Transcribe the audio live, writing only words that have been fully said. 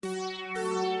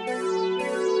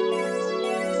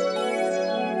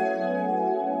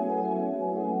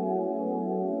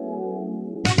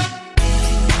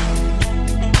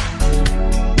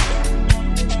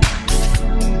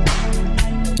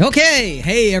Okay,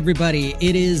 hey everybody,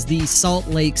 it is the Salt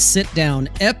Lake Sit Down,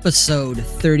 episode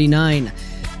 39.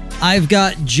 I've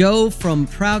got Joe from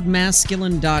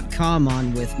ProudMasculine.com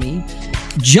on with me.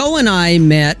 Joe and I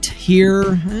met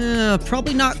here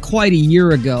probably not quite a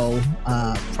year ago,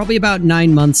 probably about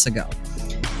 9 months ago.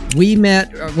 We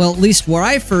met, well, at least where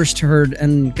I first heard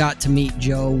and got to meet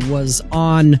Joe was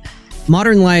on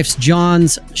Modern Life's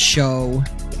John's show,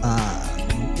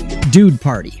 Dude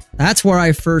Party. That's where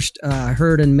I first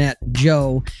heard and met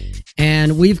Joe,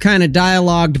 and we've kind of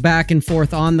dialogued back and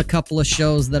forth on the couple of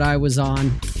shows that I was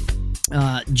on.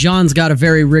 John's got a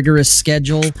very rigorous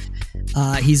schedule.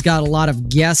 He's got a lot of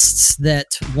guests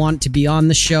that want to be on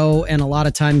the show, and a lot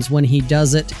of times when he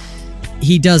does it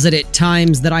at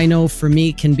times that I know for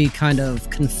me can be kind of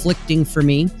conflicting for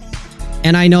me.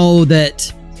 And I know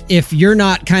that if you're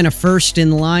not kind of first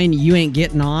in line, you ain't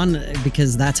getting on,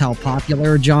 because that's how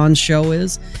popular John's show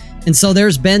is. And so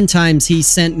there's been times he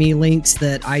sent me links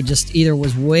that I just either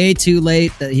was way too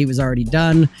late, that he was already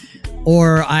done,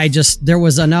 or there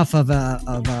was enough of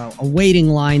a waiting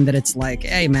line that it's like,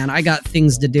 hey man, I got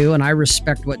things to do and I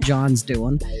respect what John's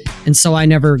doing. And so I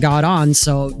never got on.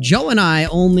 So Joe and I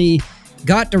only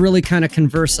got to really kind of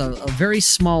converse a very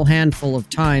small handful of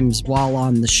times while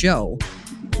on the show.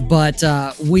 But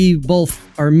we both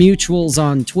are mutuals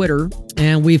on Twitter,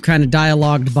 and we've kind of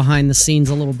dialogued behind the scenes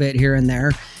a little bit here and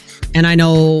there. And I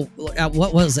know,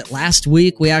 what was it, last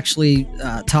week we actually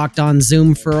talked on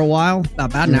Zoom for a while,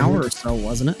 about an hour or so,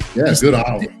 wasn't it? Yeah, good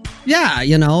hour. Yeah,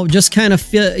 just kind of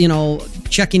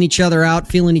checking each other out,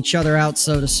 feeling each other out,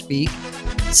 so to speak.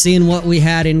 Seeing what we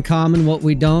had in common, what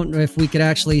we don't, if we could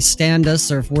actually stand us,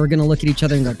 or if we're going to look at each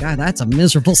other and go, God, that's a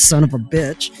miserable son of a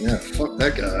bitch. Yeah, fuck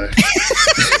that guy.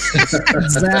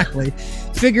 Exactly.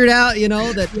 Figured out,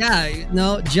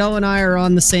 that, Joe and I are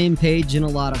on the same page in a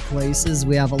lot of places.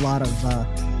 We have a lot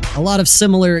of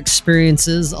similar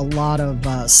experiences, a lot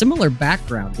of similar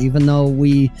background, even though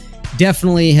we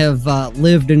definitely have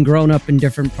lived and grown up in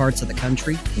different parts of the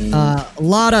country. A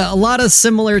lot of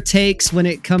similar takes when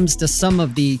it comes to some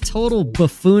of the total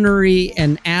buffoonery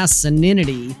and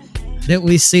asininity that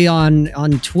we see on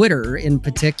Twitter in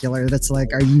particular. That's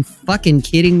like, are you fucking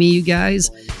kidding me, you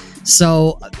guys?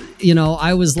 So,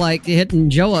 I was like hitting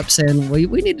Joe up saying, we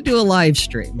need to do a live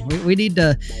stream. We need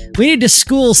to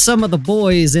school some of the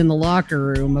boys in the locker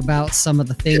room about some of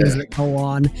the things that go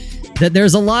on. That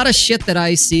there's a lot of shit that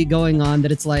I see going on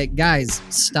that it's like, guys,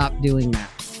 stop doing that.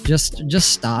 Just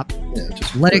stop. Yeah,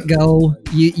 just let it go.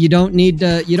 You don't need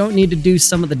to do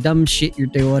some of the dumb shit you're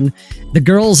doing. The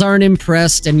girls aren't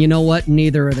impressed, and you know what?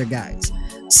 Neither are the guys.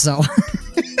 So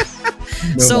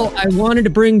So I wanted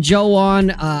to bring Joe on.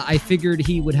 I figured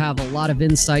he would have a lot of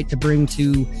insight to bring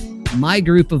to my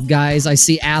group of guys. I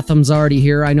see Atham's already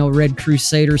here. I know Red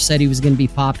Crusader said he was going to be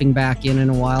popping back in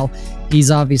a while. He's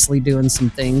obviously doing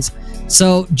some things.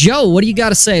 So Joe, what do you got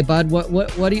to say, bud?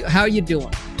 How you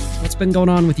doing? What's been going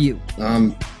on with you?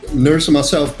 I'm nursing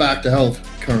myself back to health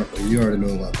currently. You already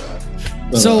know about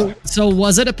that. But, so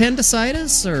was it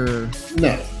appendicitis or?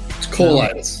 No, it's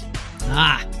colitis.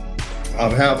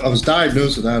 I was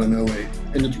diagnosed with that in 08,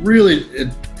 and it's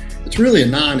really a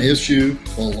non-issue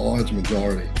for a large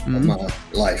majority of my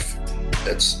life.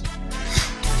 It's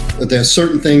that there's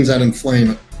certain things that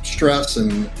inflame it. Stress,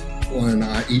 and when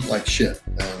I eat like shit,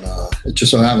 and it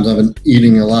just so happens I've been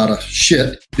eating a lot of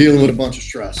shit, dealing with a bunch of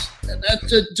stress, and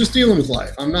that's just dealing with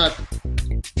life. I'm not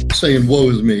saying woe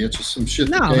is me. It's just some shit.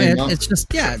 No, it's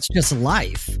just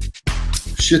life.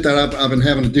 Shit that I've been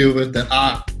having to deal with that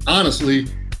I honestly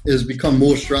is become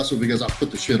more stressful because I put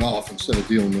the shit off instead of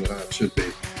dealing with how it should be.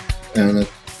 And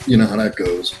you know how that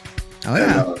goes. Oh,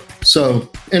 yeah. And, so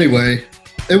anyway,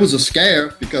 it was a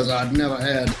scare because I'd never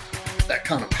had that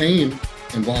kind of pain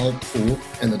involved before.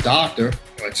 And the doctor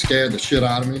scared the shit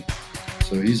out of me.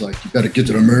 So he's like, you better get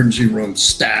to the emergency room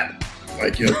stat.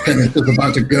 Like your appendix is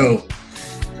about to go.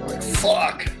 I'm like,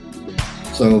 fuck.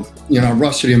 So, I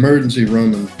rushed to the emergency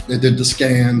room, and they did the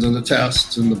scans and the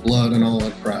tests and the blood and all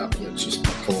that crap. And it's just a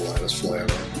colitis flare.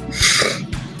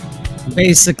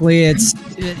 Basically,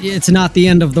 it's not the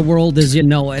end of the world as you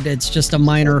know it. It's just a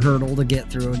minor hurdle to get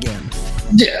through again.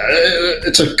 Yeah,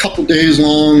 it's a couple days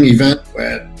long event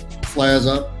where it flares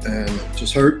up and it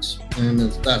just hurts. And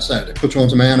that's that. They put you on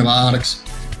some antibiotics.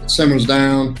 It simmers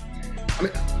down. I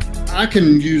mean, I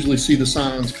can usually see the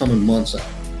signs coming months out.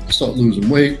 I start losing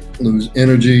weight, lose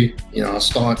energy. I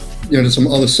start, there's some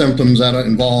other symptoms that are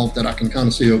involved that I can kind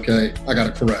of see, okay, I got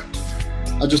to correct.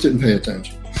 I just didn't pay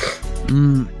attention.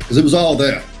 Because it was all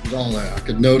there. I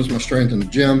could notice my strength in the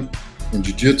gym and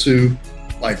jiu-jitsu,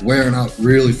 wearing out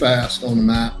really fast on the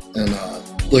mat. And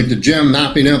like the gym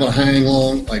not being able to hang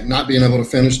long, like not being able to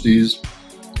finish these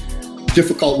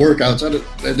difficult workouts,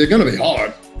 they're going to be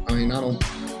hard. I mean, I don't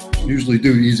usually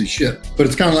do easy shit, but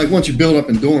it's kind of like once you build up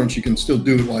endurance, you can still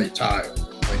do it while you're tired,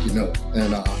 like, you know.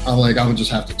 And I would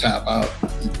just have to tap out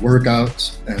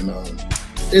workouts, and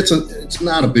it's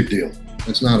not a big deal.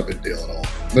 It's not a big deal at all,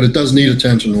 but it does need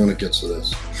attention when it gets to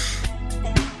this.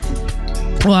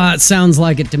 Well, it sounds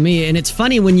like it to me. And it's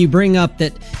funny when you bring up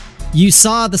that you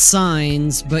saw the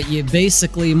signs, but you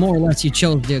basically more or less you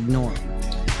chose to ignore them.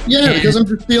 Yeah, because I'm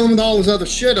just dealing with all this other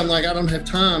shit. I'm like, I don't have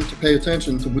time to pay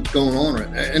attention to what's going on right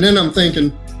now. And then I'm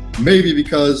thinking, maybe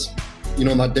because, you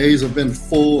know, my days have been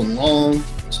full and long,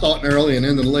 starting early and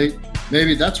ending late,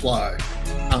 maybe that's why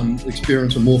I'm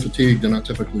experiencing more fatigue than I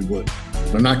typically would.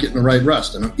 And I'm not getting the right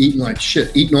rest, and I'm eating like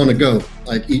shit, eating on the go,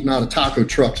 like eating out of taco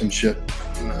trucks and shit.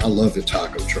 I love the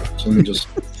taco trucks. Let me just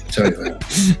tell you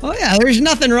that. Oh yeah, there's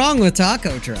nothing wrong with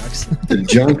taco trucks. The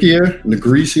junkier and the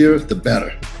greasier, the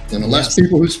better. And the less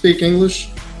people who speak English,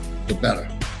 the better.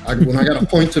 When I got to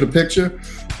point to the picture,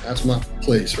 that's my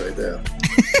place right there.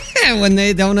 When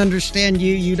they don't understand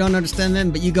you, you don't understand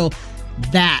them, but you go,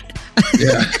 that.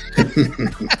 Yeah.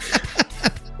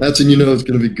 That's when you know it's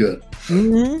going to be good.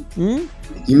 Mm-hmm. Mm-hmm.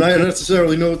 You might not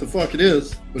necessarily know what the fuck it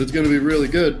is, but it's going to be really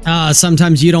good.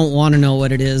 Sometimes you don't want to know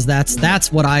what it is.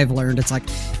 That's what I've learned. It's like,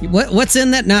 what's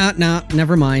in that? Nah,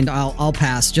 never mind. I'll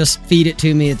pass. Just feed it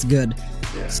to me. It's good.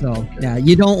 Yeah, so, okay. Yeah,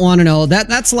 you don't want to know.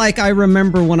 That's like I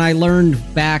remember when I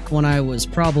learned back when I was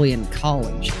probably in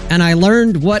college, and I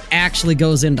learned what actually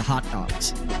goes into hot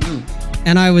dogs.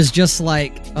 And I was just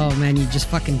like, oh man, you just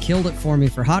fucking killed it for me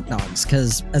for hot dogs.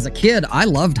 Because as a kid, I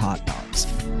loved hot dogs.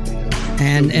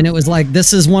 And it was like,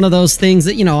 this is one of those things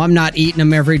that, you know, I'm not eating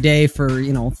them every day for,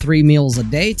 you know, 3 meals a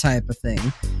day type of thing.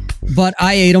 But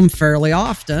I ate them fairly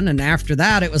often. And after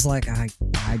that, it was like, I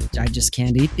just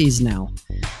can't eat these now.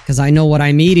 Because I know what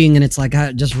I'm eating. And it's like,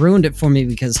 it just ruined it for me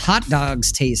because hot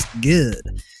dogs taste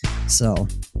good. So,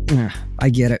 I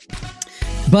get it.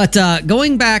 But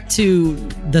going back to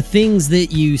the things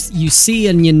that you see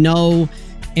and you know,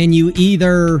 and you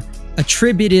either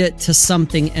attribute it to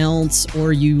something else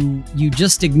or you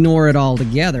just ignore it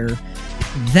altogether,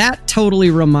 that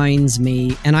totally reminds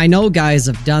me, and I know guys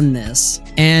have done this,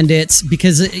 and it's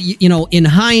because, you know, in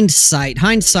hindsight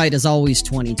is always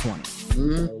 20/20.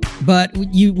 Mm-hmm. But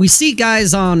we see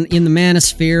guys in the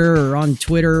manosphere or on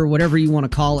Twitter or whatever you want to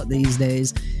call it these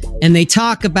days, and they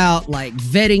talk about like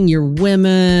vetting your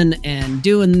women and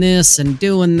doing this and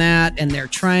doing that, and they're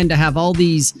trying to have all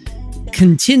these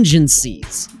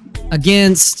contingencies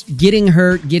against getting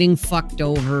hurt, getting fucked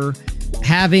over,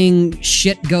 having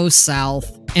shit go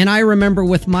south. And I remember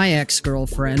with my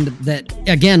ex-girlfriend that,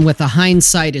 again, with the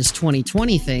hindsight is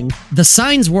 20/20 thing, the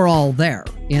signs were all there,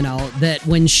 you know, that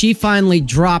when she finally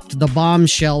dropped the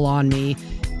bombshell on me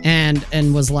and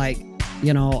was like,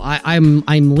 you know, I'm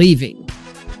leaving.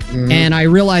 Mm-hmm. And I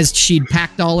realized she'd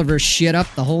packed all of her shit up,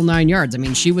 the whole 9 yards. I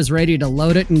mean, she was ready to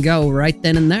load it and go right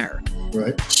then and there.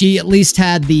 Right. She at least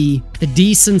had the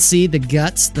decency, the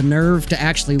guts, the nerve to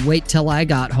actually wait till I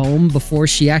got home before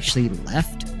she actually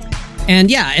left. And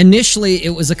yeah, initially it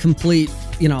was a complete,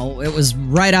 you know, it was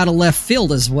right out of left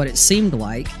field is what it seemed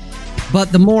like.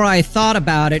 But the more I thought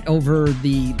about it over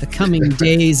the coming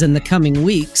days and the coming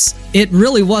weeks, it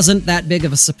really wasn't that big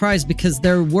of a surprise because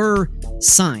there were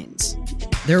signs.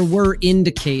 There were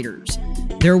indicators.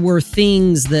 There were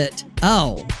things that,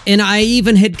 and I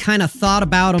even had kind of thought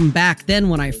about them back then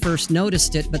when I first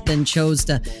noticed it, but then chose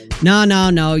to,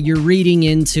 no, you're reading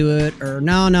into it, or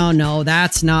no,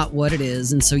 that's not what it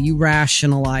is. And so you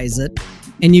rationalize it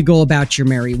and you go about your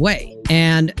merry way.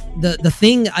 And the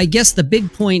thing, I guess the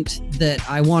big point that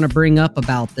I want to bring up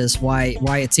about this, why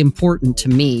it's important to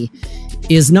me,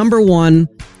 is number one,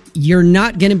 you're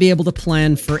not going to be able to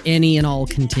plan for any and all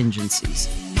contingencies.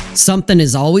 Something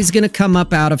is always going to come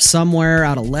up out of somewhere,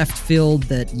 out of left field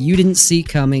that you didn't see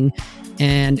coming,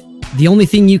 and the only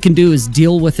thing you can do is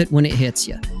deal with it when it hits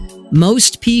you.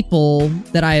 Most people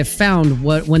that I have found,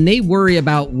 when they worry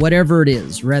about whatever it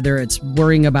is, whether it's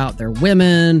worrying about their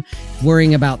women,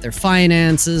 worrying about their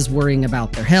finances, worrying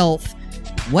about their health,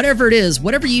 whatever it is,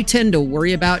 whatever you tend to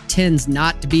worry about tends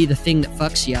not to be the thing that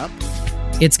fucks you up.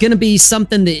 It's going to be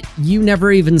something that you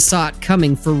never even saw it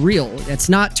coming for real. It's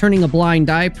not turning a blind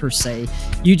eye per se.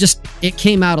 It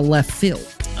came out of left field.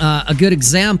 A good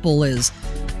example is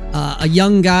a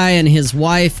young guy and his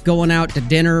wife going out to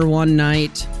dinner one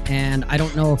night, and I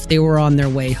don't know if they were on their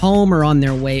way home or on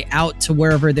their way out to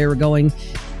wherever they were going.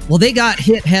 Well, they got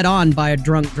hit head on by a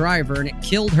drunk driver, and it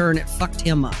killed her and it fucked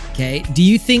him up, okay? Do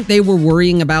you think they were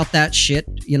worrying about that shit?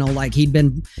 You know, like he'd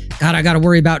been, God, I got to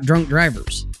worry about drunk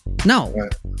drivers. No.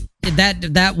 Right.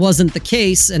 That wasn't the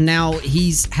case, and now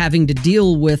he's having to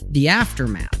deal with the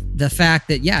aftermath. The fact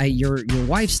that, yeah, your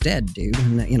wife's dead, dude,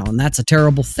 and and that's a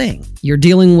terrible thing. You're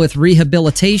dealing with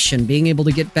rehabilitation, being able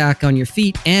to get back on your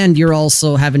feet, and you're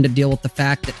also having to deal with the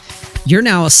fact that you're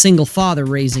now a single father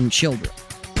raising children.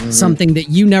 Something that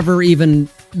you never even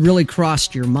really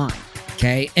crossed your mind.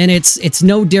 Okay, and it's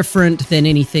no different than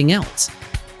anything else.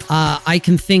 I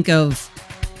can think of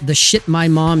the shit my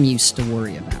mom used to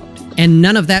worry about. And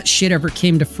none of that shit ever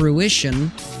came to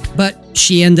fruition, but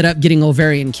she ended up getting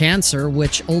ovarian cancer,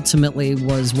 which ultimately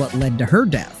was what led to her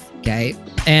death, okay?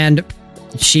 And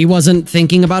she wasn't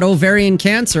thinking about ovarian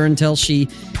cancer until she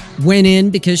went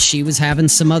in because she was having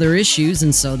some other issues,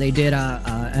 and so they did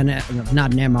not an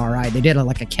MRI, they did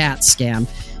like a CAT scan,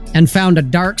 and found a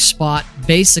dark spot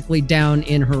basically down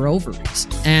in her ovaries.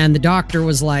 And the doctor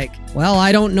was like, well,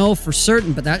 I don't know for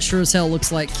certain, but that sure as hell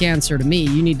looks like cancer to me.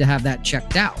 You need to have that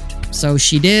checked out. So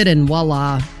she did, and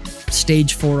voila,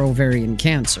 stage 4 ovarian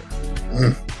cancer.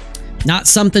 Not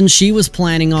something she was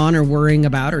planning on or worrying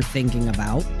about or thinking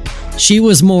about. She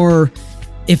was more,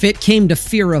 if it came to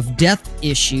fear of death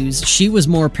issues, she was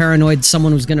more paranoid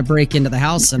someone was going to break into the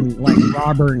house and like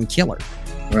rob her and kill her.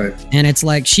 Right. And it's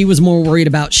like she was more worried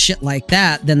about shit like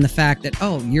that than the fact that,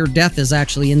 oh, your death is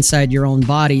actually inside your own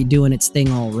body doing its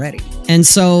thing already. And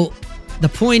so the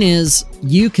point is,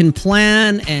 you can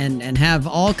plan and have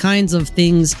all kinds of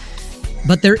things,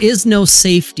 but there is no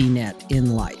safety net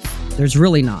in life. There's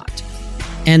really not.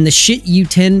 And the shit you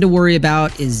tend to worry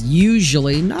about is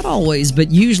usually, not always, but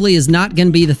usually is not going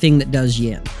to be the thing that does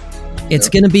you in. It's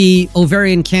going to be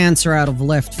ovarian cancer out of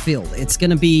left field. It's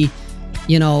going to be,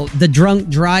 the drunk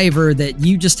driver that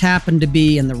you just happen to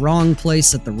be in the wrong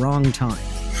place at the wrong time.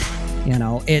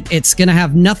 It's going to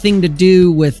have nothing to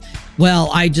do with, well,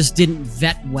 I just didn't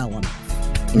vet well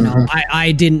enough.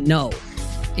 I didn't know.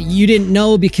 You didn't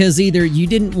know because either you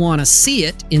didn't want to see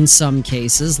it in some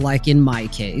cases, like in my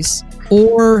case,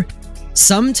 or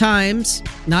sometimes,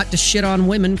 not to shit on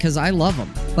women because I love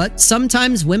them, but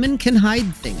sometimes women can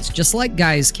hide things just like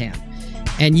guys can.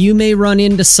 And you may run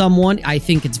into someone, I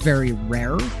think it's very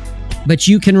rare, but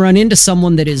you can run into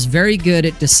someone that is very good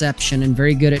at deception and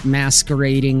very good at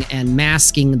masquerading and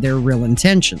masking their real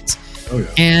intentions. Oh, yeah.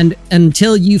 And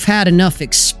until you've had enough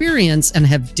experience and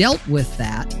have dealt with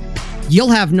that,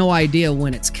 you'll have no idea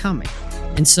when it's coming.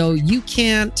 And so you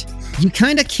kind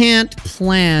of can't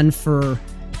plan for,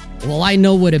 well, I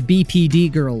know what a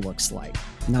BPD girl looks like.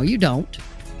 No, you don't.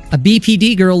 A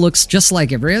BPD girl looks just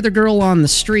like every other girl on the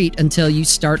street until you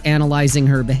start analyzing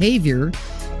her behavior.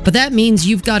 But that means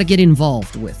you've got to get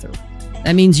involved with her.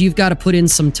 That means you've got to put in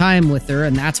some time with her,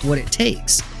 and that's what it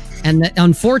takes. And that,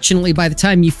 unfortunately, by the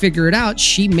time you figure it out,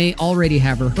 she may already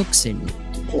have her hooks in you.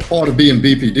 Well, part of being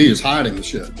BPD is hiding the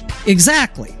shit.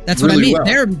 Exactly. That's really what I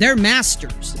mean. well. They're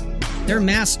masters. They're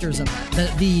masters of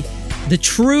that. The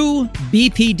true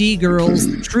BPD girls,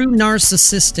 the true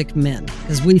narcissistic men,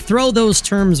 because we throw those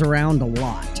terms around a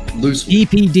lot. Loosely.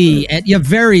 BPD,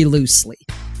 very loosely.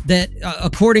 That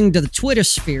according to the Twitter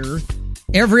sphere,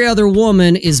 every other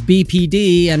woman is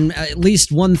BPD, and at least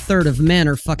 1/3 of men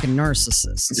are fucking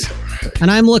narcissists. Yeah, right.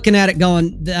 And I'm looking at it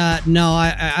going, no,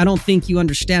 I don't think you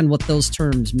understand what those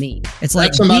terms mean. It's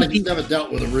like somebody who's never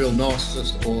dealt with a real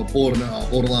narcissist or a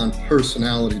borderline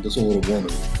personality disorder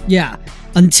woman. Yeah.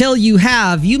 Until you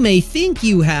have, you may think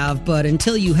you have, but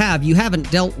until you have, you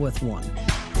haven't dealt with one.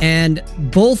 And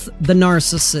both the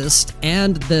narcissist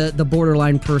and the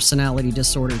borderline personality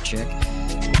disorder chick,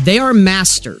 they are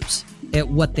masters at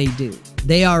what they do.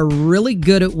 They are really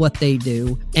good at what they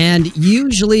do. And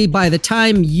usually by the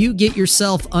time you get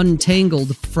yourself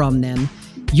untangled from them,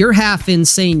 you're half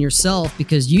insane yourself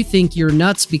because you think you're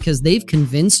nuts because they've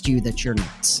convinced you that you're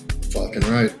nuts. Fucking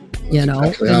right.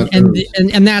 Exactly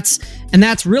and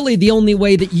that's really the only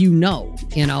way that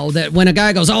that when a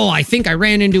guy goes, oh, I think I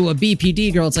ran into a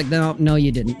BPD girl, it's like, no,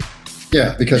 you didn't.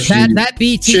 Yeah, because that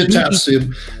shit tests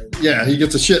him. Yeah, he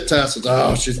gets a shit test. It's,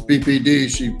 oh, she's BPD.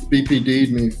 She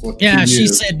BPD'd me for 2 years. She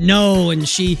said no, and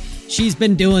she's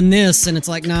been doing this, and it's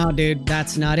like, no, dude,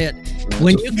 that's not it.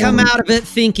 When you come out of it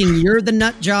thinking you're the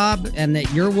nut job and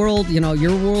that your world, your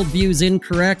worldview is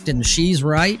incorrect and she's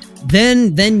right,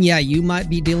 then yeah, you might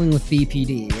be dealing with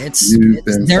BPD.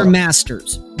 They're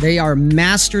masters. They are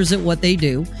masters at what they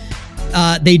do.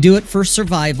 They do it for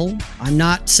survival. I'm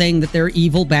not saying that they're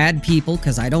evil, bad people,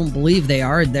 because I don't believe they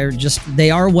are.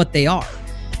 They are what they are.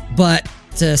 But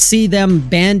to see them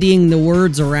bandying the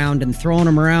words around and throwing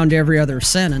them around every other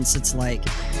sentence, it's like,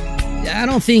 I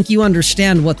don't think you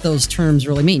understand what those terms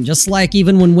really mean. Just like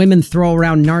even when women throw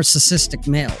around narcissistic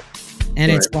male.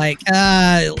 And it's like,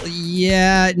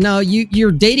 yeah, no,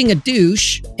 you're dating a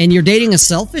douche and you're dating a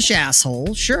selfish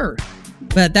asshole, sure.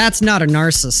 But that's not a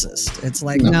narcissist. It's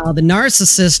like, no, the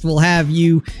narcissist will have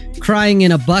you crying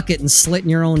in a bucket and slitting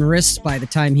your own wrists by the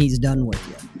time he's done with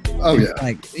you. Oh, yeah.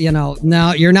 Like,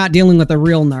 no, you're not dealing with a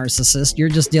real narcissist. You're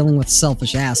just dealing with a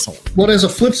selfish asshole. Well, there's a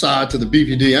flip side to the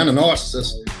BPD and a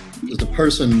narcissist is the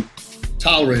person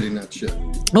tolerating that shit.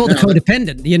 Oh, the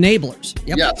codependent, the enablers.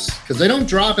 Yep. Yes, because they don't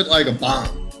drop it like a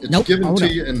bomb. It's given to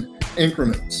you in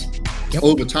increments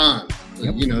over time.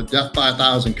 Death by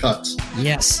 1,000 cuts.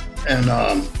 Yes. And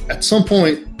at some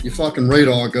point, your fucking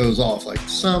radar goes off. Like,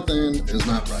 something is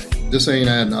not right. This ain't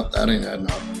adding up. That ain't adding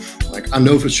up. Like, I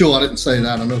know for sure I didn't say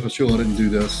that. I know for sure I didn't do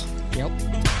this. Yep.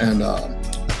 And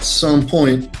at some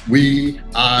point,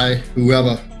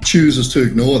 whoever chooses to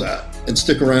ignore that and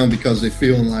stick around because they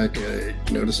feeling like,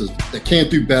 they can't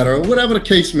do better, or whatever the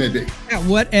case may be. Yeah,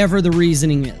 whatever the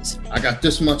reasoning is. I got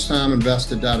this much time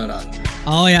invested, da-da-da.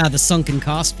 Oh, yeah, the sunken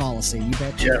cost fallacy, you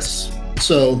bet. Yes.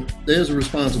 So there's a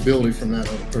responsibility from that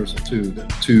other person, too,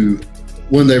 to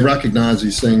when they recognize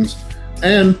these things.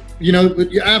 And,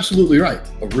 you're absolutely right.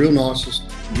 A real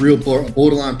narcissist, real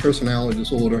borderline personality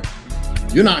disorder,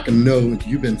 you're not going to know if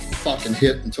you've been fucking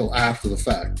hit until after the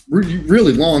fact.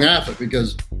 Really long after,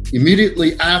 because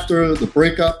immediately after the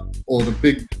breakup or the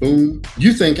big boom,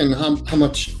 you thinking how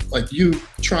much, like, you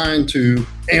trying to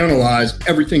analyze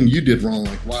everything you did wrong.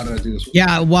 Like, why did I do this?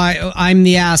 Yeah, why I'm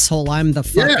the asshole. I'm the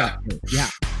fuck up. Yeah.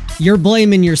 You're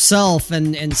blaming yourself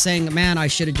and saying, man, I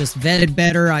should have just vetted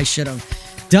better. I should have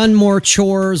done more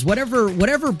chores,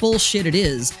 whatever bullshit it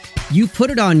is. You put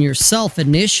it on yourself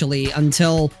initially and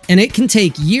it can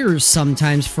take years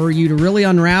sometimes for you to really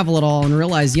unravel it all and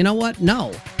realize, you know what?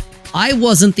 No, I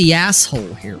wasn't the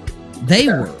asshole here. They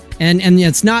were. And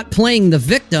it's not playing the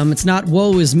victim. It's not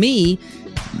woe is me.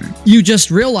 You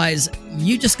just realize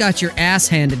you just got your ass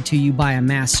handed to you by a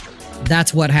master.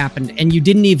 That's what happened. And you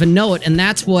didn't even know it. And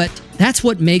that's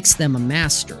what makes them a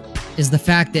master, is the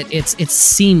fact that it's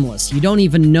seamless. You don't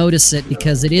even notice it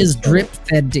because it is drip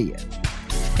fed to you.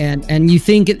 And you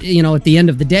think, at the end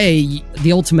of the day,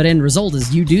 the ultimate end result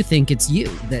is you do think it's you,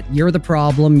 that you're the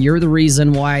problem, you're the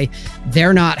reason why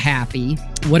they're not happy,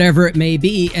 whatever it may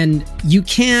be. And you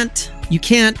can't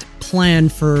plan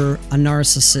for a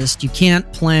narcissist. You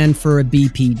can't plan for a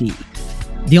BPD.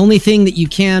 The only thing that you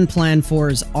can plan for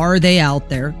is, are they out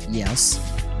there? Yes.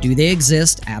 Do they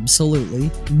exist?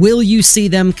 Absolutely. Will you see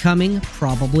them coming?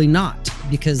 Probably not,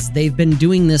 because they've been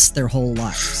doing this their whole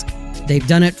lives. They've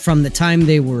done it from the time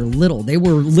they were little. They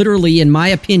were literally, in my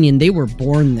opinion, they were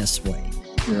born this way.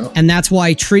 Yeah. And that's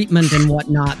why treatment and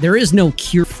whatnot, there is no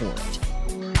cure for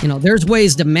it. There's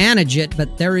ways to manage it,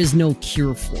 but there is no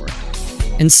cure for it.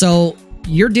 And so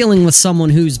you're dealing with someone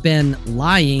who's been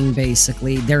lying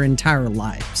basically their entire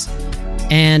lives.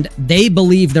 And they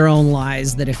believe their own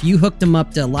lies, that if you hooked them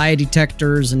up to lie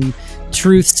detectors and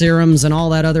truth serums and all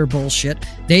that other bullshit,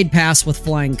 they'd pass with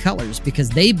flying colors because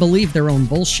they believe their own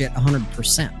bullshit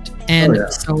 100%. And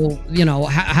so,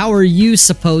 how are you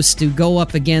supposed to go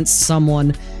up against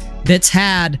someone that's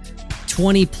had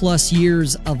 20 plus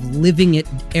years of living it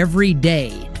every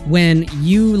day when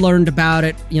you learned about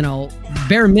it,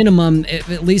 bare minimum,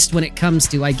 at least when it comes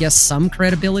to, I guess, some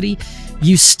credibility?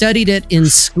 You studied it in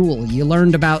school. You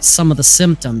learned about some of the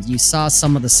symptoms. You saw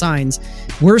some of the signs.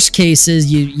 Worst case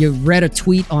is you read a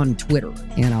tweet on Twitter.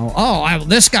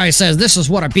 This guy says this is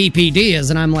what a BPD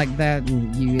is. And I'm like, that,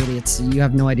 you idiots. You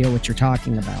have no idea what you're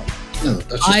talking about. No,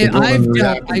 that's just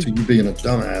reacting to you being a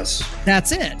dumbass.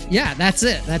 That's it. Yeah, that's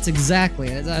it. That's exactly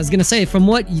it. I was going to say, from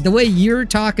the way you're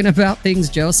talking about things,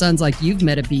 Joe, sounds like you've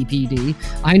met a BPD.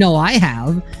 I know I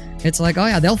have. It's like, oh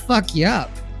yeah, they'll fuck you up.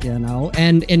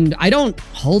 And I don't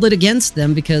hold it against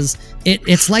them because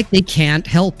it's like they can't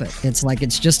help it. It's like,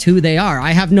 it's just who they are.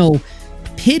 I have no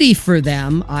pity for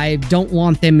them. I don't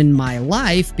want them in my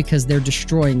life because they're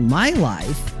destroying my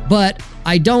life, but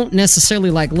I don't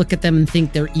necessarily look at them and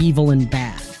think they're evil and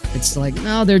bad. It's like,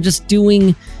 no, they're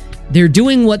doing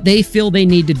what they feel they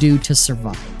need to do to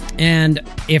survive. And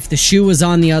if the shoe was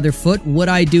on the other foot, would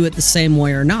I do it the same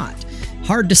way or not?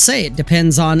 Hard to say. It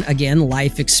depends on, again,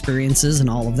 life experiences and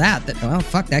all of that.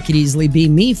 That could easily be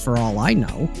me for all I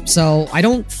know. So I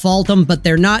don't fault them, but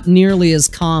they're not nearly as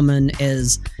common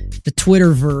as the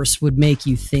Twitterverse would make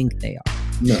you think they are.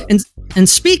 No. And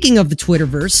speaking of the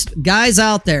Twitterverse, guys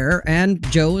out there, and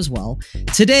Joe as well,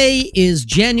 today is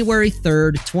January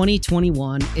 3rd,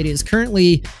 2021. It is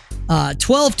currently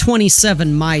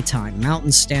 12:27 my time,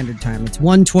 Mountain Standard Time. It's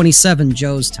 1:27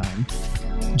 Joe's time.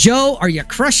 Joe, are you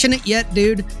crushing it yet,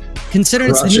 dude?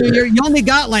 Considering it's the Crushing new year, it. you only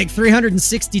got like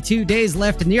 362 days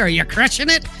left in the year. Are you crushing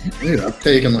it? Dude, I've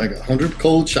taken like 100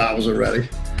 cold showers already.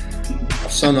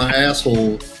 I've sun my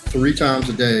asshole 3 times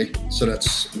a day, so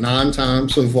that's 9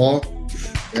 times so far.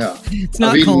 Yeah. It's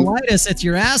not colitis, it's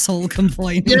your asshole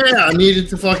complaining. Yeah, I needed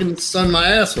to fucking sun my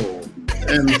asshole.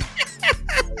 And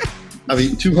I've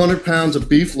eaten 200 pounds of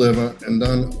beef liver and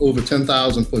done over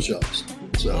 10,000 push-ups.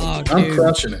 So I'm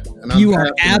crushing it. And you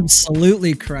are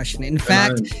absolutely crushing it. In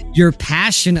fact, you're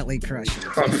passionately crushing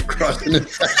it. I'm crushing it.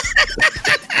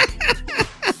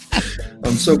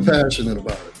 I'm so passionate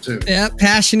about it, too. Yeah,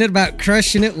 passionate about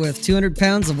crushing it with 200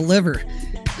 pounds of liver.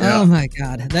 Yeah. Oh my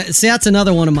God! That's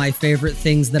another one of my favorite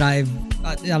things that I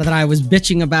was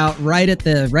bitching about right at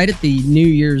the New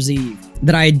Year's Eve.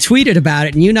 That I had tweeted about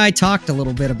it, and you and I talked a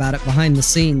little bit about it behind the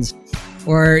scenes,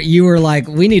 where you were like,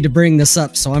 "We need to bring this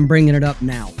up," so I'm bringing it up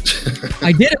now.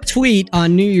 I did a tweet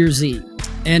on New Year's Eve,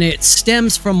 and it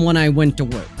stems from when I went to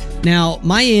work. Now,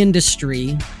 my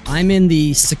industry, I'm in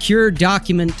the secure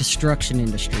document destruction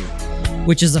industry,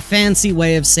 which is a fancy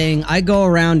way of saying I go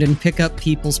around and pick up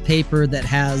people's paper that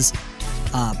has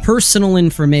personal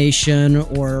information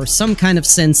or some kind of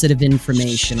sensitive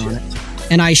information on it,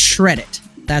 and I shred it.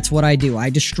 That's what I do. I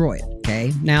destroy it,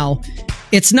 okay? Now,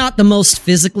 it's not the most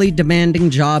physically demanding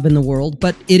job in the world,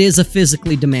 but it is a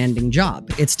physically demanding job.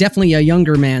 It's definitely a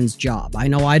younger man's job. I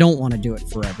know I don't want to do it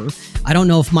forever. I don't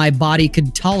know if my body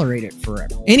could tolerate it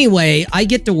forever. Anyway, I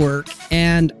get to work,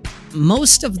 and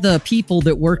most of the people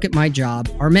that work at my job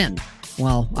are men.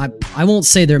 Well, I won't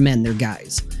say they're men, they're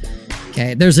guys.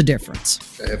 Okay, there's a difference.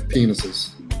 They have penises.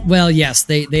 Well, yes,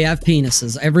 they have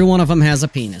penises. Every one of them has a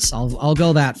penis. I'll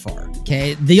go that far.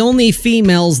 Okay, the only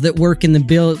females that work in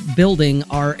the building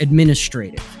are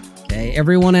administrative. Okay,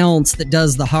 everyone else that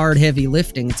does the hard, heavy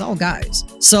lifting, it's all guys.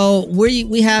 So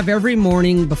we have every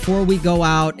morning before we go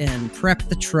out and prep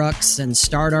the trucks and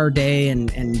start our day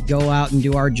and go out and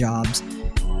do our jobs,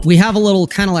 we have a little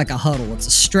kind of like a huddle. It's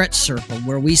a stretch circle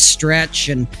where we stretch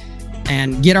and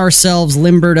get ourselves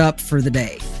limbered up for the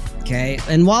day. Okay,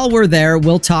 and while we're there,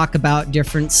 we'll talk about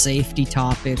different safety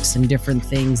topics and different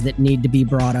things that need to be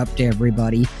brought up to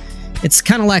everybody. It's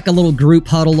kind of like a little group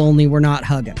huddle, only we're not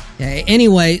hugging. Okay,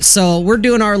 anyway, so we're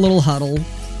doing our little huddle.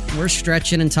 We're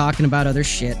stretching and talking about other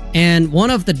shit. And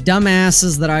one of the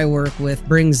dumbasses that I work with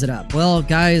brings it up. Well,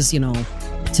 guys,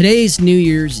 today's New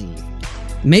Year's Eve.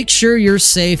 Make sure you're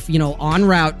safe, en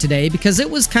route today because it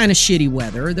was kind of shitty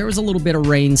weather. There was a little bit of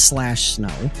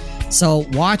rain/snow. So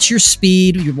watch your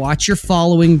speed, you watch your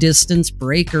following distance,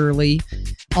 brake early,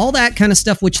 all that kind of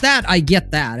stuff, which I get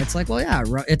that. It's like, well, yeah,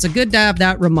 it's a good to have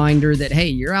that reminder that, hey,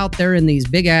 you're out there in these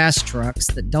big ass trucks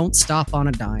that don't stop on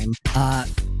a dime.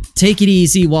 Take it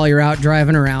easy while you're out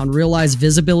driving around. Realize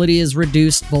visibility is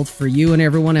reduced both for you and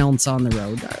everyone else on the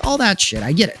road. All that shit,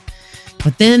 I get it.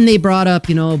 But then they brought up,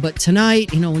 but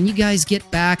tonight, when you guys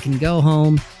get back and go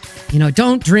home,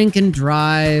 don't drink and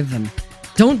drive and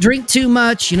don't drink too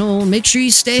much, make sure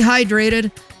you stay hydrated.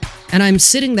 And I'm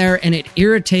sitting there and it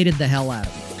irritated the hell out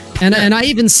of me. And I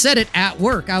even said it at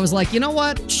work. I was like, you know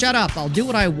what? Shut up. I'll do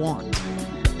what I want.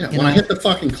 Yeah, when I hit the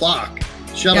fucking clock,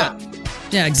 shut up.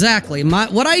 Yeah, exactly.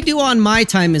 What I do on my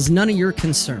time is none of your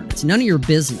concern. It's none of your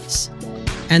business.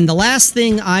 And the last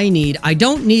thing I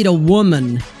don't need a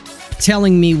woman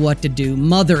telling me what to do,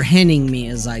 mother henning me,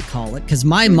 as I call it, because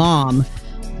my mom,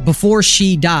 before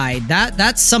she died,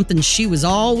 that's something she was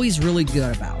always really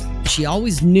good about. She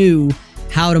always knew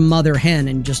how to mother hen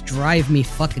and just drive me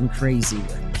fucking crazy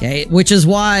with. Okay, which is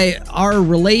why our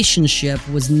relationship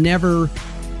was never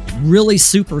really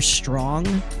super strong,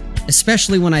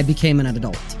 especially when I became an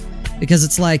adult. Because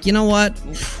it's like, you know what?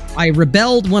 I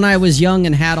rebelled when I was young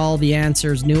and had all the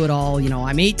answers, knew it all.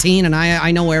 I'm 18 and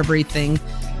I know everything.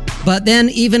 But then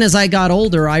even as I got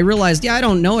older, I realized, I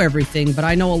don't know everything, but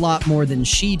I know a lot more than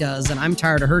she does. And I'm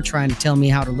tired of her trying to tell me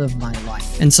how to live my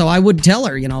life. And so I would tell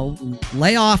her,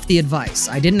 lay off the advice.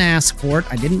 I didn't ask for it.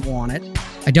 I didn't want it.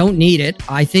 I don't need it.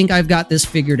 I think I've got this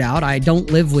figured out. I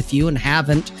don't live with you and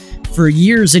haven't for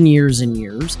years and years and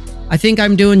years. I think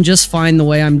I'm doing just fine the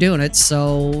way I'm doing it.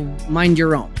 So mind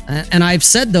your own. And I've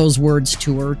said those words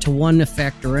to her to one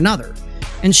effect or another.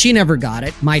 And she never got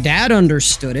it. My dad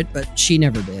understood it, but she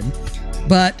never did.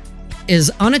 But as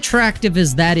unattractive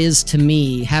as that is to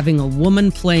me, having a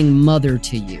woman playing mother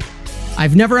to you,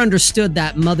 I've never understood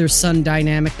that mother-son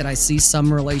dynamic that I see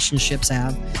some relationships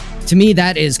have. To me,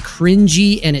 that is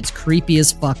cringy and it's creepy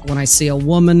as fuck when I see a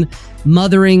woman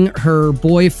mothering her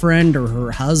boyfriend or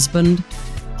her husband.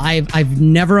 I've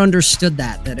never understood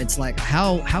that it's like,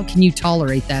 how can you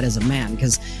tolerate that as a man?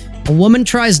 Because A woman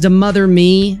tries to mother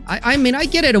me. I mean, I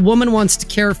get it. A woman wants to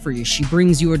care for you. She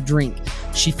brings you a drink.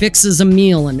 She fixes a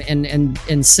meal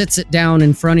and sits it down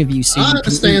in front of you. So I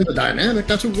understand the dynamic.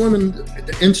 That's a woman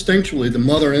instinctually, the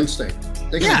mother instinct.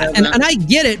 Yeah, and I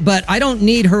get it, but I don't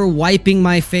need her wiping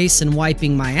my face and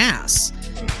wiping my ass.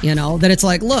 You know, that it's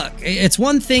like, look, it's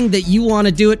one thing that you want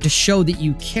to do it to show that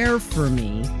you care for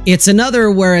me. It's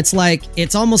another where it's like,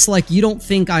 it's almost like you don't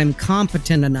think I'm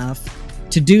competent enough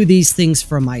to do these things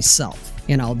for myself.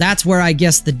 You know, that's where I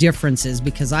guess the difference is,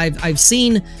 because I've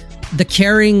seen the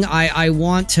caring. I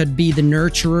want to be the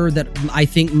nurturer that I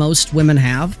think most women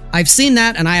have. I've seen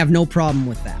that, and I have no problem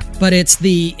with that. But it's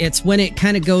when it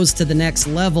kind of goes to the next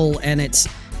level, and it's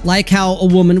like how a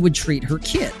woman would treat her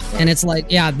kid. And it's like,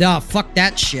 yeah, fuck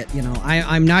that shit. You know,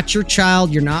 I'm not your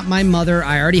child. You're not my mother.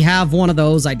 I already have one of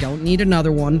those. I don't need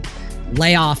another one.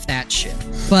 Lay off that shit.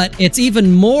 But it's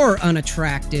even more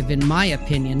unattractive, in my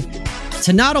opinion,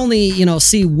 to not only, you know,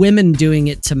 see women doing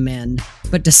it to men,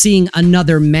 but to seeing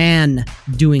another man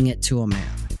doing it to a man.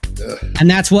 And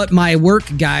that's what my work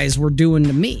guys were doing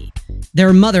to me.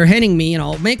 They're mother henning me, you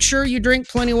know, make sure you drink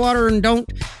plenty of water and don't,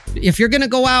 if you're going to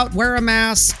go out, wear a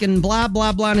mask and blah,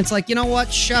 blah, blah. And it's like, you know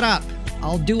what? Shut up.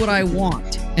 I'll do what I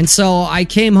want. And so I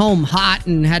came home hot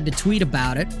and had to tweet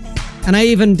about it. And I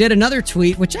even did another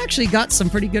tweet, which actually got some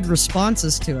pretty good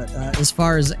responses to it as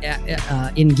far as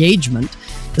engagement.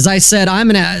 As I said,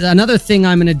 another thing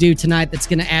I'm going to do tonight that's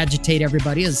going to agitate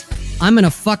everybody is I'm going to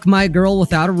fuck my girl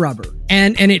without a rubber.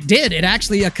 And it did. It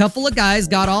actually, a couple of guys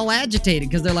got all agitated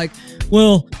because they're like,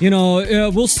 well, you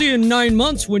know, we'll see in 9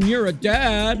 months when you're a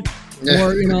dad.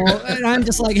 Or, you know, and I'm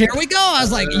just like, here we go. I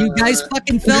was like, you guys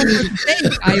fucking fell for the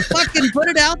bait. I fucking put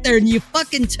it out there and you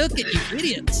fucking took it, you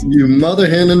idiots. You mother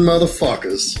henning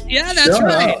motherfuckers. Yeah, that's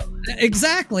right.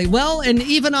 Exactly. Well, and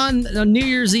even on New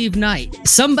Year's Eve night,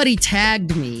 somebody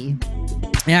tagged me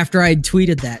after I'd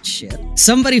tweeted that shit.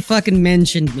 Somebody fucking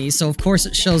mentioned me, so of course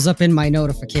it shows up in my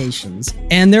notifications.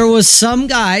 And there was some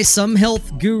guy, some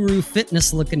health guru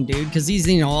fitness looking dude, because he's,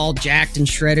 you know, all jacked and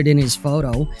shredded in his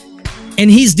photo. And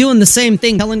he's doing the same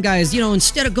thing, telling guys, you know,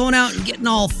 instead of going out and getting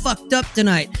all fucked up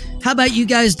tonight, how about you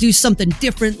guys do something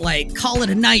different, like call it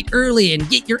a night early and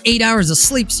get your 8 hours of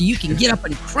sleep so you can get up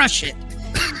and crush it.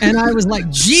 And I was like,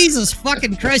 Jesus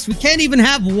fucking Christ, we can't even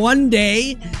have one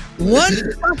day? One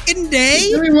fucking day?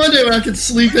 Give me one day where I can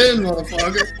sleep in,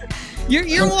 motherfucker.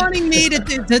 You're wanting me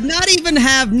to not even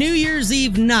have New Year's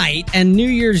Eve night and New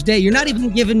Year's Day. You're not even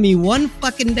giving me one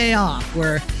fucking day off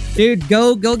where, dude,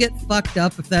 go get fucked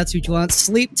up if that's what you want.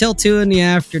 Sleep till 2 in the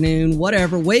afternoon,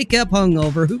 whatever. Wake up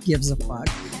hungover. Who gives a fuck?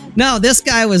 No, this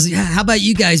guy was, how about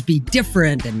you guys be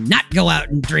different and not go out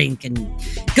and drink and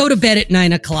go to bed at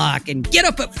 9 o'clock and get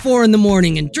up at 4 in the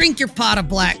morning and drink your pot of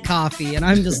black coffee. And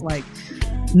I'm just like,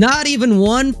 not even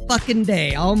one fucking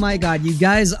day. Oh my God, you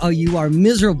guys, you are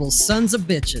miserable sons of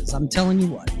bitches. I'm telling you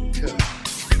what.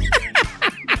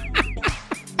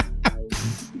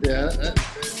 Yeah.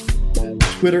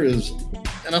 Twitter is,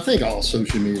 and I think all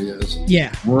social media is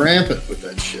rampant with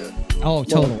that shit. Oh,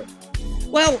 totally.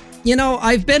 Well, you know,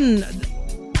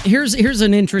 here's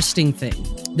an interesting thing.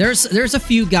 There's a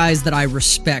few guys that I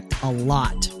respect a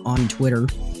lot on Twitter.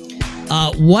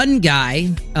 One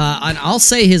guy, and I'll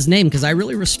say his name because I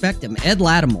really respect him, Ed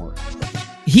Lattimore.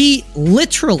 He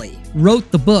literally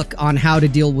wrote the book on how to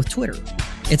deal with Twitter.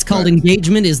 It's called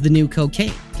Engagement is the New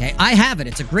Cocaine. Okay, I have it.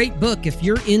 It's a great book if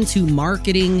you're into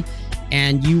marketing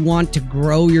and you want to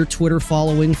grow your Twitter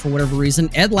following for whatever reason.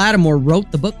 Ed Lattimore wrote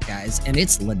the book, guys, and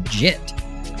it's legit.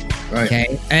 Right.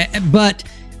 Okay, but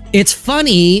it's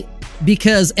funny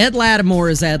because Ed Lattimore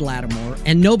is Ed Lattimore,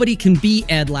 and nobody can be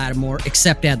Ed Lattimore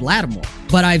except Ed Lattimore.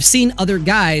 But I've seen other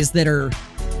guys that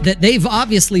they've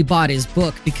obviously bought his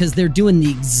book because they're doing the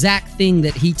exact thing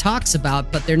that he talks about,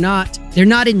 but they're not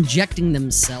injecting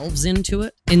themselves into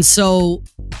it. And so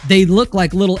they look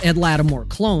like little Ed Lattimore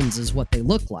clones is what they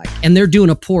look like. And they're doing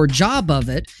a poor job of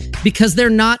it because they're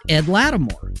not Ed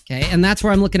Lattimore. Okay. And that's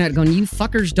where I'm looking at it going, you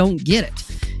fuckers don't get it.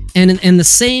 And the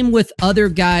same with other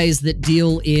guys that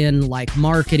deal in like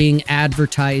marketing,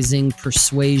 advertising,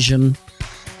 persuasion.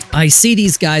 I see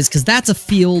these guys because that's a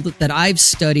field that I've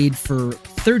studied for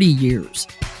 30 years.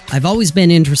 I've always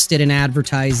been interested in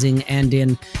advertising and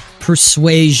in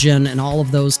persuasion and all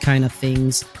of those kind of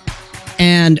things.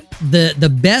 And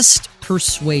the best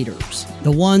persuaders,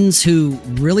 the ones who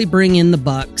really bring in the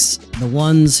bucks, the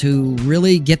ones who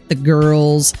really get the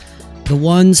girls, the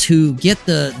ones who get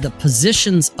the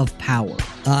positions of power,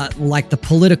 like the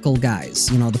political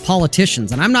guys, you know, the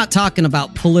politicians. And I'm not talking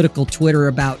about political Twitter,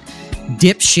 about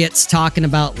dipshits talking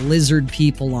about lizard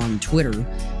people on Twitter.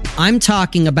 I'm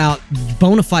talking about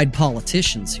bona fide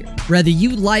politicians here. Whether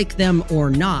you like them or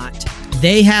not,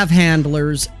 they have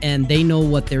handlers and they know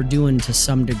what they're doing to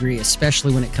some degree,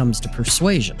 especially when it comes to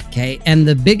persuasion, okay? And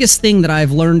the biggest thing that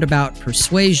I've learned about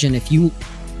persuasion, if you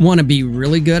want to be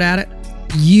really good at it,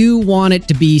 you want it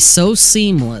to be so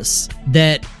seamless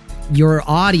that your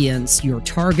audience, your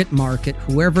target market,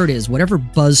 whoever it is, whatever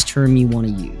buzz term you want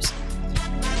to use,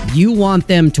 you want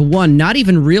them to, one, not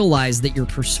even realize that you're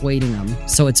persuading them.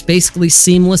 So it's basically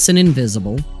seamless and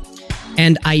invisible.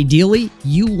 And ideally,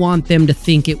 you want them to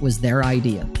think it was their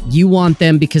idea. You want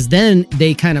them, because then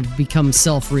they kind of become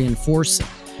self-reinforcing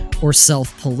or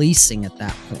self-policing at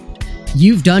that point.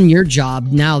 You've done your job.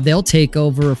 Now they'll take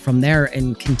over from there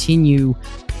and continue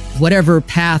whatever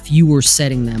path you were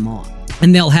setting them on.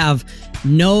 And they'll have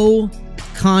no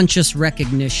conscious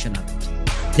recognition of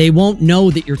it. They won't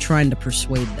know that you're trying to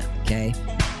persuade them, okay?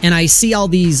 And I see all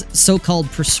these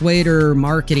so-called persuader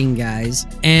marketing guys,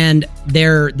 and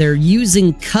they're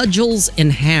using cudgels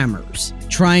and hammers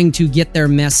trying to get their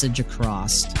message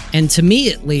across. And to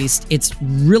me, at least, it's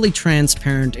really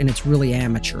transparent and it's really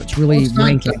amateur. It's really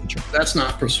rank amateur. That's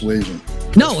not persuasion.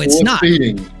 No, it's not.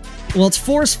 Feeding. Well, it's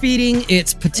force feeding.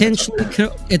 It's potentially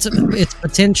it's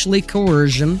potentially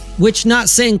coercion. Which, not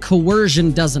saying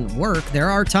coercion doesn't work. There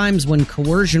are times when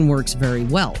coercion works very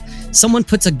well. Someone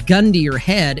puts a gun to your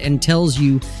head and tells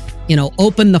you,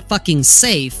 open the fucking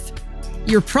safe.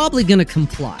 You're probably going to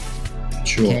comply.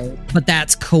 Sure. Okay? But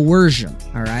that's coercion.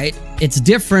 All right. It's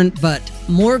different, but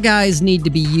more guys need to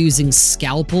be using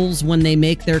scalpels when they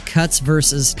make their cuts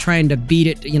versus trying to beat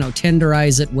it,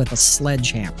 tenderize it with a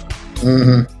sledgehammer.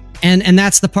 Mm-hmm. And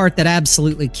that's the part that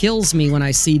absolutely kills me when I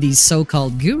see these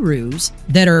so-called gurus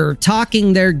that are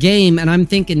talking their game, and I'm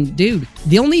thinking, dude,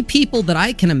 the only people that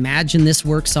I can imagine this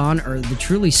works on are the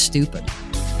truly stupid.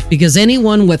 Because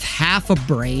anyone with half a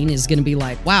brain is going to be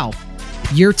like, wow,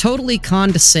 you're totally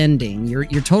condescending. You're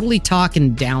totally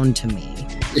talking down to me.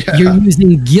 Yeah. You're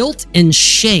using guilt and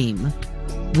shame,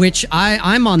 which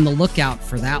I'm on the lookout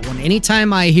for that one.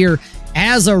 Anytime I hear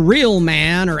as a real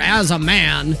man or as a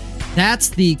man, that's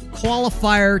the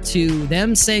qualifier to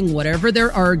them saying whatever their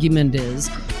argument is,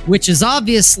 which is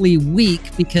obviously weak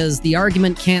because the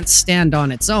argument can't stand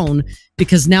on its own,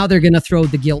 because now they're going to throw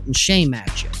the guilt and shame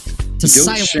at you.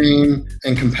 Guilt, shame,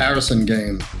 and comparison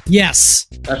game. Yes.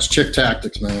 That's chick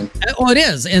tactics, man. Oh, it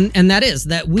is. And that is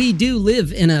that we do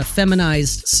live in a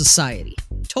feminized society.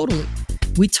 Totally.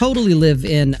 We totally live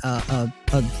in a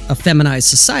feminized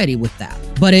society with that.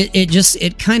 But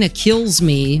it kind of kills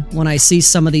me when I see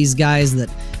some of these guys that,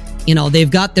 they've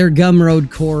got their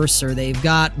Gumroad course, or they've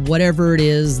got whatever it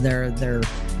is, their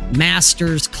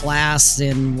master's class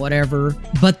in whatever,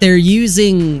 but they're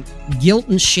using guilt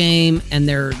and shame, and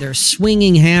they're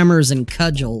swinging hammers and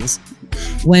cudgels,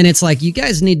 when it's like, you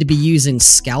guys need to be using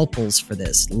scalpels for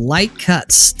this. Light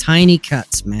cuts, tiny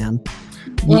cuts, man.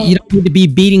 Well, you don't need to be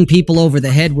beating people over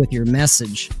the head with your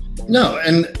message. No,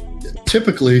 and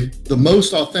typically the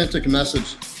most authentic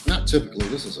message, not typically,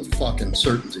 this is a fucking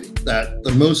certainty, that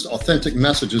the most authentic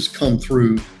messages come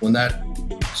through when that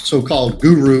so-called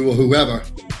guru or whoever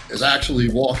is actually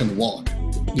walking the walk.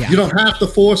 Yeah. You don't have to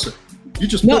force it. You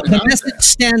just put it out the message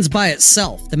stands by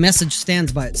itself. The message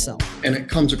stands by itself. And it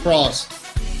comes across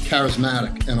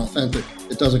charismatic and authentic.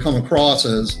 It doesn't come across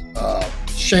as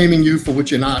shaming you for what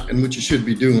you're not and what you should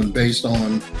be doing based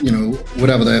on,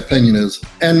 whatever their opinion is.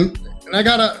 And I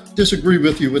gotta disagree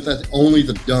with you with that. Only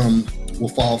the dumb will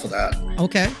fall for that.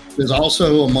 Okay. There's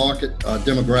also a market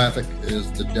demographic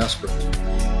is the desperate.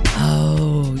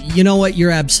 Oh, you know what?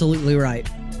 You're absolutely right.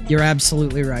 You're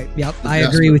absolutely right. Yep. I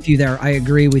agree with you there.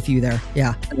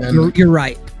 Yeah. You're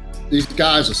right. These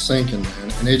guys are sinking, man,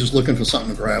 and they're just looking for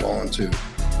something to grab onto.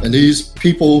 And these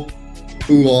people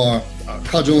who are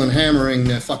cudgel and hammering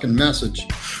their fucking message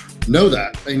know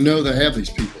that. They know they have these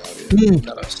people out here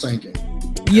that are sinking.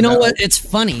 You know what? It's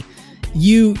funny.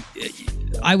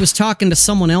 I was talking to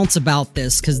someone else about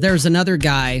this, because there's another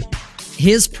guy.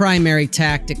 His primary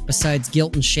tactic besides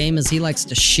guilt and shame is he likes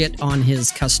to shit on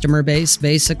his customer base,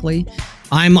 basically.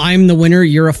 I'm the winner,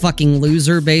 you're a fucking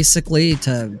loser, basically,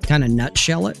 to kind of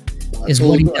nutshell it.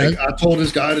 I told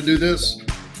this guy to do this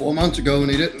 4 months ago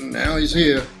and he didn't. Now he's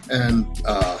here. And,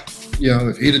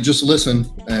 if he'd have just listened,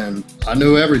 and I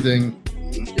know everything,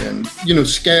 and,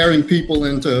 scaring people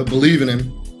into believing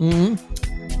him.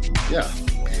 Mm-hmm. Yeah.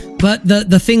 But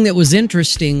the thing that was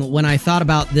interesting when I thought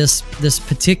about this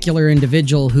particular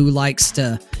individual who likes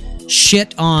to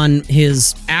shit on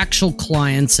his actual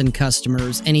clients and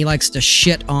customers, and he likes to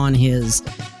shit on his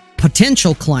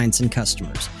potential clients and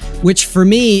customers, which for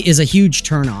me is a huge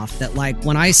turnoff. That, like,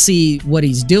 when I see what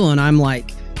he's doing, I'm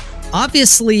like,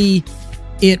 obviously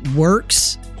it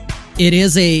works. It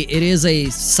is a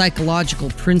psychological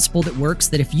principle that works,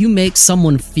 that if you make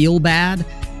someone feel bad,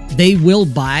 they will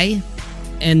buy,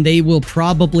 and they will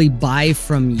probably buy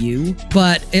from you.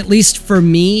 But at least for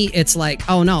me, it's like,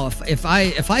 oh no, if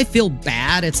I feel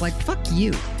bad, it's like, fuck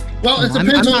you. Well, it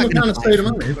depends on what kind of state of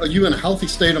mind. Are you in a healthy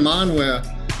state of mind where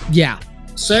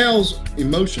sales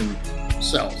emotion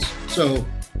sells? So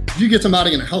if you get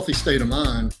somebody in a healthy state of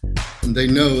mind and they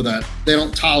know that they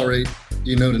don't tolerate,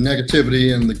 the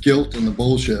negativity and the guilt and the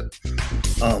bullshit,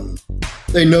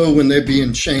 they know when they're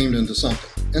being shamed into something,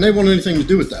 and they want anything to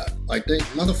do with that. Like,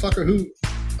 motherfucker,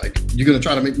 you gonna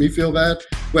try to make me feel bad?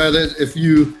 Whereas if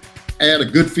you add a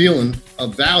good feeling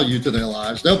of value to their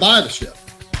lives, they'll buy the shit.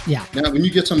 Yeah. Now, when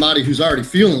you get somebody who's already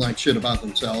feeling like shit about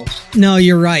themselves, no,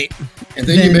 you're right. And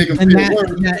then you make them feel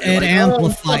worse. It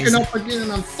amplifies. I'm fucking up again.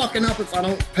 I'm fucking up if I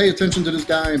don't pay attention to this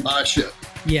guy and buy shit.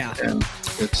 Yeah. And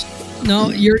it's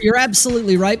you're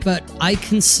absolutely right, but I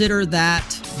consider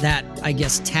that I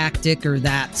guess tactic or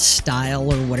that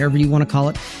style or whatever you want to call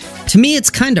it, to me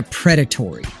it's kind of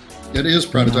predatory. It is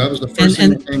predatory. That was the first thing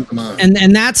that came to mind.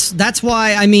 And that's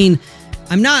why, I mean,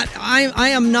 I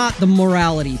am not the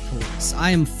morality police. I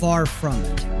am far from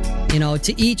it.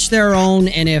 To each their own,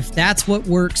 and if that's what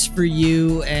works for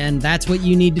you and that's what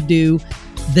you need to do,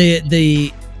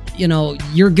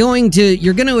 you're going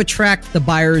to attract the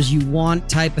buyers you want,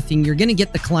 type of thing. You're going to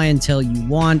get the clientele you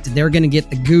want. They're going to get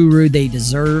the guru they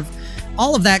deserve,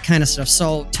 all of that kind of stuff.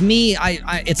 So to me,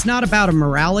 it's not about a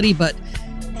morality, but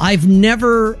I've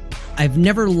never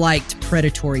liked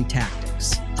predatory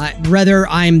tactics. Whether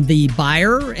I'm the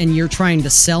buyer and you're trying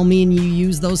to sell me and you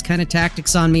use those kind of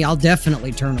tactics on me, I'll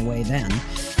definitely turn away then.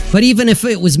 But even if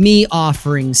it was me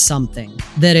offering something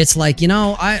that it's like,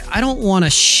 I don't want to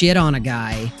shit on a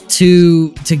guy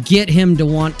to get him to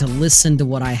want to listen to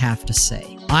what I have to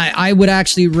say. I would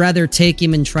actually rather take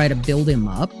him and try to build him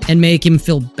up and make him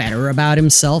feel better about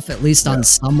himself, at least on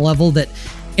some level, that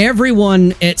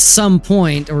everyone at some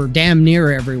point, or damn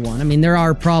near everyone, I mean, there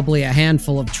are probably a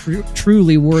handful of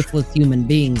truly worthless human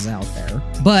beings out there,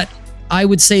 but I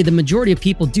would say the majority of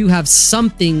people do have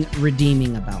something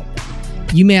redeeming about them.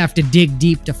 You may have to dig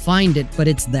deep to find it, but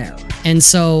it's there. And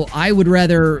so I would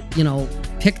rather,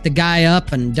 pick the guy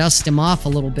up and dust him off a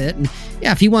little bit. And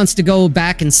yeah, if he wants to go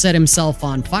back and set himself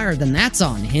on fire, then that's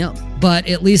on him. But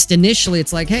at least initially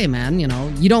it's like, hey man,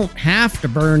 you don't have to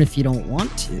burn if you don't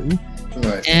want to.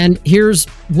 Right. And here's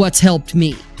what's helped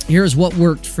me. Here's what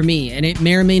worked for me. And it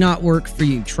may or may not work for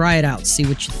you. Try it out. See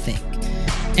what you think.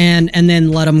 And then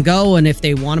let them go. And if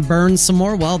they want to burn some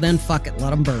more, well, then fuck it. Let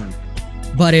them burn.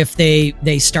 But if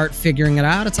they start figuring it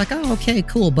out, it's like, oh, okay,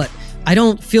 cool. But I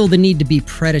don't feel the need to be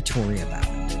predatory about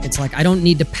it. It's like, I don't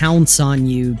need to pounce on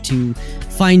you to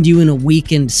find you in a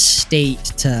weakened state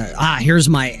to, here's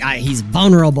he's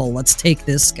vulnerable. Let's take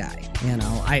this guy.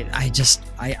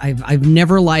 I've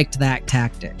never liked that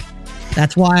tactic.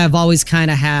 That's why I've always kind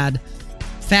of had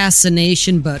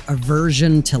fascination but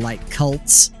aversion to like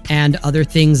cults and other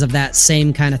things of that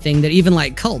same kind of thing. That even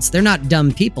like cults, they're not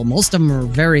dumb people. Most of them are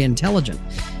very intelligent.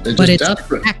 They're but just it's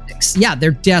desperate. Tactics. Yeah,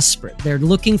 they're desperate. They're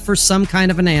looking for some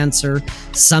kind of an answer,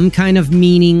 some kind of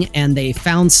meaning, and they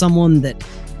found someone that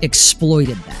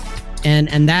exploited that.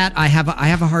 And that I have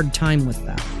a hard time with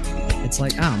that. It's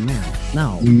like, oh man,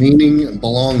 no. Meaning and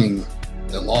belonging,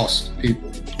 they're lost people.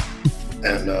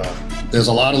 And there's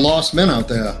a lot of lost men out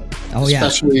there. Oh,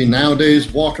 especially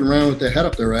nowadays, walking around with their head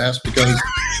up their ass because,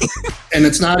 and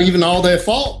it's not even all their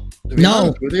fault. To be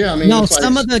honest with you. I mean, no,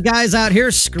 some of the guys out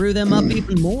here screw them up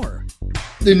even more.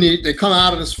 Then they come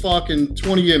out of this fucking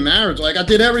 20-year marriage. Like, I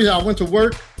did everything. I went to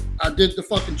work. I did the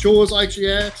fucking chores like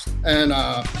she asked. And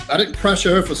I didn't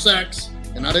pressure her for sex.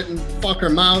 And I didn't fuck her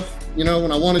mouth, when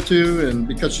I wanted to. And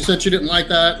because she said she didn't like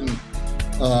that. And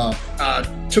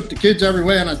I took the kids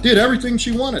everywhere. And I did everything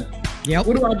she wanted. Yep.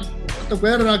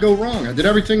 Where did I go wrong? I did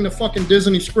everything the fucking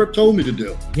Disney script told me to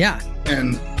do. Yeah.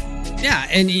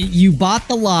 And you bought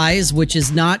the lies, which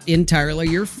is not entirely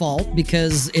your fault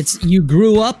because you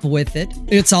grew up with it.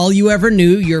 It's all you ever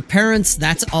knew. Your parents,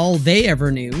 that's all they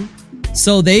ever knew.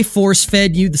 So they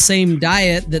force-fed you the same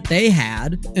diet that they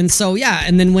had. And so, yeah,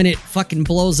 and then when it fucking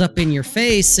blows up in your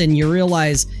face and you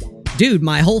realize, dude,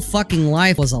 my whole fucking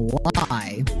life was a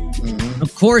lie. Mm-hmm.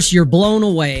 Of course, you're blown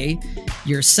away.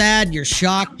 You're sad, you're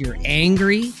shocked, you're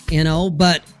angry,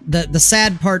 but the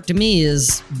sad part to me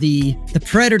is the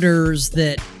predators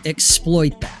that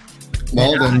exploit that.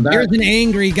 Well, then here's an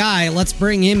angry guy, let's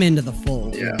bring him into the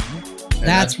fold. Yeah.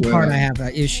 That's the part I have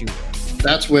an issue with.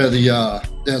 That's where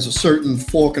there's a certain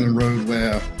fork in the road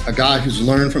where a guy who's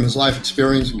learned from his life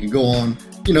experience and can go on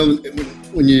you know,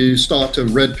 when you start to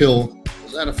red pill,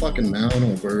 is that a fucking noun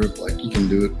or verb? Like, you can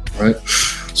do it, right?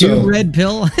 So red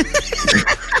pill.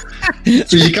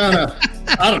 So you kind of,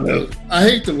 I don't know. I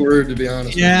hate the word, to be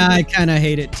honest. Yeah, I kind of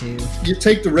hate it too. You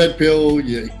take the red pill,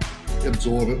 you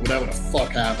absorb it, whatever the fuck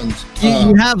happens.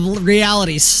 You have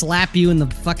reality slap you in the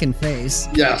fucking face.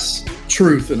 Yes,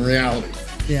 truth and reality.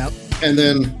 Yep. And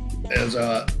then there's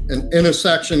an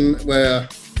intersection where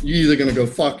you're either going to go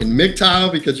fucking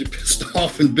MGTOW because you're pissed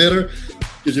off and bitter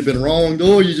because you've been wronged,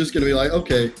 or you're just going to be like,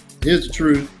 okay, here's the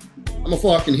truth. I'm gonna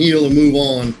fucking heal and move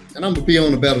on, and I'm gonna be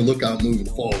on a better lookout moving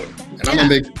forward. And I'm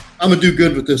gonna do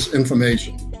good with this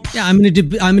information. Yeah, I'm gonna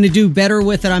do better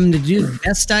with it. I'm gonna do the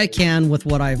best I can with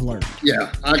what I've learned.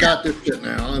 Yeah, I got this shit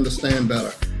now. I understand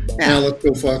better. Yeah. Now let's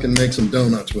go fucking make some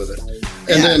donuts with it.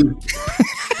 And then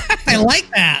I like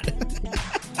that.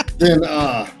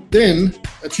 Then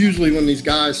that's usually when these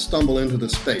guys stumble into the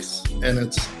space, and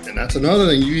that's another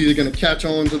thing. You're either gonna catch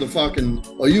on to the fucking,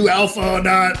 are you alpha or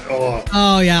not? Or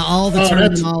all the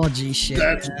terminology shit.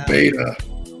 That's beta.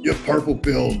 You're purple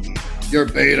pilled. You're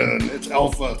beta, and it's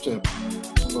alpha to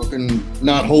fucking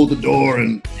not hold the door.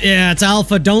 And it's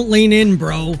alpha. Don't lean in,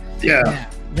 bro. Yeah.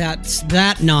 That's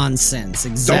that nonsense.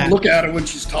 Exactly. Don't look at her when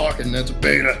she's talking. That's a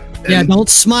beta. And don't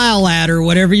smile at her.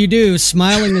 Whatever you do,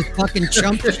 smiling is fucking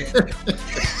chump shit.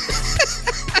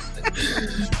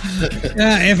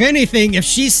 If anything, if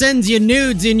she sends you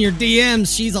nudes in your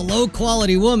DMs, she's a low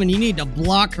quality woman. You need to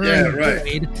block her. Yeah,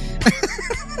 right.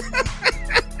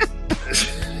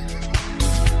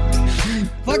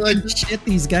 Fucking shit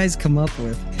these guys come up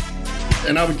with.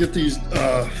 And I would get these,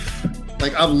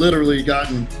 like, I've literally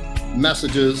gotten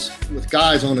messages with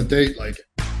guys on a date like,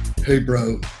 hey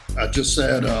bro, I just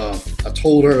said, I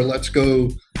told her let's go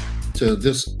to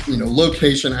this,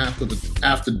 location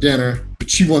after dinner, but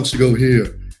she wants to go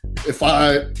here. If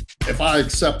I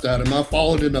accept that, am I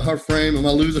falling into her frame? Am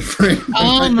I losing frame?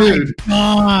 Oh my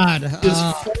God.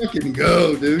 Just fucking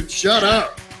go, dude. Shut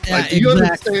up. Yeah, like, do you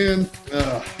understand?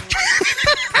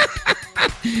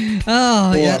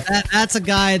 That's a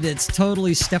guy that's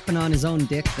totally stepping on his own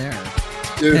dick there.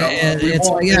 Dude,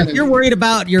 if you're worried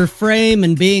about your frame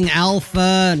and being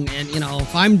alpha and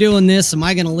if I'm doing this, am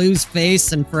I going to lose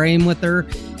face and frame with her?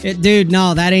 Dude,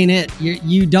 no, that ain't it.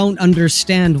 You don't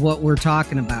understand what we're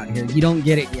talking about here. You don't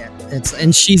get it yet.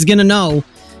 And she's going to know.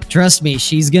 Trust me,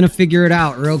 she's going to figure it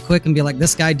out real quick and be like,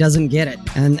 this guy doesn't get it.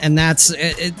 And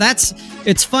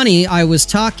it's funny. I was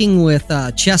talking with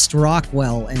Chest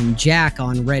Rockwell and Jack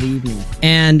on Red Evening,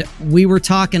 and we were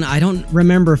talking, I don't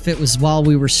remember if it was while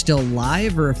we were still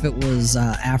live or if it was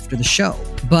after the show,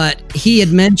 but he had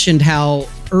mentioned how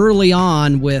early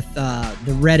on with the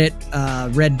Reddit,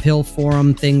 Red Pill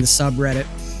Forum thing, the subreddit,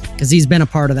 because he's been a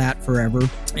part of that forever.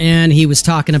 And he was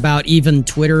talking about even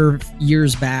Twitter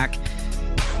years back,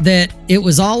 that it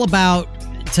was all about,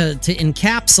 to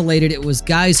encapsulate it, it was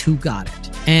guys who got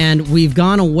it. And we've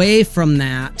gone away from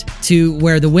that to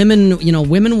where the women,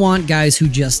 women want guys who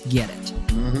just get it.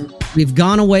 Mm-hmm. We've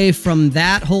gone away from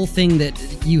that whole thing that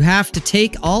you have to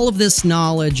take all of this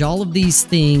knowledge, all of these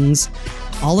things,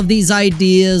 all of these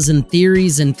ideas and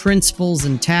theories and principles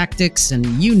and tactics and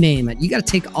you name it. You got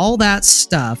to take all that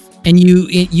stuff and you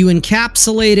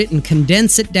encapsulate it and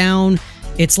condense it down.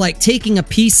 It's like taking a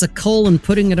piece of coal and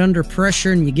putting it under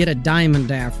pressure and you get a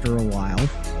diamond after a while.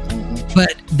 Mm-hmm.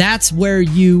 But that's where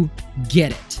you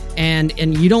get it. And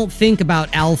you don't think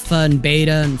about alpha and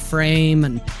beta and frame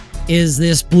and is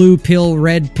this blue pill,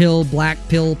 red pill, black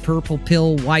pill, purple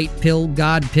pill, white pill,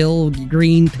 God pill,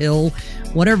 green pill,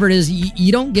 whatever it is.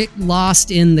 You don't get lost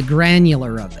in the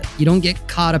granular of it. You don't get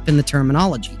caught up in the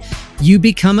terminology. You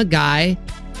become a guy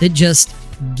that just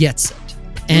gets it.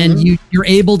 And you're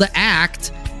able to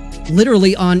act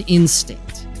literally on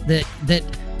instinct. That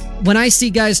when I see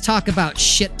guys talk about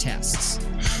shit tests,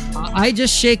 I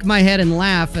just shake my head and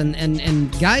laugh.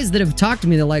 And guys that have talked to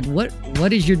me, they're like,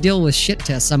 what is your deal with shit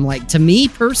tests? I'm like, to me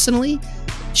personally,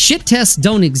 shit tests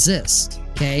don't exist.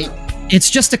 Okay. It's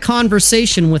just a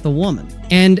conversation with a woman.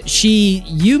 And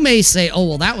you may say, oh,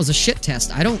 well, that was a shit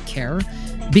test. I don't care,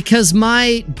 because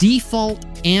my default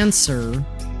answer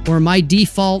or my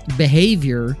default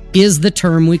behavior is the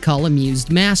term we call amused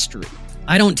mastery.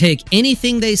 I don't take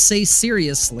anything they say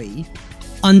seriously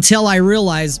until I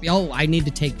realize, I need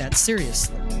to take that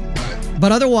seriously.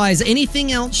 But otherwise,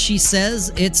 anything else she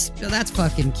says, that's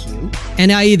fucking cute.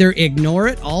 And I either ignore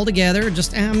it altogether,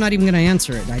 I'm not even going to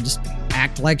answer it. I just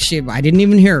act like I didn't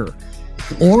even hear her.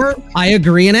 Or I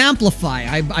agree and amplify.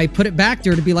 I put it back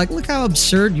there to be like, look how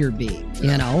absurd you're being,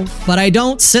 But I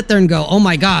don't sit there and go, oh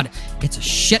my God, it's a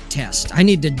shit test. I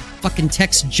need to fucking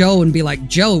text Joe and be like,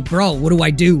 Joe, bro, what do I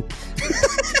do?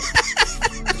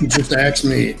 She just asked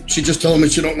me. She just told me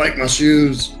she don't like my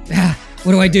shoes.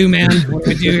 What do I do, man? What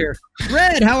do I do here?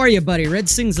 Red, how are you, buddy? Red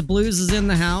Sings the Blues is in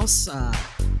the house.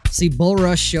 See, Bull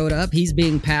Rush showed up. He's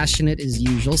being passionate as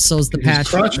usual. So's the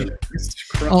passion. Crushing it.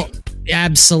 Oh,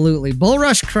 absolutely. Bull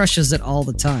Rush crushes it all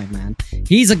the time, man.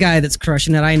 He's a guy that's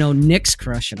crushing it. I know Nick's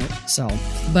crushing it. So,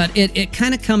 but it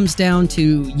kind of comes down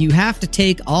to you have to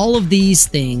take all of these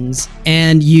things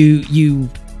and you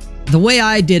the way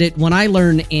I did it when I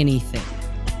learned anything.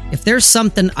 If there's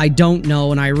something I don't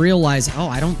know and I realize, oh,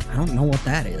 I don't know what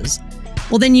that is,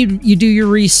 well, then you do your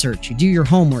research, you do your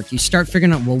homework, you start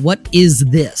figuring out, well, what is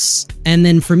this? And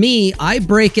then for me, I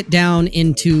break it down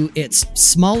into its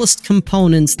smallest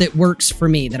components that works for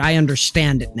me, that I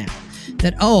understand it now.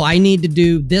 That, oh, I need to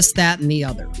do this, that, and the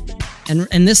other.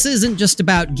 And this isn't just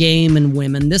about game and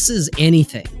women, this is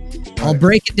anything. I'll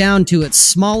break it down to its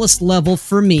smallest level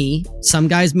for me. Some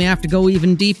guys may have to go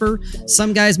even deeper.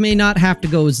 Some guys may not have to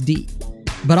go as deep.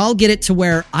 But I'll get it to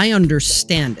where I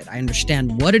understand it. I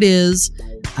understand what it is.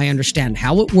 I understand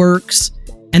how it works.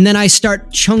 And then I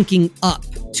start chunking up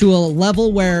to a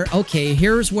level where, okay,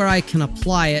 here's where I can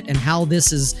apply it and how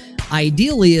this is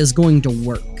ideally is going to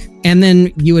work. And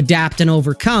then you adapt and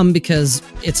overcome because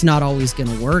it's not always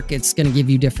going to work. It's going to give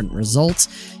you different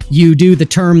results. You do the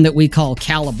term that we call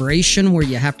calibration, where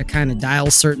you have to kind of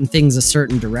dial certain things a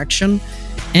certain direction.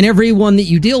 And every one that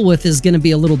you deal with is going to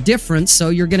be a little different. So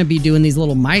you're going to be doing these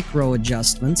little micro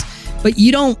adjustments, but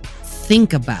you don't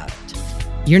think about it.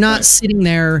 You're not sitting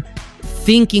there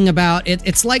thinking about it.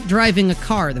 It's like driving a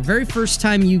car. The very first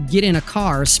time you get in a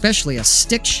car, especially a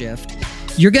stick shift,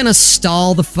 you're going to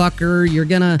stall the fucker. You're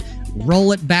going to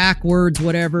roll it backwards,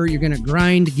 whatever. You're going to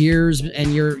grind gears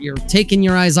and you're taking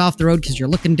your eyes off the road because you're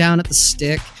looking down at the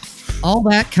stick, all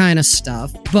that kind of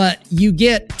stuff. But you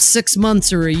get 6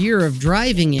 months or a year of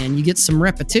driving in, you get some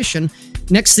repetition.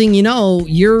 Next thing you know,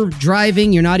 you're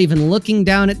driving, you're not even looking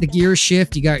down at the gear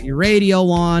shift. You got your radio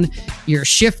on, you're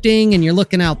shifting and you're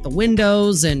looking out the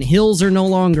windows and hills are no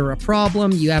longer a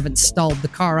problem. You haven't stalled the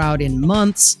car out in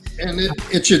months. And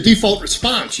it's your default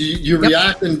response. You're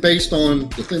reacting based on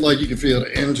the thing, like you can feel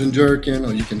the engine jerking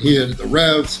or you can hear the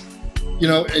revs,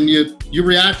 and you're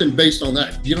reacting based on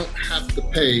that. You don't have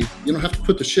to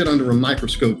put the shit under a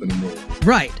microscope anymore.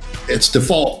 Right. It's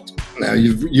default. Now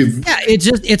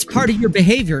it's part of your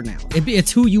behavior now.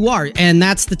 It's who you are. And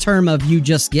that's the term of you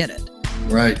just get it.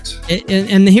 Right.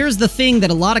 And here's the thing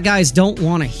that a lot of guys don't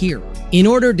want to hear. In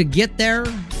order to get there,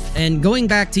 and going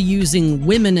back to using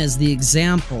women as the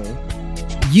example,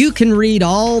 you can read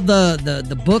all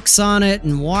the books on it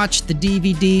and watch the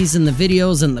DVDs and the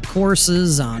videos and the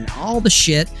courses on all the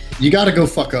shit. You got to go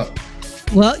fuck up.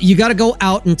 Well, you got to go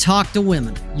out and talk to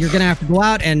women. You're going to have to go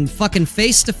out and fucking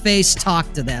face-to-face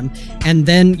talk to them, and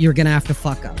then you're going to have to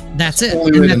fuck up. That's it.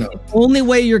 That's the only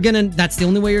way you're going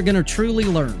to truly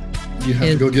learn. You have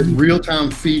to go get real-time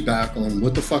feedback on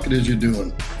what the fuck it is you're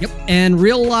doing. Yep. And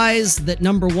realize that,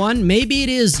 number one, maybe it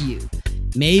is you.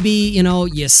 Maybe,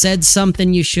 you said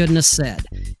something you shouldn't have said.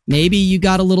 Maybe you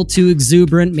got a little too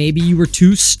exuberant. Maybe you were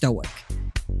too stoic.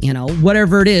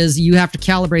 Whatever it is, you have to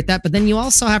calibrate that. But then you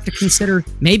also have to consider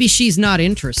maybe she's not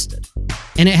interested.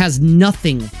 And it has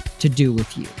nothing to do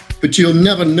with you. But you'll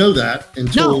never know that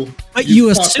until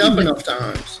you fucked up enough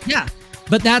times. Yeah.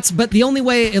 But the only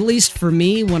way, at least for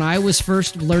me, when I was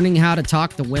first learning how to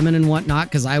talk to women and whatnot,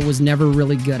 because I was never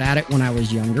really good at it when I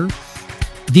was younger,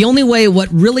 the only way, what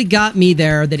really got me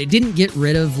there, that it didn't get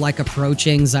rid of like approach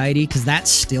anxiety, because that's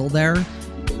still there,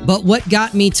 but what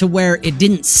got me to where it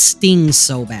didn't sting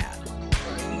so bad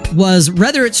was,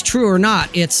 whether it's true or not,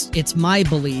 it's my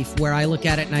belief where I look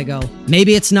at it and I go,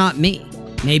 maybe it's not me.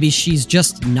 Maybe she's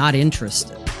just not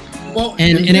interested. Well,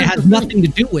 and it has nothing to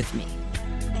do with me.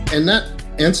 In that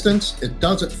instance, it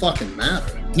doesn't fucking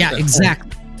matter. Yeah,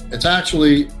 exactly. It's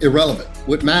actually irrelevant.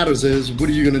 What matters is, what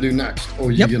are you going to do next? Or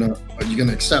are you going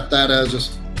to accept that as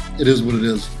just, it is what it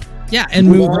is? Yeah, and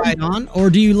move right on? Or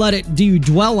do you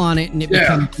dwell on it and it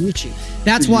becomes an issue?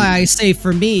 That's why I say,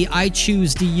 for me, I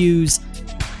choose to use,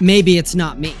 maybe it's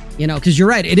not me, because you're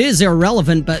right, it is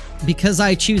irrelevant, but because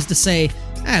I choose to say,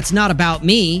 it's not about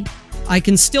me, I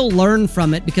can still learn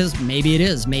from it, because maybe it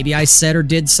is. Maybe I said or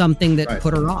did something that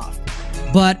put her off.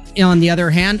 But on the other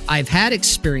hand, I've had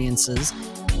experiences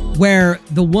where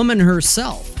the woman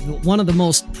herself, one of the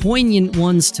most poignant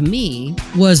ones to me,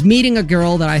 was meeting a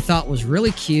girl that I thought was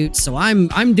really cute. So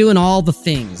I'm doing all the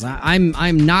things.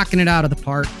 I'm knocking it out of the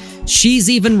park. She's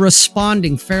even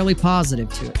responding fairly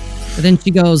positive to it. But then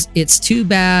she goes, "It's too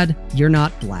bad you're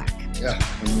not black." Yeah,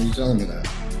 and you telling me that.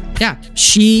 Yeah,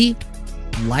 she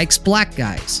likes black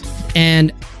guys.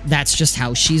 And that's just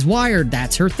how she's wired.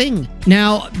 That's her thing.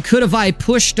 Now, could have I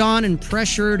pushed on and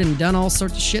pressured and done all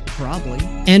sorts of shit? Probably.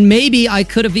 And maybe I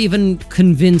could have even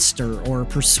convinced her or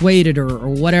persuaded her or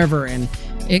whatever, and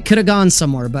it could have gone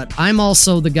somewhere. But I'm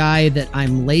also the guy that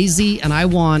I'm lazy, and I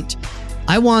want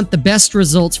the best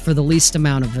results for the least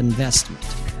amount of investment.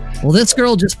 Well, this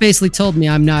girl just basically told me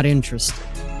I'm not interested.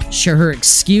 Sure, her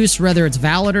excuse, whether it's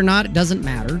valid or not, it doesn't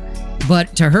matter.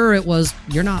 But to her, it was,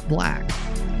 you're not black.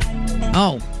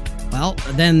 Oh, well,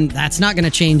 then that's not going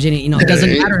to change any. It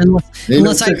doesn't matter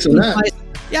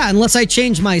unless I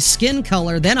change my skin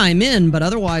color. Then I'm in, but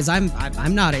otherwise I'm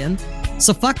not in.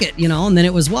 So fuck it, And then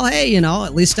it was, well, hey,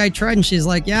 at least I tried. And she's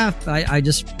like, yeah, I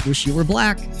just wish you were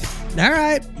black. All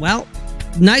right, well,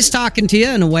 nice talking to you,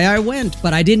 and away I went.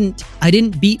 But I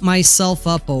didn't beat myself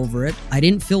up over it. I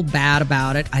didn't feel bad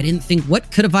about it. I didn't think, what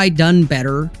could have I done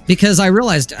better? Because I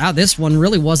realized, this one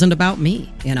really wasn't about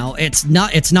me. It's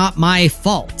not my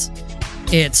fault.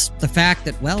 It's the fact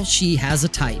that, well, she has a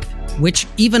type, which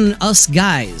even us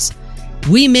guys,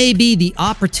 we may be the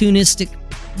opportunistic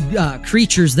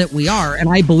creatures that we are, and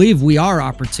I believe we are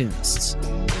opportunists.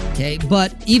 Okay,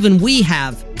 but even we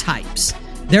have types.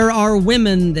 There are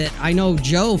women that I know,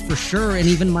 Joe for sure, and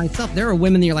even myself, there are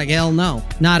women that you're like, hell no,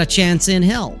 not a chance in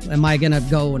hell. Am I going to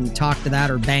go and talk to that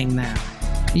or bang that?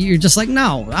 You're just like,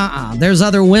 no, there's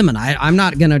other women. I'm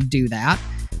not going to do that.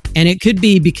 And it could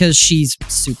be because she's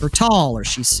super tall or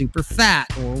she's super fat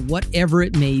or whatever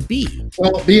it may be.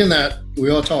 Well, being that we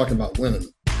are talking about women,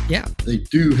 yeah, they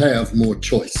do have more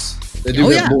choice. They do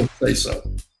have more say so.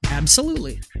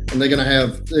 Absolutely. And they're going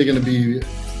to be,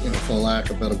 for lack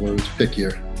of better words,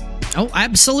 pickier. Oh,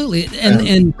 absolutely.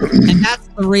 And that's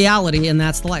the reality, and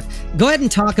that's the life. Go ahead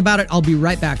and talk about it. I'll be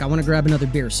right back. I want to grab another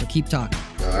beer, so keep talking.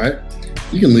 All right.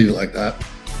 You can leave it like that.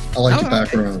 I like to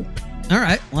back around. All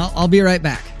right. Well, I'll be right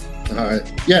back. All right.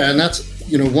 Yeah, and that's,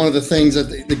 one of the things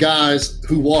that the guys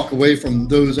who walk away from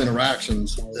those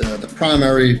interactions, the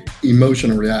primary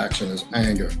emotional reaction is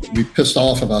anger. Be pissed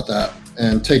off about that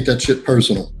and take that shit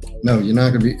personal. No, you're not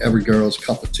going to be every girl's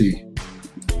cup of tea.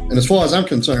 And as far as I'm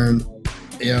concerned,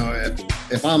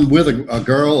 if I'm with a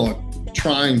girl or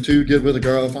trying to get with a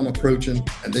girl, if I'm approaching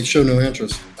and they show no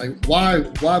interest, like why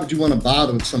would you want to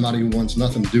bother with somebody who wants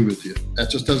nothing to do with you? That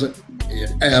just doesn't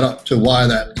add up to why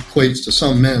that equates to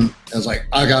some men as like,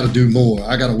 I got to do more,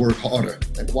 I got to work harder.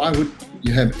 Like, why would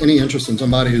you have any interest in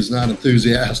somebody who's not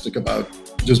enthusiastic about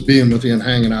just being with you and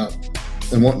hanging out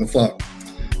and wanting to fuck?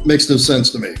 Makes no sense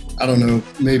to me. I don't know,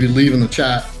 maybe leave in the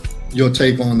chat your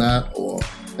take on that.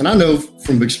 And I know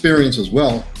from experience as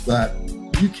well that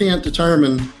you can't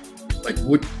determine like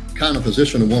what kind of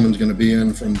position a woman's going to be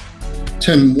in from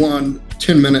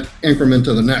 10-minute increment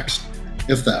to the next,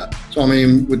 if that. So, I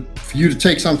mean, for you to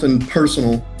take something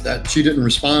personal that she didn't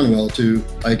respond well to,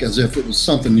 like as if it was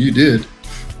something you did,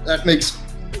 that makes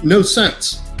no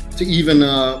sense to even,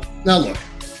 now look,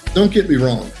 don't get me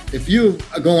wrong. If you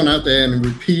are going out there and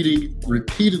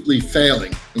repeatedly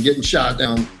failing and getting shot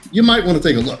down, you might want to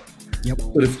take a look. Yep.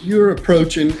 But if you're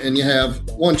approaching and you have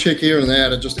one chick here and there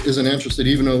that just isn't interested,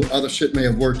 even though other shit may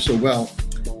have worked so well,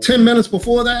 10 minutes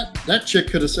before that chick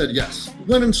could have said yes.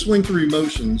 Women swing through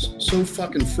emotions so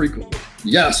fucking frequently.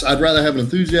 Yes, I'd rather have an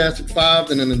enthusiastic 5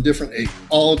 than an indifferent 8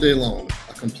 all day long.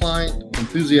 A compliant,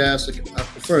 enthusiastic, I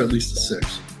prefer at least a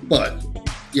 6. But,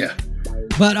 yeah.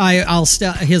 But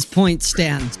his point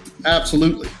stands.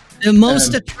 Absolutely. The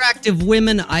most attractive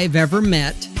women I've ever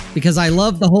met, because I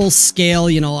love the whole scale,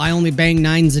 I only bang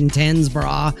 9s and 10s,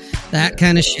 brah, that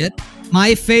kind of shit.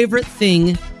 My favorite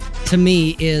thing to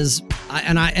me is,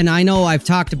 and I know I've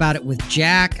talked about it with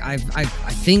Jack. I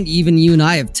think even you and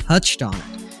I have touched on it,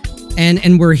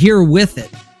 and we're here with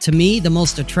it. To me, the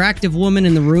most attractive woman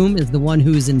in the room is the one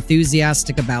who's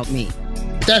enthusiastic about me.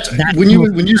 That's when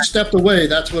you stepped away.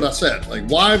 That's what I said. Like,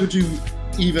 why would you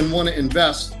even want to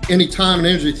invest any time and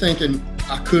energy thinking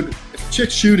I could? If a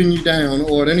chick's shooting you down,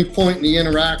 or at any point in the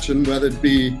interaction, whether it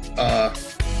be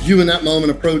you in that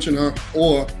moment approaching her,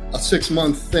 or a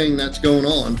 6-month thing that's going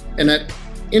on, and at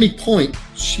any point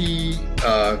she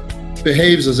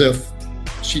behaves as if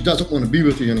she doesn't want to be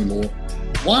with you anymore,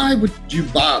 why would you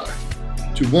bother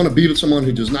to want to be with someone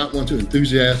who does not want to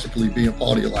enthusiastically be a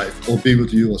part of your life or be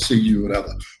with you or see you, whatever?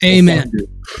 Amen.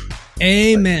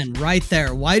 Amen. Right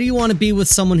there. Why do you want to be with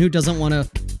someone who doesn't want to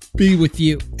be with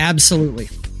you? Absolutely.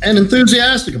 And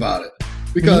enthusiastic about it.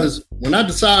 Because when I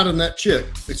decide on that chick,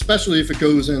 especially if it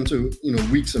goes into,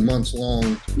 weeks and months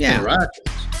long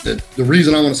interactions, that the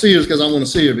reason I want to see her is because I want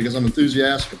to see her because I'm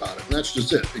enthusiastic about it. And that's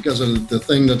just it, because of the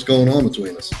thing that's going on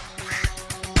between us.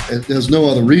 There's no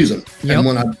other reason. Yep.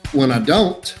 And when I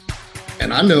don't,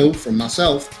 and I know from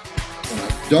myself, when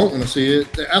I don't want to see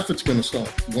it, the effort's going to start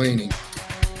waning.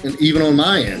 And even on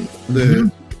my end,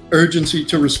 the urgency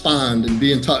to respond and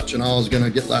be in touch and all is going to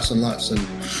get less and less.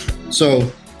 And so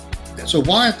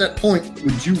why at that point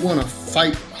would you want to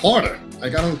fight harder?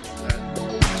 Like, I don't.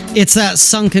 It's that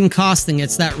sunken cost thing.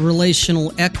 It's that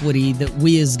relational equity that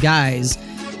we as guys,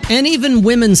 and even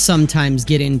women sometimes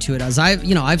get into it. As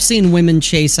I've seen women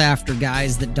chase after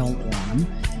guys that don't want them.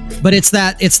 But it's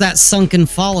that sunken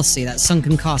fallacy, that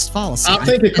sunken cost fallacy. I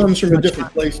think it comes from a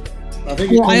different place.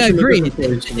 I agree.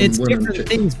 It's different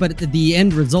things, but the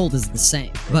end result is the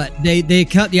same. But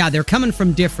they're coming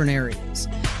from different areas.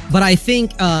 But I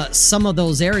think some of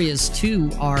those areas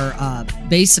too are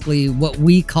basically what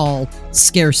we call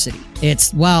scarcity.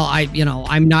 It's, well,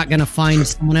 I'm not going to find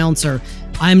someone else, or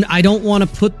I don't want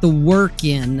to put the work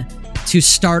in to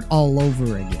start all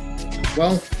over again.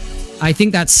 Well, I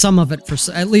think that's some of it.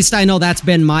 At least I know that's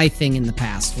been my thing in the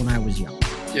past when I was young.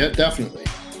 Yeah, definitely.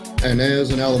 And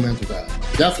there's an element of that.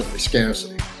 Definitely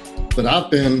scarcity. But I've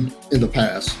been in the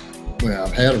past where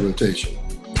I've had a rotation,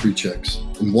 3 chicks,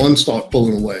 and one start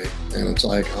pulling away, and it's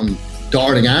like I'm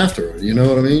darting after her, you know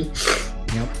what I mean?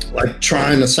 Yep. Like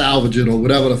trying to salvage it or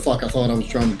whatever the fuck I thought I was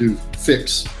trying to do,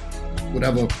 fix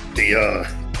whatever I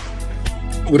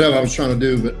was trying to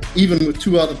do. But even with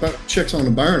 2 other chicks on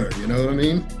the burner, you know what I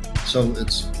mean? So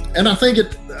and I think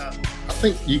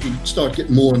you can start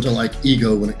getting more into like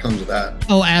ego when it comes to that.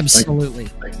 Oh, absolutely.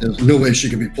 Like there's no way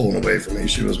she could be pulling away from me.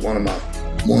 She was one of my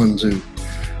ones who,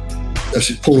 if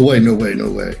she pulled away, no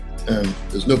way. And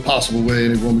there's no possible way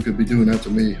any woman could be doing that to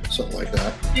me, something like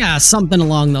that. Yeah, something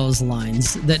along those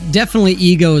lines. That definitely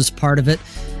ego is part of it.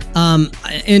 And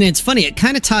it's funny, it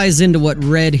kind of ties into what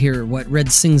Red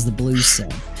Sings the Blues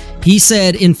said. He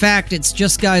said, in fact, it's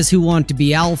just guys who want to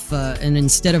be alpha, and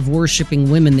instead of worshiping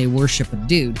women, they worship a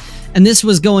dude. And this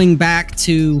was going back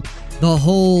to the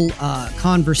whole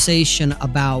conversation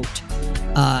about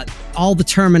all the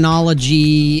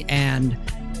terminology, and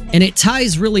it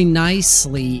ties really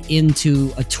nicely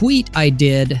into a tweet I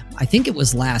did, I think it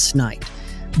was last night.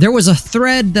 There was a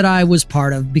thread that I was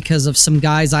part of because of some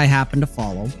guys I happen to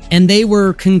follow, and they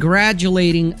were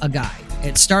congratulating a guy.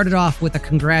 It started off with a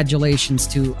congratulations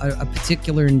to a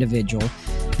particular individual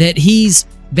that he's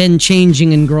been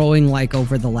changing and growing like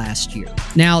over the last year.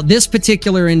 Now, this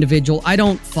particular individual, I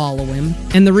don't follow him.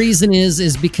 And the reason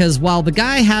is because while the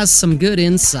guy has some good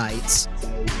insights,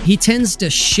 he tends to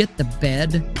shit the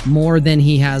bed more than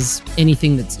he has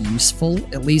anything that's useful,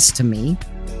 at least to me.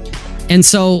 And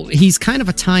so he's kind of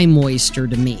a time waster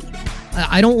to me.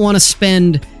 I don't want to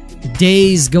spend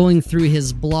days going through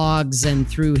his blogs and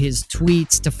through his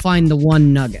tweets to find the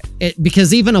one nugget.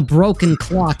 Because even a broken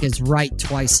clock is right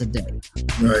twice a day.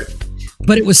 Right.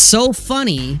 But it was so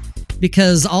funny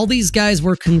because all these guys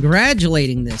were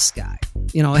congratulating this guy.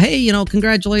 Hey,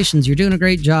 congratulations, you're doing a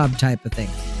great job type of thing.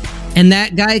 And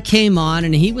that guy came on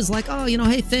and he was like, oh,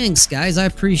 hey, thanks, guys. I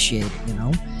appreciate it,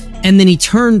 And then he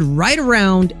turned right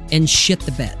around and shit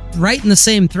the bed, right in the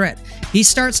same thread. He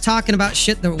starts talking about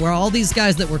shit that were all these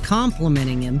guys that were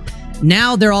complimenting him.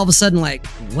 Now they're all of a sudden like,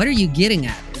 what are you getting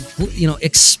at?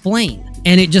 Explain.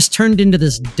 And it just turned into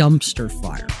this dumpster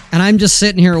fire. And I'm just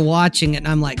sitting here watching it and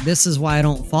I'm like, this is why I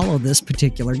don't follow this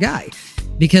particular guy.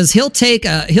 Because he'll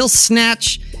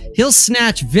snatch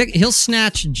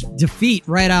defeat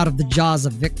right out of the jaws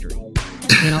of victory.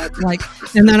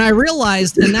 And then I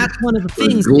realized, and that's one of the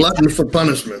things. Glutton for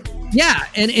punishment. Yeah,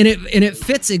 and it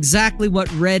fits exactly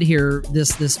what Red here,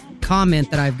 this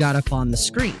comment that I've got up on the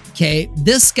screen. Okay,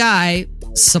 this guy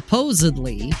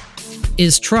supposedly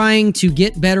is trying to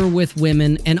get better with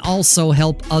women and also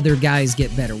help other guys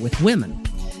get better with women.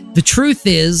 The truth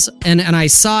is, and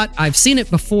I've seen it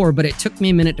before, but it took me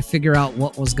a minute to figure out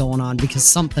what was going on because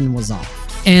something was off.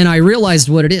 And I realized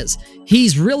what it is.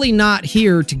 He's really not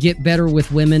here to get better with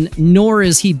women, nor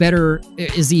is he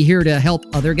here to help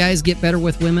other guys get better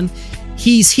with women.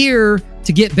 He's here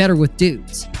to get better with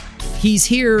dudes. He's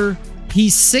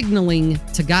signaling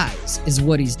to guys is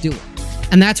what he's doing.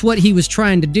 And that's what he was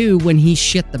trying to do when he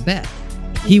shit the bed.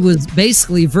 He was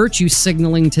basically virtue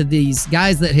signaling to these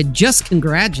guys that had just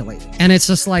congratulated. And it's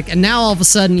just like, and now all of a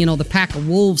sudden, the pack of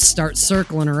wolves start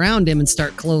circling around him and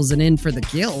start closing in for the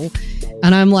kill.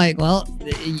 And I'm like, well,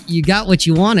 you got what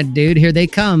you wanted, dude. Here they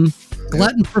come.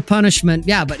 Glutton for punishment.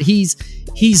 Yeah, but he's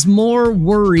more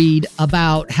worried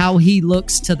about how he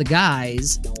looks to the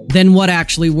guys than what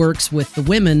actually works with the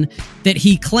women, that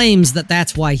he claims that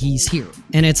that's why he's here.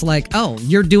 And it's like, oh,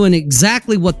 you're doing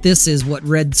exactly what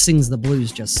Red Sings the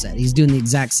Blues just said. He's doing the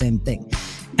exact same thing.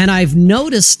 And I've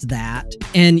noticed that,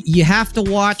 and you have to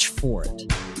watch for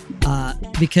it.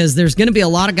 Because there's going to be a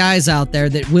lot of guys out there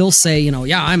that will say, you know,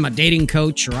 yeah, I'm a dating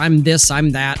coach, or I'm this,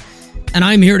 I'm that, and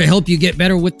I'm here to help you get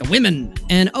better with the women.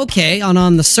 And okay,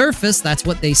 on the surface, that's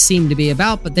what they seem to be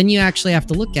about. But then you actually have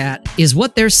to look at, is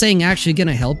what they're saying actually going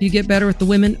to help you get better with the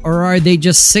women? Or are they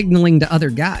just signaling to other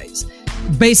guys?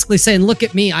 Basically saying, look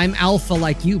at me, I'm alpha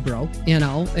like you, bro. You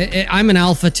know, I'm an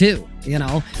alpha too. You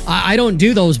know, I don't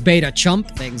do those beta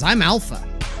chump things. I'm alpha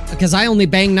because I only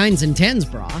bang 9s and 10s,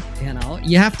 brah. You know,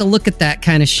 you have to look at that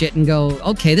kind of shit and go,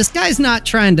 okay, this guy's not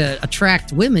trying to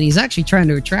attract women. He's actually trying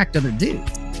to attract other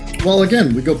dudes. Well,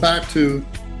 again, we go back to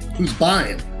who's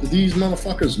buying. Do these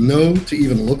motherfuckers know to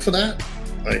even look for that?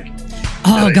 Like,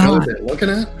 oh, God. Know what they're looking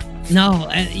at? No,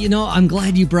 and you know, I'm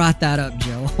glad you brought that up,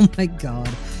 Joe. Oh, my God.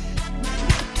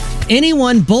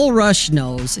 Anyone, Bull Rush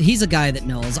knows. He's a guy that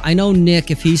knows. I know Nick,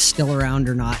 if he's still around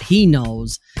or not, he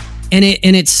knows. And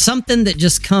it's something that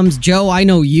just comes, Joe, I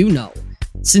know you know.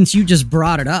 Since you just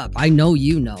brought it up, I know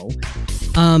you know.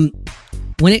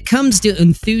 When it comes to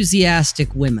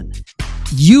enthusiastic women,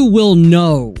 you will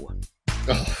know.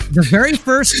 Oh. The very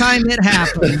first time it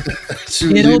happened,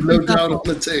 it opens no doubt on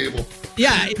the table.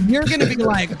 Yeah, you're going to be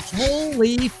like,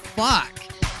 holy fuck.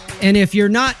 And if you're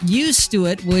not used to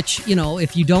it, which, you know,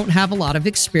 if you don't have a lot of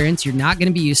experience, you're not going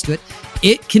to be used to it.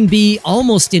 It can be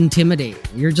almost intimidating.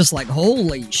 You're just like,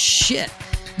 holy shit.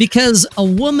 Because a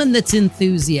woman that's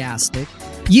enthusiastic,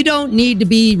 you don't need to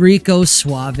be Rico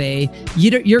Suave.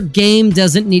 Your game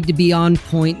doesn't need to be on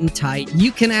point and tight.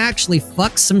 You can actually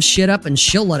fuck some shit up and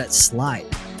she'll let it slide.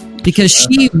 Because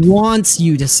she wants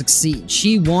you to succeed.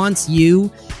 She wants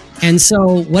you. And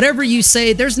so whatever you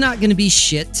say, there's not going to be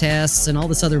shit tests and all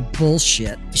this other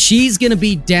bullshit. She's going to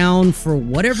be down for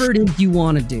whatever it is you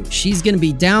want to do. She's going to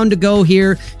be down to go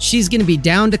here. She's going to be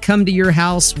down to come to your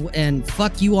house and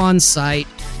fuck you on site.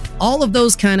 All of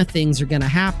those kind of things are going to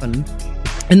happen.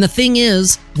 And the thing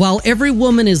is, while every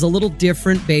woman is a little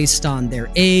different based on their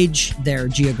age, their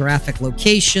geographic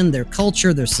location, their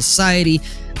culture, their society,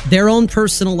 their own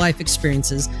personal life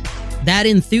experiences, that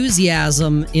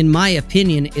enthusiasm, in my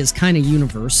opinion, is kind of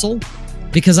universal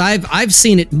because I've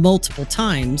seen it multiple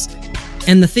times.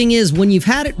 And the thing is, when you've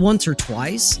had it once or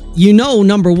twice, you know,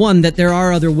 number one, that there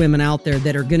are other women out there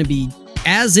that are going to be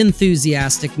as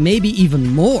enthusiastic, maybe even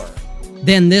more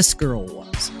than this girl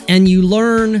was. And you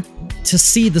learn to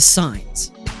see the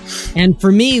signs. And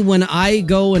for me, when I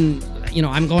go and, you know,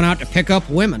 I'm going out to pick up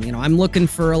women, you know, I'm looking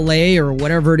for a lay or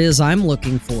whatever it is I'm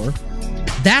looking for.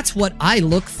 That's what I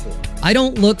look for. I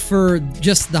don't look for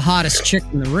just the hottest chick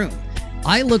in the room.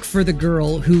 I look for the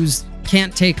girl who's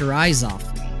can't take her eyes off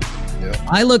me. Yeah.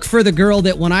 I look for the girl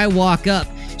that when I walk up,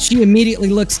 she immediately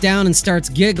looks down and starts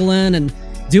giggling and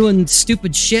doing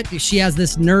stupid shit. She has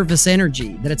this nervous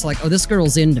energy that it's like, oh, this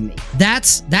girl's into me.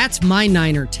 That's my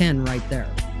 9 or 10 right there.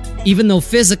 Even though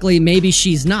physically, maybe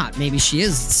she's not. Maybe she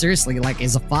is seriously like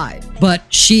is a 5. But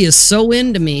she is so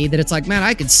into me that it's like, man,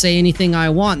 I could say anything I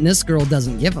want and this girl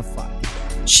doesn't give a fuck.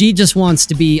 She just wants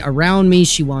to be around me.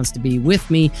 She wants to be with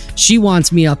me. She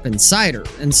wants me up inside her.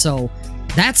 And so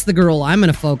that's the girl I'm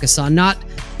going to focus on, not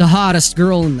the hottest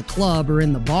girl in the club or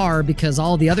in the bar because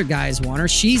all the other guys want her.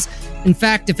 She's, in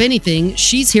fact, if anything,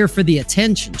 she's here for the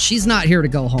attention. She's not here to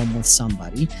go home with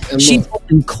somebody. And she's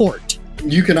in court.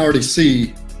 You can already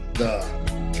see the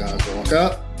guys walk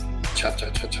up, chop,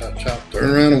 chop, chop, chop, chop,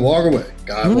 turn around and walk away.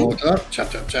 Guy walks up,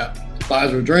 chop, chop, chop,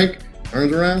 buys her a drink,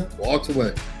 turns around, walks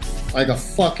away. Like a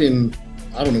fucking,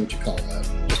 I don't know what you call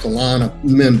that. Just a line of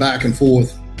men back and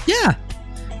forth. Yeah.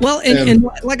 Well, and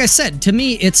like I said, to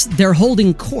me, they're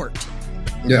holding court.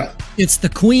 Yeah. It's the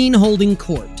queen holding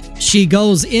court. She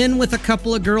goes in with a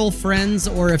couple of girlfriends,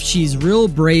 or if she's real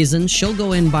brazen, she'll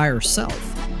go in by herself.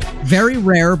 Very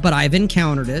rare, but I've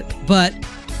encountered it. But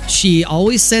she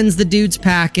always sends the dudes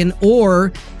packing,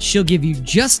 or she'll give you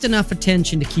just enough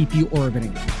attention to keep you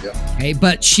orbiting. Yeah. Okay,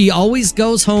 but she always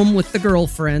goes home with the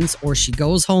girlfriends, or she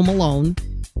goes home alone.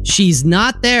 She's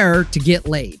not there to get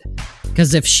laid.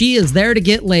 Because if she is there to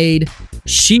get laid,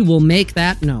 she will make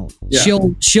that known. Yeah.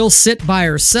 She'll sit by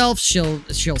herself. She'll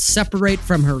separate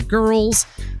from her girls.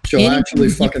 She'll actually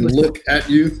fucking look at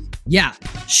you. Yeah,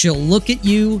 she'll look at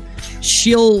you.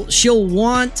 She will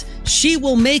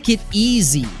make it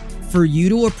easy for you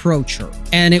to approach her.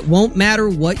 And it won't matter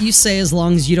what you say as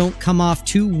long as you don't come off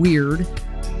too weird.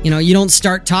 You know, you don't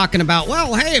start talking about,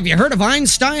 well, hey, have you heard of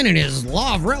Einstein and his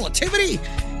law of relativity?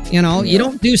 You know, You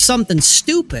don't do something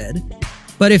stupid.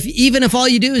 But even if all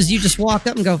you do is you just walk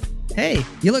up and go, hey,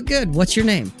 you look good. What's your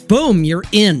name? Boom, you're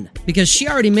in. Because she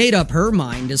already made up her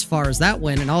mind as far as that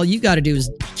went. And all you got to do is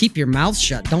keep your mouth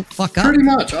shut. Don't fuck up. Pretty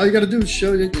much. All you got to do is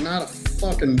show that you're not a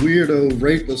fucking weirdo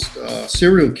rapist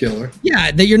serial killer.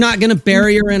 Yeah, that you're not going to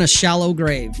bury her in a shallow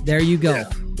grave. There you go. Yeah.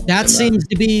 That seems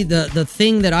to be the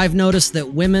thing that I've noticed,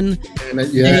 that women,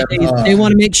 they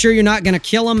want to make sure you're not going to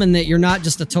kill them and that you're not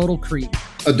just a total creep.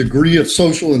 A degree of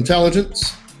social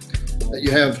intelligence, that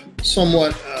you have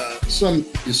somewhat,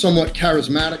 you're somewhat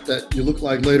charismatic, that you look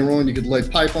like later on you could lay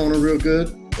pipe on her real good,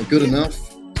 or good enough.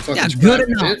 Yeah, good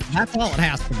enough. That's all it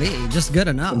has to be, just good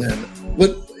enough.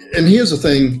 And here's the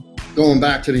thing, going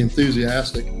back to the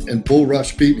enthusiastic, and Bull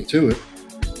Rush beat me to it.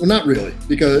 Well, not really,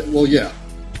 because,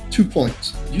 2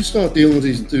 points. You start dealing with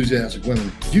these enthusiastic women,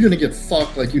 you're going to get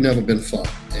fucked like you've never been fucked.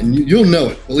 And you'll know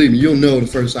it. Believe me, you'll know the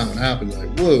first time it happens. Like,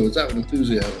 whoa, is that what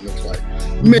enthusiasm looks like?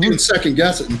 You may even second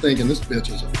guess it and thinking this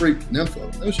bitch is a freak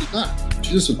nympho. No, she's not.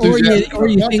 She's just enthusiastic. Or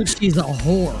you think she's a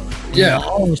whore. Yeah.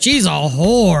 Oh, she's a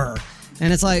whore.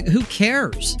 And it's like, who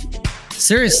cares?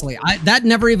 Seriously, that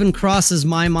never even crosses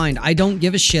my mind. I don't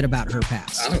give a shit about her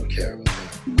past. I don't care about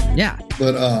that. Yeah.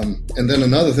 But, and then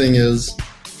another thing is,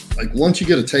 like, once you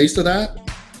get a taste of that,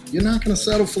 you're not going to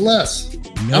settle for less.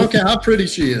 Nope. I don't care how pretty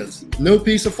she is. No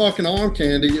piece of fucking arm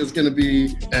candy is going to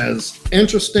be as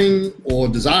interesting or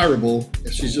desirable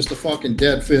if she's just a fucking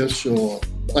dead fish, or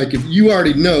like if you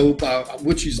already know about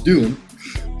what she's doing.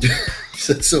 He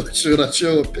said, so should I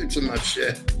show a picture of my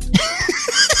shed?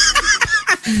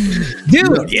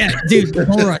 Dude,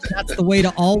 that's the way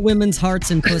to all women's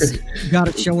hearts and pussy. You got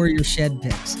to show her your shed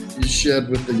pics. You shed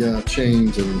with the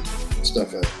chains and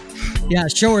stuff out. Yeah,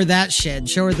 show her that shed.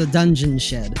 Show her the dungeon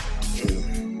shed.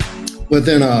 But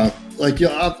then,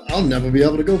 I'll never be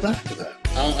able to go back to that.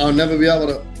 I'll never be able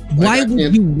to. Why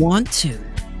would you want to?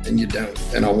 And you don't,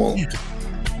 and I won't. Yeah,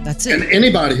 that's it. And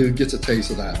anybody who gets a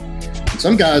taste of that. And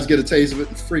some guys get a taste of it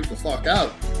and freak the fuck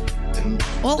out.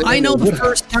 Well, I know the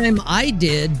first time I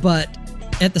did, but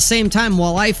at the same time,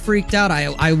 while I freaked out,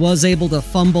 I was able to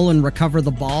fumble and recover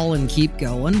the ball and keep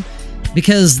going.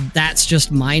 Because that's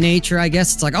just my nature, I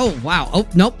guess. It's like, oh wow, oh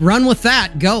nope, run with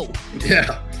that, go.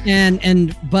 Yeah.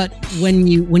 But when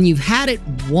you've had it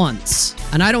once,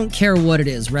 and I don't care what it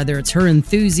is, whether it's her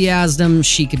enthusiasm,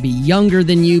 she could be younger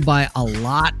than you by a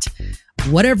lot,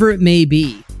 whatever it may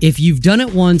be. If you've done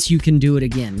it once, you can do it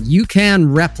again. You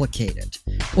can replicate it,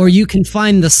 or you can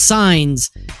find the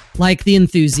signs. Like the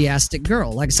enthusiastic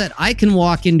girl. Like I said, I can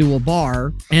walk into a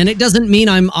bar, and it doesn't mean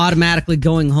I'm automatically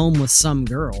going home with some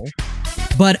girl.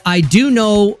 But I do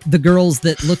know the girls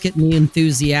that look at me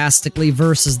enthusiastically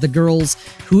versus the girls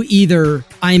who either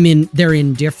they're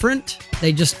indifferent.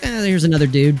 They just, here's another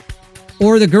dude.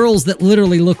 Or the girls that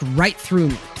literally look right through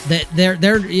me. That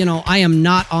they're I am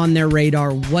not on their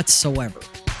radar whatsoever.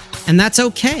 And that's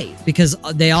okay, because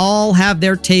they all have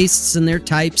their tastes and their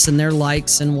types and their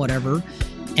likes and whatever.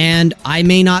 And I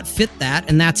may not fit that,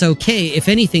 and that's okay. If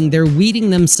anything, they're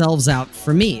weeding themselves out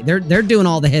for me. They're doing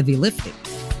all the heavy lifting.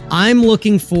 I'm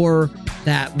looking for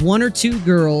that one or two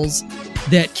girls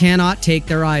that cannot take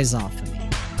their eyes off of me.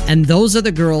 And those are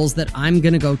the girls that I'm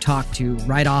going to go talk to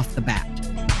right off the bat.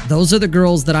 Those are the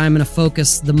girls that I'm going to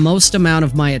focus the most amount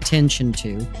of my attention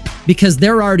to, because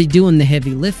they're already doing the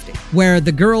heavy lifting. Where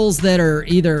the girls that are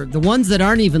either the ones that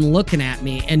aren't even looking at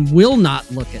me and will not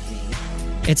look at me,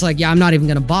 it's like, I'm not even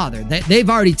going to bother. They've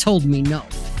already told me no,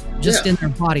 just in their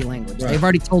body language. Right. They've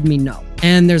already told me no.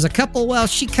 And there's a couple,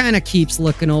 she kind of keeps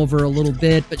looking over a little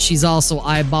bit, but she's also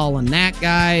eyeballing that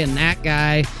guy and that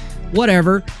guy,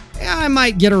 whatever. Yeah, I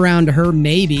might get around to her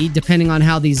maybe, depending on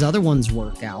how these other ones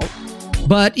work out.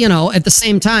 But, at the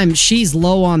same time, she's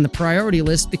low on the priority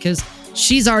list because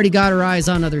she's already got her eyes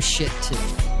on other shit too.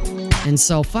 And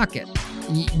so fuck it.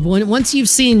 Once you've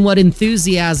seen what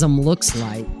enthusiasm looks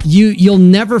like, you'll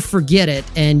never forget it,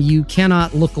 and you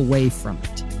cannot look away from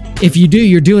it. If you do,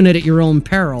 you're doing it at your own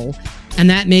peril. And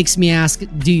that makes me ask,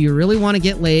 do you really want to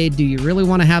get laid? Do you really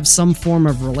want to have some form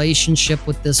of relationship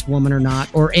with this woman or not?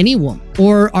 Or any woman?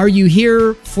 Or are you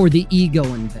here for the ego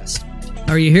investment?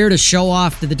 Are you here to show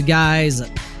off to the guys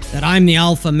that I'm the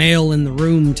alpha male in the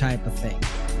room type of thing?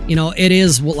 It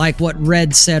is like what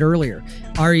Red said earlier.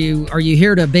 Are you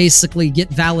here to basically get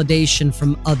validation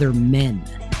from other men?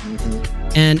 Mm-hmm.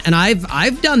 And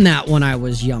I've done that when I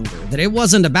was younger. That it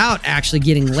wasn't about actually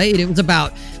getting laid. It was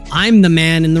about I'm the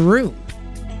man in the room.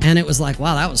 And it was like,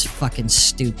 wow, that was fucking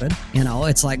stupid.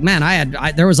 It's like, man,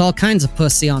 there was all kinds of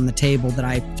pussy on the table that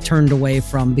I turned away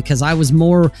from because I was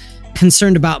more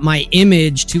concerned about my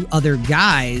image to other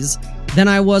guys than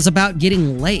I was about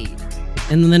getting laid.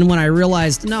 And then when I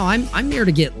realized, no, I'm here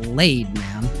to get laid,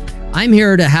 man. I'm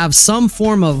here to have some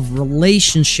form of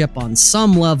relationship on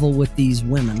some level with these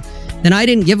women. Then I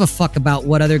didn't give a fuck about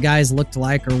what other guys looked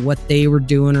like or what they were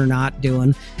doing or not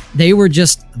doing. They were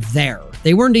just there.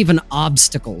 They weren't even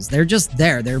obstacles. They're just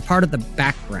there. They're part of the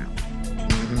background.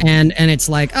 And it's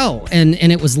like, oh, and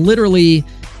it was literally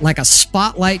like a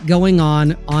spotlight going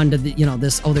on onto the,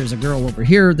 this, oh, there's a girl over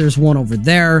here, there's one over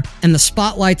there, and the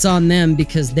spotlight's on them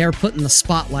because they're putting the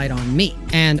spotlight on me.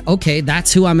 And okay,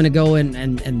 that's who I'm going to go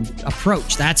and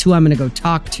approach. That's who I'm going to go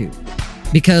talk to.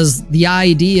 Because the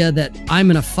idea that I'm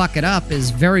going to fuck it up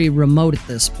is very remote at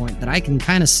this point, that I can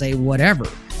kind of say whatever.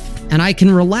 And I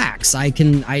can relax. I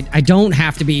don't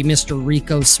have to be Mr.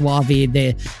 Rico Suave,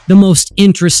 the most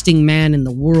interesting man in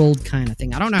the world kind of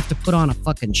thing. I don't have to put on a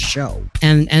fucking show.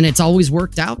 And it's always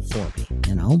worked out for me,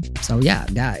 So yeah,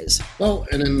 guys. Well,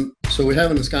 and then, so we're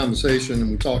having this conversation and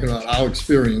we're talking about our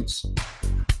experience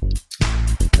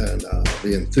and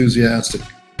the enthusiastic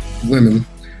women.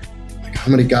 Like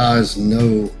how many guys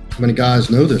know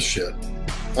this shit,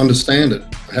 understand it,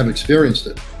 have experienced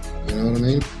it? You know what I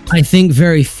mean? I think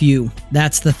very few.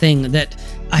 That's the thing. That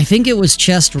I think it was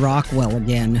Chest Rockwell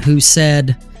again who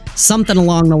said something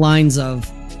along the lines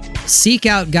of, seek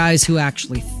out guys who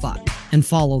actually fuck and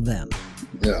follow them.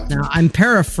 Yeah. Now, I'm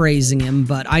paraphrasing him,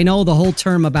 but I know the whole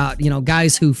term about,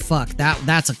 guys who fuck.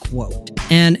 That's a quote.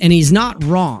 And he's not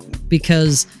wrong,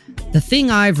 because the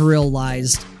thing I've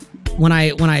realized when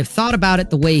I've thought about it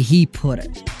the way he put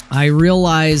it, I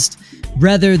realized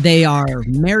whether they are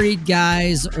married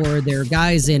guys or they're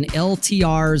guys in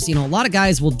LTRs, a lot of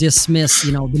guys will dismiss,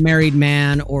 the married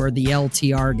man or the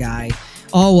LTR guy.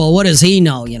 Oh, well, what does he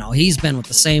know? He's been with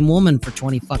the same woman for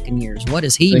 20 fucking years. What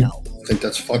does he know? I think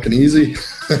that's fucking easy.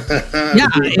 Yeah,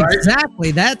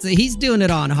 exactly. He's doing it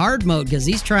on hard mode because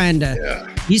he's trying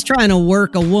to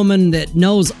work a woman that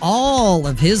knows all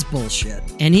of his bullshit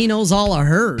and he knows all of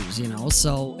hers,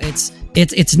 So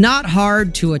it's not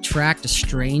hard to attract a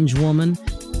strange woman.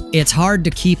 It's hard to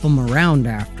keep them around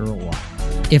after a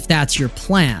while, if that's your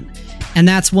plan. And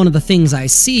that's one of the things I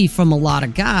see from a lot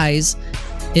of guys.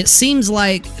 It seems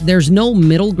like there's no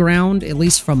middle ground, at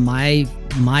least from my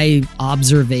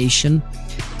observation.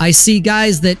 I see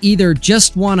guys that either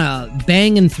just want to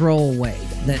bang and throw away,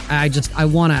 that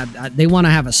they want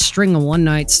to have a string of one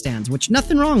night stands, which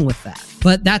nothing wrong with that.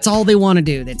 But that's all they want to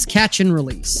do. That's catch and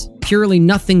release, purely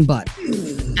nothing but.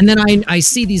 And then I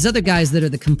see these other guys that are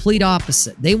the complete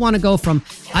opposite. They want to go from,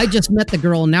 I just met the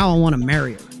girl, now I want to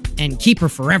marry her and keep her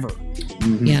forever.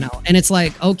 Mm-hmm. And it's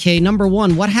like, okay, number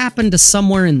one, what happened to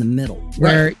somewhere in the middle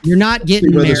where you're not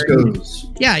getting married?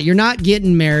 Yeah, you're not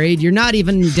getting married. You're not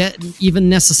even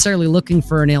necessarily looking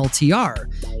for an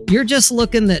LTR. You're just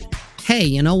looking that, hey,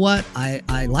 you know what?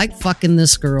 I like fucking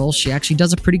this girl. She actually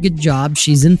does a pretty good job.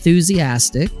 She's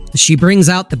enthusiastic. She brings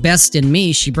out the best in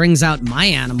me. She brings out my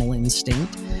animal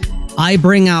instinct. I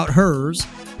bring out hers.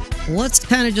 Let's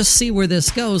kind of just see where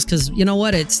this goes, because you know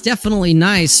what? It's definitely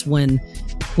nice when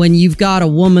you've got a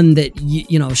woman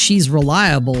that she's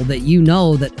reliable, that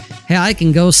that, hey, I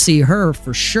can go see her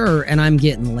for sure and I'm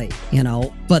getting late,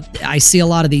 But I see a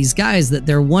lot of these guys that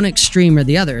they're one extreme or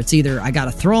the other. It's either I got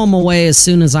to throw them away as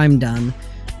soon as I'm done,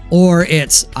 or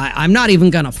it's I'm not even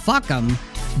going to fuck them,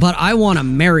 but I want to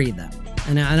marry them.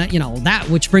 And that,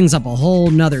 which brings up a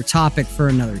whole nother topic for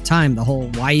another time, the whole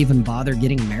why even bother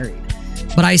getting married.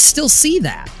 But I still see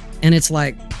that. And it's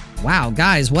like, wow,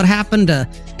 guys, what happened to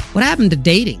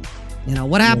dating?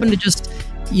 What happened to just,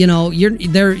 you're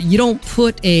there, you don't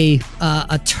put a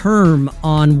term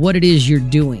on what it is you're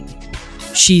doing.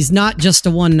 She's not just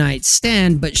a one night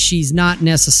stand, but she's not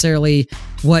necessarily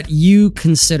what you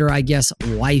consider, I guess,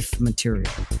 wife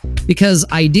material. Because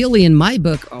ideally in my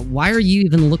book, why are you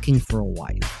even looking for a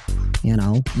wife?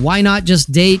 Why not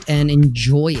just date and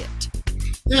enjoy it?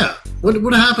 Yeah.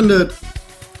 What happened to,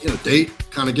 date,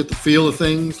 kind of get the feel of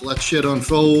things, let shit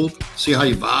unfold, see how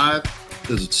you vibe.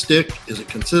 Does it stick? Is it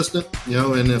consistent?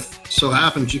 And if so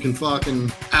happens you can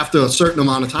fucking, after a certain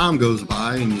amount of time goes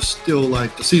by and you still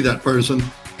like to see that person,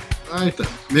 all right then,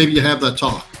 maybe you have that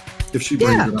talk if she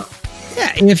brings it up.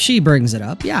 Yeah, if she brings it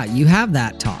up, yeah, you have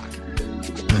that talk.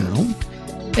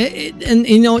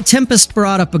 And Tempest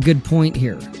brought up a good point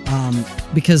here,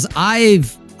 because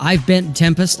I've been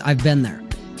Tempest, I've been there.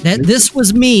 This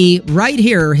was me right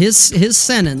here. His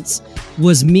sentence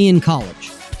was me in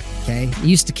college. Okay. I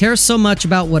used to care so much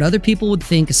about what other people would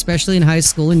think, especially in high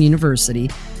school and university,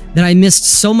 that I missed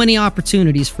so many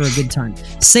opportunities for a good time.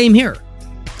 Same here.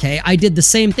 Okay. I did the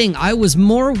same thing. I was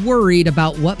more worried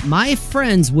about what my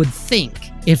friends would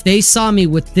think if they saw me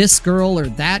with this girl or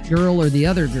that girl or the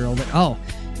other girl, that, oh,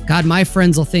 God, my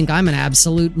friends will think I'm an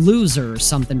absolute loser or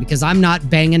something because I'm not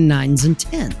banging 9s and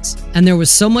 10s. And there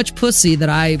was so much pussy that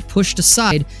I pushed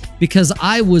aside because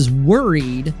I was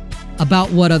worried about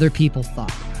what other people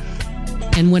thought.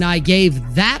 And when I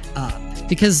gave that up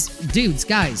Because, dudes,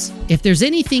 guys, if there's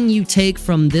anything you take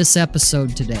from this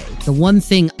episode today, the one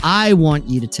thing I want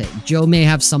you to take, Joe may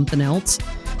have something else.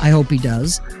 I hope he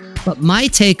does. But my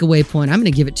takeaway point, I'm going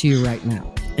to give it to you right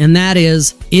now. And that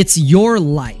is, it's your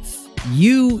life.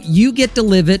 You get to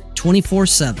live it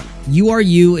 24/7. You are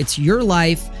you. It's your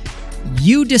life.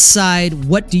 You decide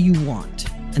what do you want.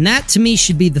 And that, to me,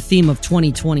 should be the theme of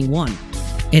 2021.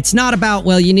 It's not about,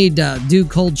 well, you need to do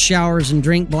cold showers and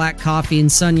drink black coffee and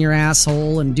sun your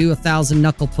asshole and do 1,000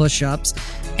 knuckle push-ups.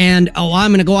 And,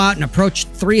 I'm going to go out and approach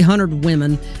 300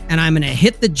 women and I'm going to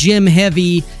hit the gym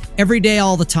heavy every day,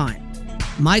 all the time.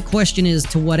 My question is,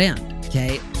 to what end?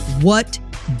 Okay. What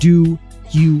do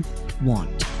you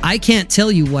want? I can't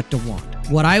tell you what to want.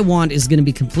 What I want is going to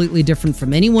be completely different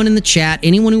from anyone in the chat,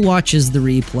 anyone who watches the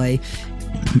replay.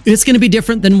 It's going to be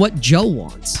different than what Joe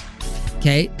wants.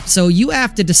 Okay, so you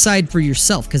have to decide for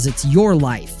yourself because it's your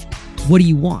life. What do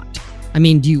you want? I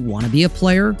mean, do you want to be a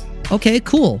player? Okay,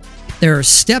 cool. There are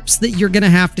steps that you're going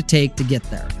to have to take to get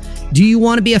there. Do you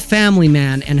want to be a family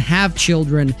man and have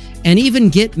children and even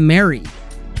get married?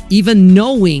 Even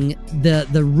knowing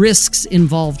the risks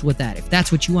involved with that. If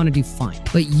that's what you want to do, fine.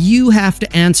 But you have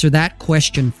to answer that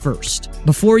question first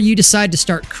before you decide to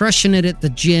start crushing it at the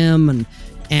gym and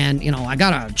I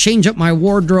gotta change up my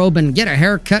wardrobe and get a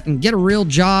haircut and get a real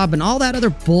job and all that other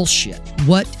bullshit.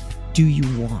 What do you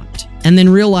want? And then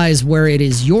realize where it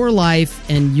is your life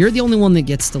and you're the only one that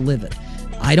gets to live it.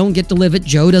 I don't get to live it.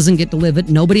 Joe doesn't get to live it.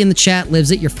 Nobody in the chat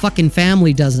lives it. Your fucking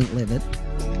family doesn't live it.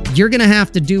 You're gonna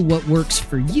have to do what works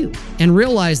for you and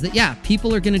realize that, yeah,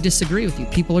 people are gonna disagree with you.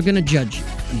 People are gonna judge you.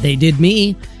 They did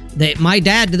me. My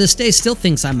dad to this day still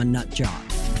thinks I'm a nut job.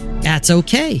 That's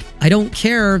okay. I don't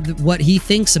care what he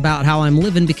thinks about how I'm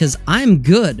living because I'm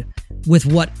good with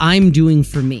what I'm doing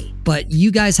for me. But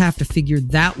you guys have to figure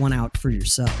that one out for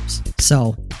yourselves.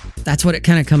 So that's what it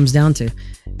kind of comes down to.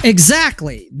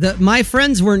 Exactly. My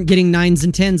friends weren't getting 9s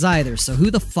and 10s either, so who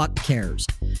the fuck cares?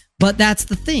 But that's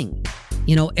the thing.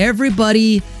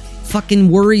 Everybody fucking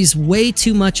worries way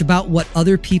too much about what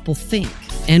other people think.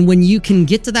 And when you can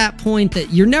get to that point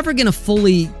that you're never going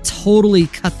to totally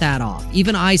cut that off.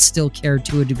 Even I still care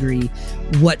to a degree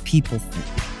what people think.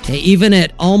 Okay, even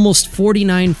at almost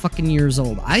 49 fucking years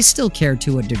old, I still care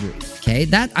to a degree. Okay,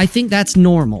 I think that's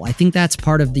normal. I think that's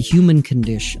part of the human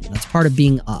condition. That's part of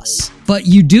being us. But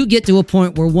you do get to a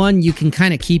point where, one, you can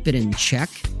kind of keep it in check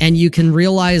and you can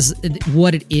realize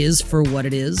what it is for what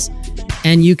it is.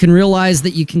 And you can realize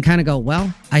that you can kind of go,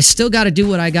 well, I still got to do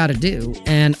what I got to do.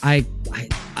 And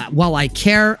while I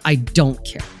care, I don't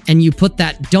care. And you put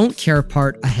that don't care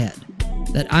part ahead.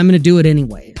 That I'm going to do it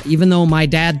anyway. Even though my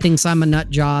dad thinks I'm a nut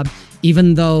job,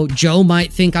 even though Joe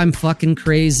might think I'm fucking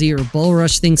crazy or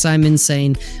Bullrush thinks I'm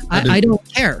insane, I don't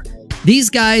care. These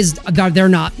guys, they're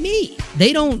not me.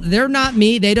 They're not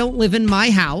me. They don't live in my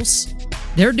house.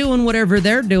 They're doing whatever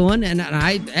they're doing. And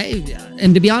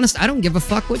to be honest, I don't give a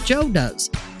fuck what Joe does.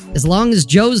 As long as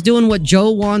Joe's doing what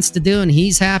Joe wants to do and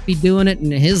he's happy doing it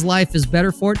and his life is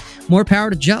better for it, more power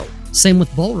to Joe. Same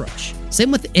with Bullrush.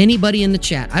 Same with anybody in the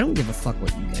chat. I don't give a fuck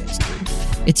what you guys do.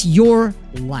 It's your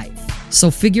life.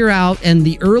 So figure out, and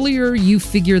the earlier you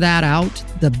figure that out,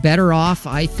 the better off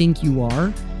I think you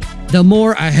are. The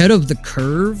more ahead of the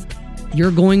curve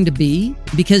you're going to be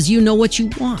because you know what you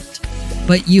want.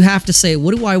 But you have to say,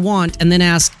 what do I want? And then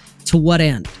ask, to what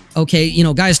end? Okay,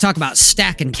 guys talk about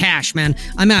stacking cash, man.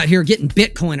 I'm out here getting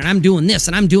Bitcoin and I'm doing this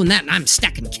and I'm doing that and I'm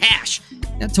stacking cash.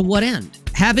 To what end?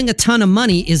 Having a ton of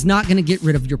money is not going to get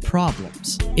rid of your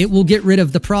problems. It will get rid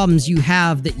of the problems you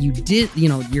have that you did,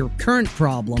 your current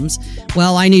problems.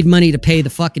 Well, I need money to pay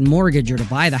the fucking mortgage or to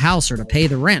buy the house or to pay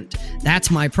the rent. That's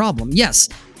my problem. Yes,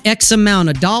 X amount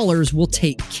of dollars will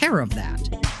take care of that.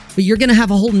 But you're going to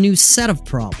have a whole new set of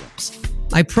problems.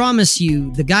 I promise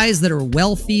you, the guys that are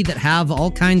wealthy, that have all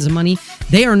kinds of money,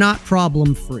 they are not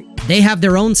problem-free. They have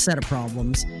their own set of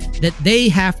problems that they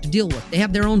have to deal with. They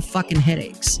have their own fucking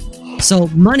headaches. So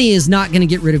money is not going to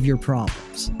get rid of your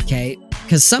problems, okay?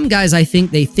 Because some guys, I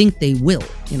think they will.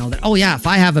 That, oh yeah, if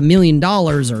I have $1 million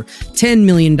or $10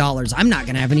 million, I'm not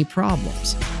going to have any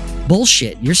problems.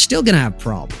 Bullshit. You're still going to have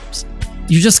problems.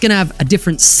 You're just going to have a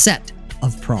different set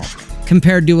of problems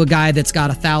compared to a guy that's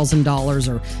got $1,000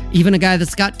 or even a guy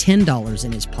that's got $10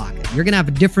 in his pocket. You're going to have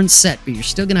a different set, but you're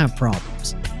still going to have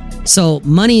problems. So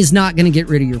money is not going to get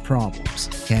rid of your problems,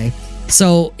 okay?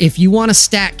 So if you want to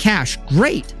stack cash,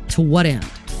 great. To what end?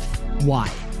 Why?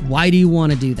 Why do you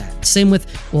want to do that? Same with,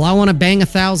 well, I want to bang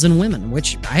 1,000 women,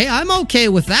 which I'm okay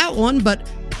with that one, but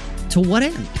to what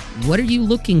end? What are you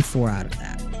looking for out of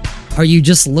that? Are you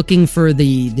just looking for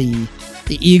the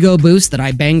the ego boost that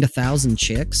I banged 1,000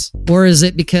 chicks? Or is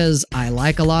it because I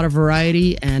like a lot of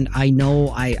variety and I know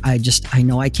I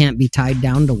know I can't be tied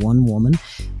down to one woman?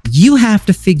 You have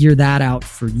to figure that out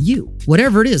for you.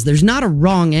 Whatever it is, there's not a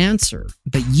wrong answer,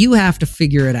 but you have to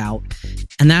figure it out.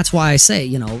 And that's why I say,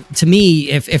 to me,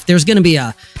 if there's going to be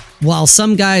while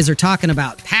some guys are talking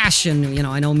about passion,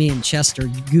 I know me and Chester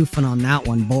goofing on that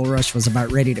one. Bull Rush was about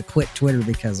ready to quit Twitter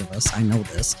because of us. I know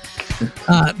this.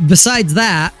 Besides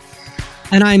that,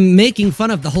 and I'm making fun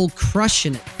of the whole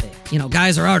crushing it thing.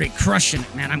 Guys are already crushing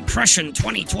it, man. I'm crushing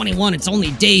 2021. It's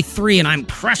only day 3 and I'm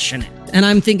crushing it. And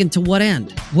I'm thinking, to what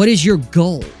end? What is your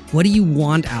goal? What do you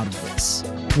want out of this?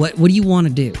 What do you want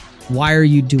to do? Why are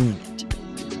you doing it?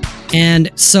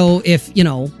 And so if,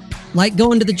 like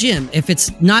going to the gym, if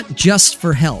it's not just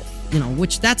for health,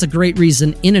 which that's a great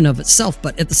reason in and of itself,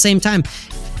 but at the same time,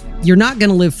 you're not going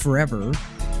to live forever.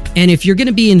 And if you're going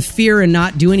to be in fear and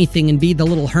not do anything and be the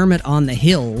little hermit on the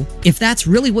hill, if that's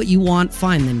really what you want,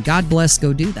 fine, then God bless,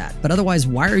 go do that. But otherwise,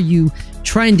 why are you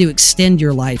trying to extend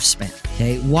your lifespan?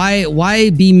 Okay, why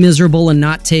be miserable and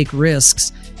not take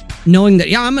risks, knowing that,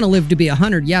 I'm going to live to be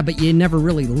 100, but you never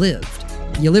really lived.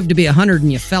 You lived to be 100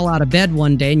 and you fell out of bed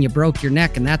one day and you broke your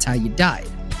neck and that's how you died.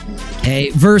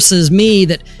 Okay, versus me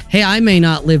that, hey, I may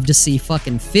not live to see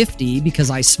fucking 50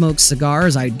 because I smoke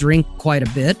cigars, I drink quite a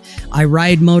bit, I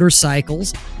ride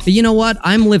motorcycles, but you know what?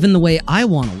 I'm living the way I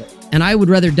want to live. And I would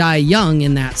rather die young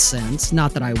in that sense.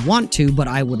 Not that I want to, but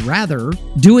I would rather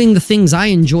doing the things I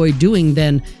enjoy doing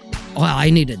than,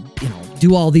 I need to,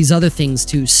 do all these other things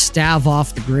to stave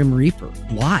off the Grim Reaper.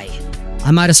 Why? I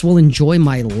might as well enjoy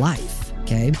my life,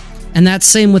 okay? And that's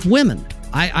same with women.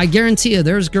 I guarantee you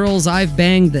there's girls I've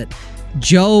banged that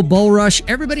Joe, Bull Rush,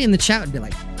 everybody in the chat would be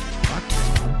like, fuck,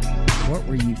 what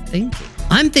were you thinking?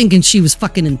 I'm thinking she was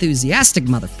fucking enthusiastic,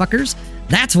 motherfuckers.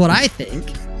 That's what I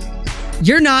think.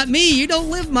 You're not me. You don't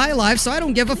live my life, so I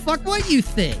don't give a fuck what you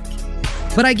think.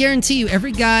 But I guarantee you,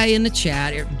 every guy in the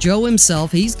chat, Joe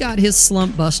himself, he's got his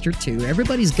slump buster too.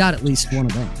 Everybody's got at least one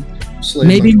of them.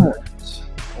 Maybe more.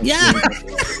 Yeah.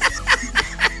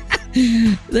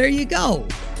 There you go.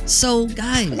 So,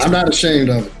 guys. I'm not ashamed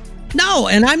of it. No,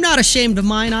 and I'm not ashamed of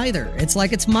mine either. It's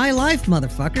like, it's my life,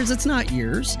 motherfuckers. It's not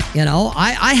yours.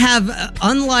 I have,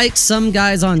 unlike some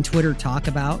guys on Twitter talk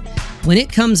about, when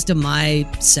it comes to my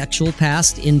sexual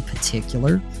past in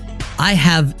particular, I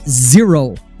have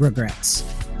 0 regrets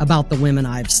about the women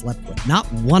I've slept with.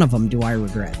 Not one of them do I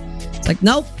regret. It's like,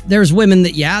 nope, there's women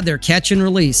that, they're catch and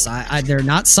release. They're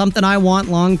not something I want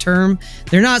long term.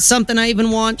 They're not something I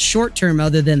even want short term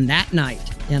other than that night.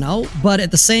 But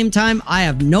at the same time, I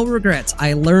have no regrets.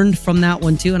 I learned from that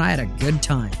one too, and I had a good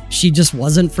time. She just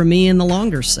wasn't for me in the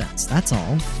longer sense. That's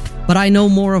all. But I know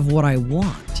more of what I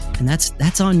want, and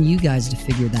that's on you guys to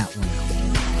figure that one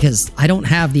out. Because I don't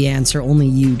have the answer, only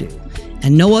you do.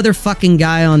 And no other fucking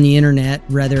guy on the internet,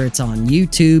 whether it's on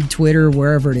YouTube, Twitter,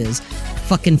 wherever it is,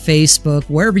 fucking Facebook,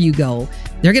 wherever you go,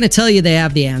 they're going to tell you they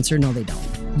have the answer. No, they don't.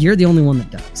 You're the only one that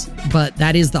does. But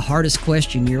that is the hardest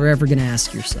question you're ever going to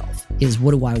ask yourself, is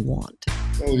what do I want?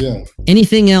 Oh, yeah.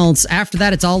 Anything else, after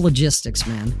that, it's all logistics,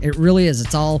 man. It really is.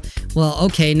 It's all, well,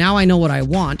 okay, now I know what I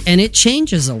want. And it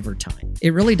changes over time.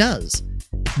 It really does.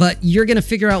 But you're going to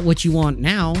figure out what you want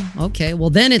now. Okay, well,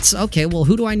 then it's, okay, well,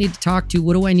 who do I need to talk to?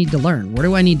 What do I need to learn? Where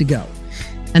do I need to go?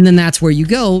 And then that's where you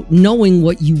go, knowing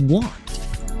what you want.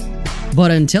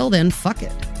 But until then, fuck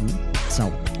it.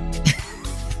 So...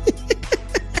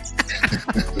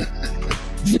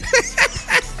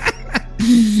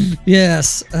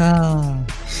 Yes. I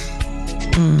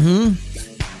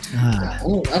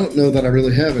don't know that I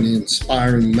really have any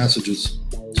inspiring messages.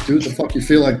 Just do what the fuck you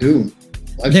feel like doing.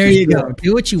 There you go.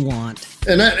 Do what you want.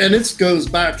 And it goes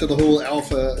back to the whole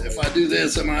alpha. If I do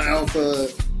this, am I alpha?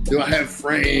 Do I have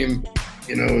frame?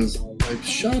 Is like,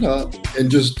 shut up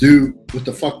and just do what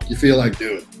the fuck you feel like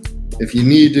doing. If you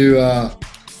need to,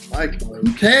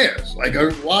 who cares?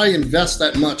 Why invest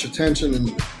that much attention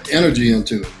and energy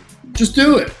into it? Just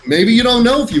do it. Maybe you don't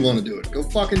know if you want to do it. Go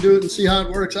fucking do it and see how it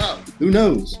works out. Who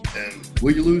knows? And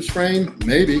will you lose frame?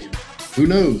 Maybe. Who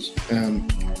knows?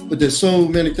 But there's so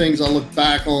many things I look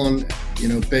back on,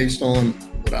 based on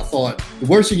what I thought. The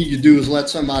worst thing you could do is let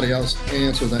somebody else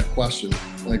answer that question,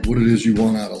 like what it is you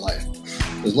want out of life.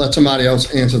 Is let somebody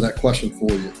else answer that question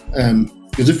for you.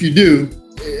 Because if you do,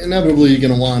 inevitably you're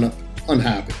going to wind up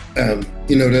unhappy.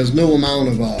 There's no amount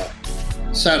of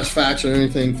satisfaction or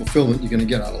anything, fulfillment you're going to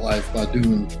get out of life by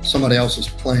doing somebody else's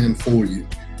plan for you.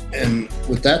 And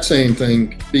with that same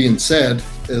thing being said,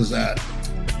 is that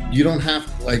you don't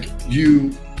have,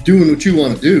 you doing what you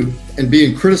want to do and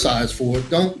being criticized for it,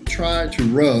 don't try to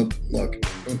rub. Look,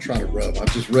 don't try to rub. I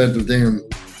just read the damn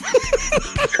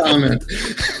comment.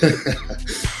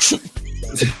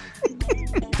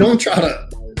 Don't try to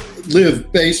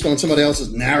live based on somebody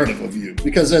else's narrative of you,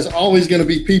 because there's always going to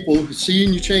be people who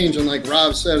seeing you change, and like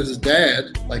Rob said, his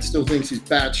dad like still thinks he's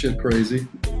batshit crazy,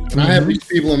 and I have these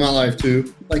people in my life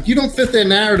too. Like, you don't fit their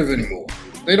narrative anymore.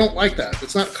 They don't like that.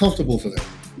 It's not comfortable for them.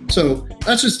 So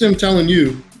that's just them telling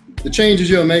you the changes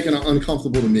you're making are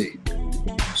uncomfortable to me.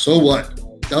 So what?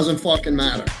 Doesn't fucking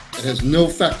matter. It has no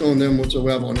effect on them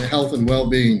whatsoever, on their health and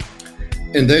well-being.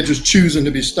 And they're just choosing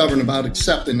to be stubborn about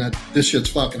accepting that this shit's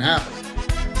fucking happening.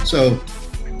 So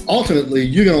ultimately,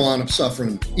 you're going to wind up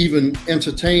suffering, even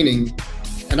entertaining.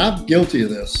 And I'm guilty of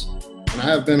this, and I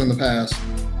have been in the past,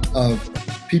 of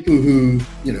people who,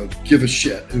 you know, give a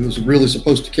shit, who is really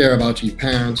supposed to care about your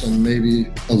parents and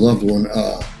maybe a loved one,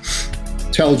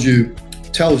 tells you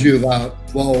about,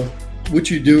 well, what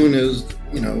you're doing is,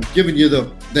 you know, giving you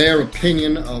their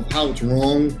opinion of how it's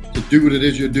wrong to do what it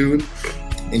is you're doing,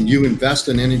 and you invest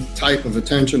in any type of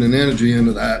attention and energy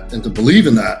into that, and to believe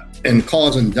in that, and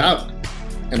causing doubt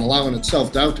and allowing its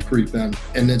self-doubt to creep in.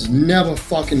 And it's never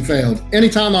fucking failed.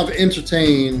 Anytime I've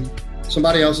entertained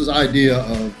somebody else's idea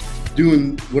of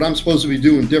doing what I'm supposed to be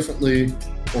doing differently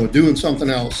or doing something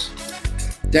else,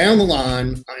 down the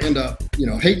line, I end up, you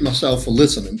know, hating myself for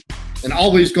listening, and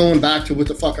always going back to what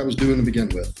the fuck I was doing to begin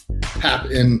with.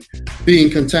 Happy and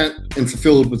being content and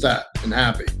fulfilled with that and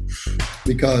happy.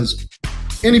 Because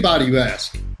anybody you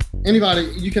ask,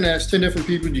 you can ask 10 different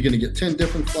people, you're going to get 10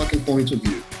 different fucking points of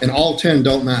view, and all 10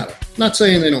 don't matter. I'm not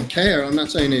saying they don't care. I'm not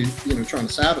saying they, you know, trying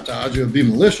to sabotage you or be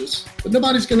malicious, but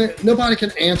nobody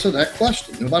can answer that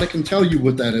question. Nobody can tell you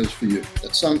what that is for you.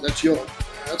 That's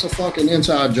a fucking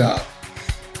inside job.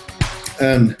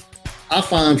 And I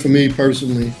find, for me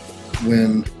personally,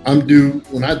 when I do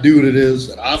what it is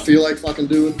that I feel like fucking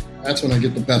doing, that's when I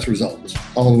get the best results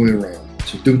all the way around.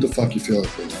 So do what the fuck you feel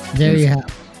like doing. There you have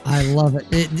it. I love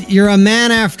it. You're a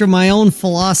man after my own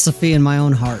philosophy and my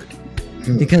own heart,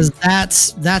 because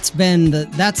that's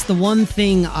the one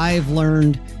thing I've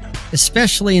learned,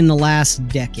 especially in the last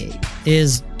decade,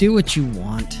 is do what you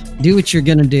want, do what you're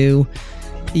gonna do.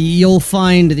 You'll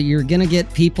find that you're gonna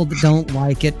get people that don't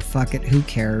like it. Fuck it, who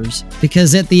cares?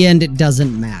 Because at the end, it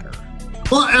doesn't matter.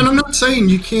 Well, and I'm not saying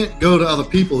you can't go to other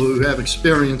people who have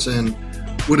experience in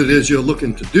what it is you're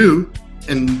looking to do,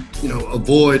 and, you know,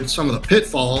 avoid some of the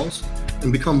pitfalls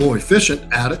and become more efficient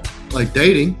at it, like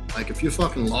dating. Like, if you're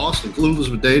fucking lost and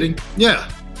clueless with dating, yeah,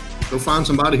 go find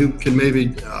somebody who can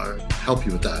maybe help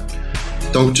you with that.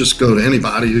 Don't just go to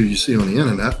anybody who you see on the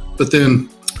internet. But then,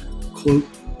 quote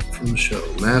from the show,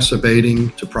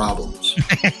 masturbating to problems.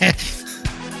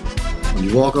 When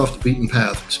you walk off the beaten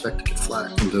path, expect to get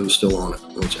flack from those still on it.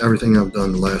 Well, it's everything I've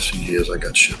done the last few years I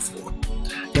got shit for.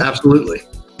 Yep. Absolutely.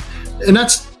 And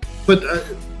that's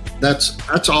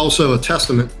also a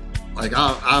testament. Like,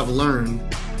 I've learned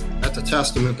that's a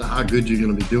testament to how good you're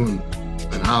going to be doing,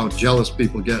 and how jealous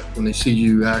people get when they see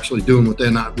you actually doing what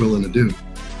they're not willing to do.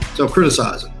 So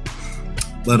criticize it.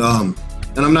 But and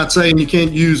I'm not saying you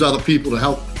can't use other people to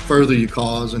help further your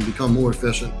cause and become more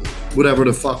efficient, whatever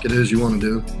the fuck it is you want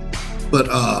to do. But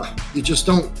you just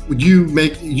don't. You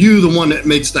the one that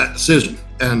makes that decision.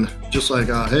 And just like,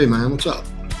 hey man, what's up?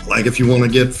 Like, if you want to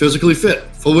get physically fit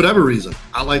for whatever reason,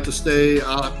 I like to stay.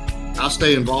 I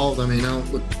stay involved. I mean, I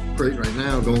don't look great right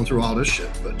now going through all this shit,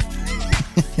 but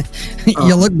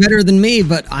you look better than me.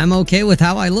 But I'm okay with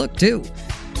how I look too.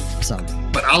 So,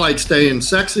 but I like staying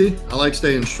sexy. I like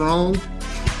staying strong,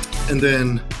 and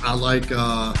then I like.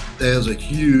 There's a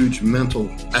huge mental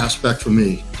aspect for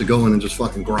me to go in and just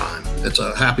fucking grind. It's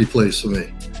a happy place for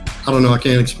me. I don't know. I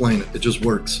can't explain it. It just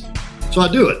works. So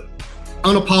I do it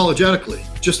unapologetically.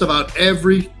 Just about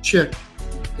every chick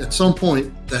at some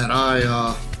point that I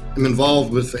am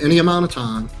involved with for any amount of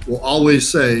time will always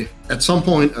say, at some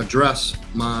point, address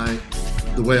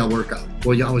the way I work out.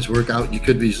 Well, you always work out. You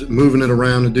could be moving it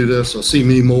around to do this, or see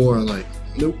me more. I'm like,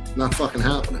 nope, not fucking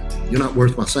happening. You're not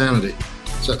worth my sanity.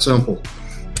 It's that simple.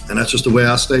 And that's just the way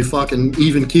I stay fucking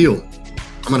even keel.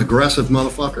 I'm an aggressive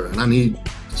motherfucker, and I need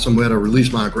somewhere to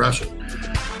release my aggression.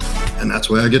 And that's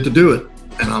where I get to do it.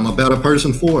 And I'm a better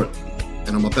person for it.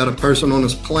 And I'm a better person on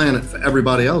this planet for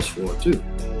everybody else for it too.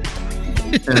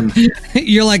 And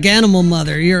you're like Animal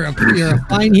Mother. You're a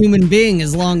fine human being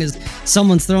as long as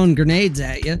someone's throwing grenades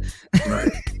at you.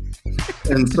 Right.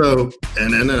 And so,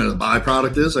 and then the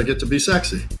byproduct is I get to be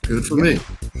sexy. Good for me.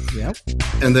 Yep.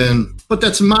 And then, but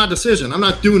that's my decision. I'm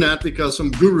not doing that because some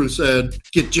guru said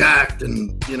get jacked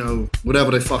and, you know,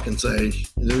 whatever they fucking say.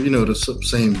 You know, the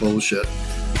same bullshit.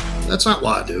 That's not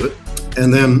why I do it.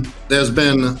 And then there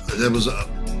was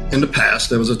in the past.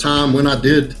 There was a time when I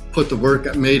did put the work,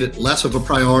 I made it less of a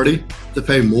priority to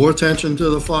pay more attention to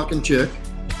the fucking chick.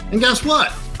 And guess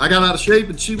what? I got out of shape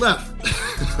and she left.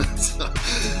 So,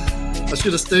 I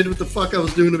should have stayed with the fuck I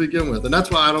was doing to begin with. And that's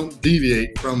why I don't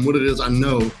deviate from what it is I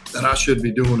know that I should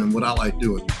be doing and what I like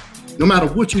doing. No matter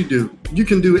what you do, you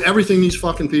can do everything these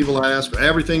fucking people ask or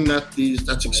everything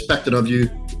that's expected of you.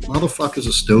 Motherfuckers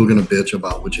are still gonna bitch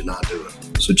about what you're not doing.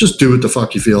 So just do what the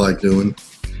fuck you feel like doing.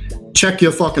 Check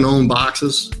your fucking own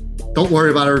boxes. Don't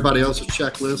worry about everybody else's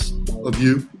checklist of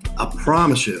you. I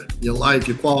promise you, your life,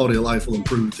 your quality of life will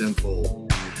improve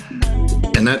tenfold.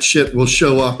 And that shit will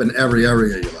show up in every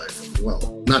area of your life.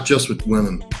 Well, not just with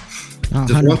women.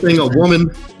 There's one thing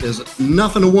there's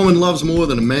nothing a woman loves more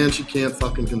than a man she can't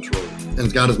fucking control and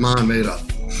has got his mind made up.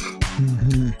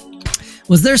 Mm-hmm.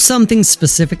 Was there something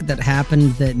specific that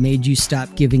happened that made you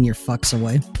stop giving your fucks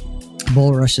away?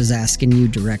 Bullrush is asking you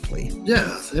directly.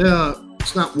 Yeah.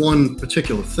 It's not one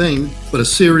particular thing, but a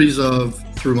series of,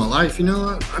 through my life, you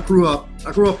know, I grew up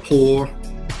poor,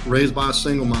 raised by a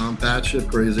single mom, batshit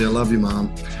crazy. I love you,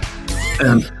 Mom.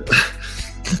 And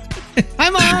hi,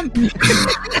 Mom.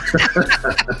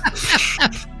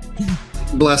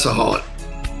 Bless her heart.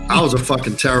 I was a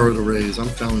fucking terror to raise, I'm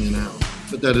telling you now.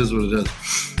 But that is what it is.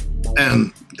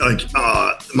 And like,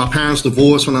 my parents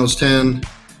divorced when I was 10,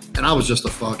 and I was just a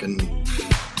fucking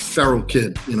feral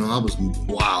kid. You know, I was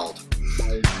wild.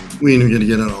 We ain't even gonna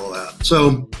get into all that.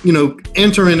 So, you know,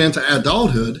 entering into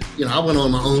adulthood, you know, I went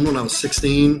on my own when I was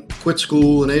 16, quit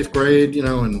school in 8th grade, you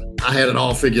know, and I had it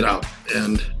all figured out.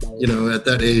 And, you know, at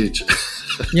that age.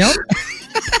 Yep.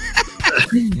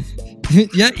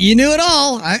 Yeah, you knew it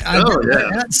all.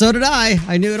 Yeah. So did I.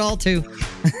 I knew it all too.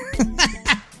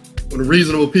 When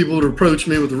reasonable people would approach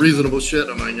me with reasonable shit,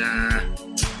 I'm like, nah,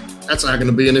 that's not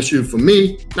gonna be an issue for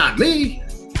me. Not me.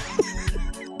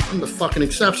 I'm the fucking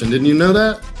exception. Didn't you know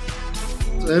that?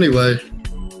 So anyway.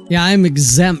 Yeah, I'm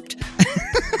exempt.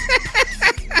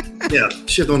 Yeah,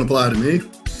 shit don't apply to me.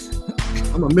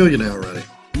 I'm a millionaire already.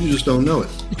 You just don't know it.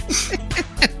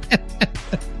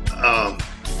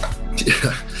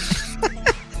 Yeah.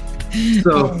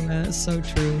 So that's so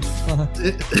true.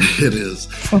 It is.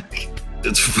 Fuck.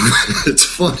 It's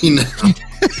funny now.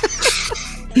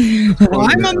 Well,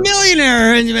 I'm a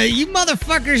millionaire, and you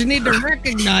motherfuckers need to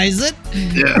recognize it.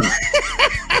 Yeah.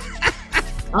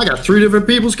 I got 3 different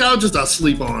people's couches I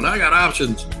sleep on. I got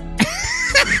options.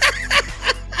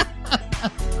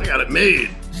 I got it made.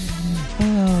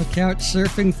 Oh, couch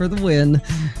surfing for the win.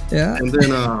 Yeah. And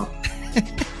then,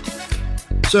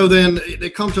 so then they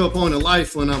come to a point in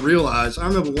life when I realized, I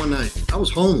remember one night, I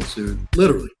was homeless, dude.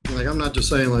 Literally. Like, I'm not just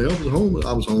saying like, I was homeless.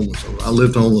 I was homeless. I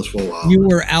lived homeless for a while. You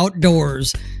were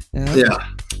outdoors. Yeah.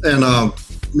 And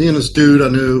me and this dude I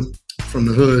knew from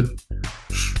the hood,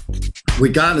 we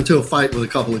got into a fight with a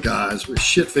couple of guys. We were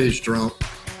shit-faced drunk.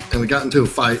 And we got into a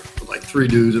fight with like 3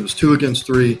 dudes. It was 2 against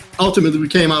 3. Ultimately, we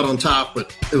came out on top,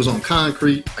 but it was on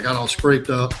concrete. I got all scraped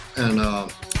up. And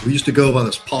we used to go by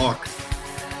this park.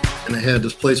 And they had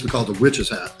this place we called the Witch's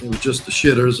Hat. It was just the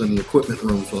shitters and the equipment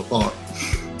room for the park.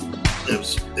 It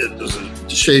was a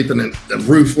shape, and then the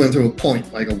roof went through a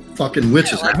point, like a fucking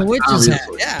witch's hat. Like a witch's hat.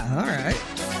 Yeah, all right.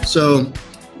 So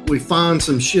we find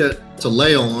some shit to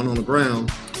lay on the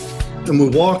ground. And we're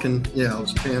walking. Yeah, I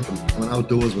was camping. I'm an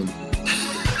outdoorsman.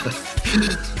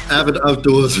 Avid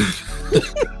outdoorsman.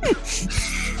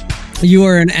 You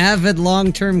are an avid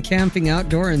long-term camping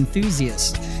outdoor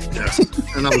enthusiast. Yes,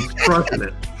 and I was crushing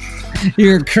it.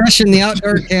 You're crushing the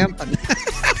outdoor camping.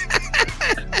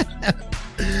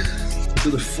 To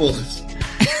the fullest.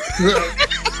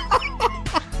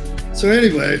 So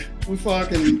anyway, we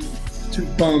fucking 2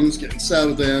 bums getting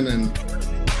settled in, and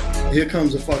here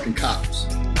comes the fucking cops.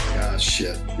 Ah,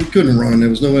 shit. We couldn't run. There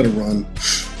was nowhere to run.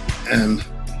 And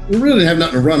we really didn't have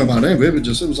nothing to run about anyway. It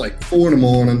was like 4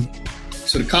 a.m.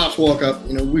 So the cops walk up,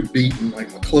 you know, we're beaten,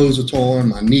 like my clothes are torn,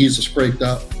 my knees are scraped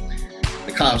up.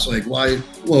 The cops like, why?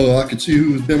 Well, I could see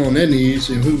who's been on their knees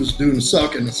and who was doing the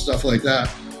sucking and stuff like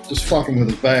that. Just fucking with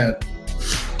us bad.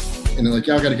 And they're like,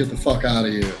 y'all got to get the fuck out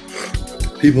of here.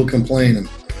 People complaining.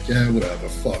 Like, yeah, whatever.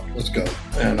 Fuck, let's go.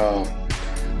 And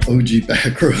OG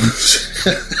back roads.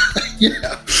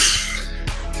 Yeah.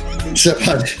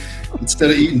 Except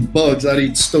instead of eating bugs, I'd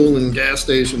eat stolen gas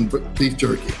station beef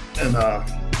jerky. And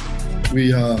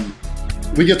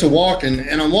we get to walking,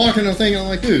 and I'm walking, I'm thinking, I'm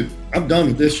like, dude, I'm done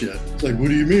with this shit. It's like, what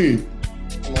do you mean?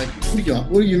 I'm like,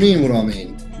 what do you mean what I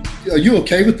mean? Are you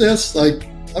okay with this? Like,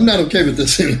 I'm not okay with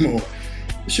this anymore.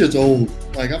 This shit's old.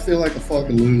 Like, I feel like a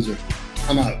fucking loser.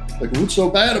 I'm out. Like, what's so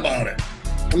bad about it?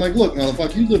 I'm like, look,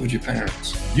 motherfucker, you live with your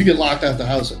parents. You get locked out the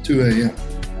house at 2 a.m.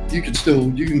 you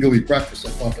can go eat breakfast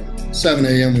at fucking 7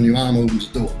 a.m. when your mom opens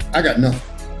the door. I got nothing.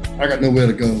 I got nowhere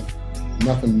to go.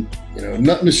 Nothing,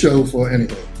 nothing to show for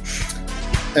anything.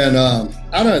 And I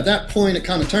don't know, at that point, it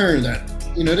kind of turned that,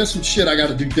 there's some shit I got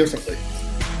to do differently.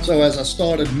 So as I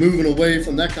started moving away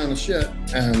from that kind of shit,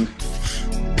 and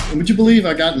would you believe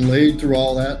I gotten laid through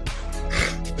all that?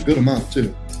 A good amount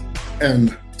too.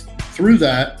 And through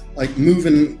that, like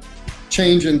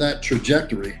changing that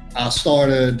trajectory, I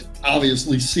started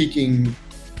obviously seeking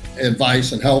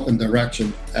advice and help and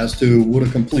direction as to what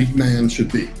a complete man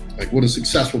should be, like what a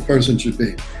successful person should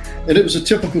be. And it was a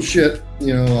typical shit,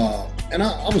 and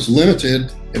I was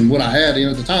limited in what I had.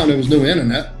 At the time, there was no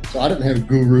internet, so I didn't have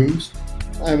gurus.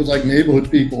 I was like neighborhood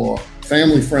people or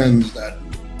family friends that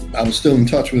I was still in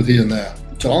touch with here and there.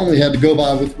 So I only had to go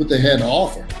by with what they had to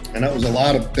offer. And that was a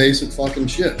lot of basic fucking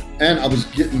shit. And I was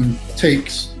getting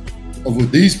takes of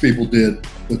what these people did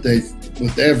with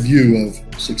their view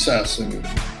of success and,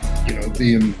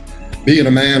 being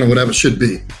a man or whatever should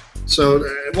be. So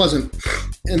it wasn't.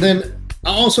 And then I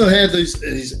also had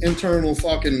these internal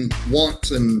fucking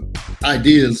wants and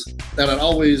ideas that I'd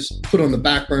always put on the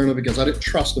back burner because I didn't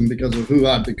trust them because of who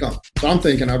I'd become. So I'm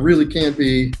thinking I really can't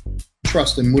be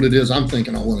trusting what it is I'm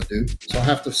thinking I want to do. So I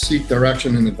have to seek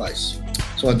direction and advice.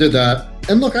 So I did that.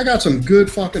 And look, I got some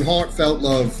good fucking heartfelt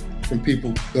love from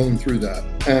people going through that.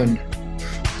 And,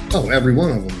 every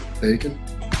one of them, Bacon.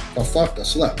 I fucked, I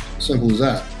slept. Simple as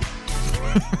that.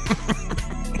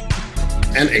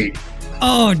 And ate.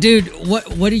 Oh, dude,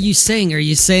 what are you saying? Are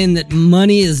you saying that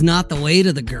money is not the way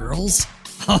to the girls?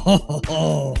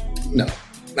 Oh. No.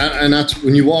 And that's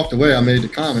when you walked away, I made the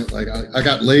comment, like, I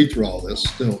got laid through all this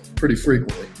still pretty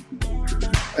frequently.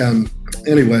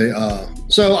 Anyway,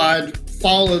 so I'd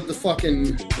followed the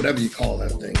fucking, whatever you call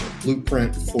that thing,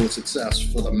 blueprint for success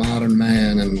for the modern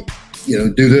man and,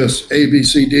 do this, A, B,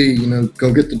 C, D,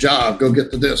 go get the job, go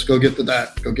get the this, go get the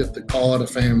that, go get the car, the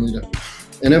family.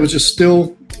 And it was just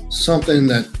still something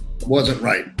that wasn't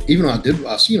right. Even though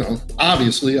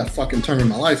obviously I fucking turned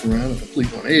my life around a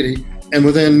complete 180. And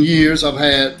within years I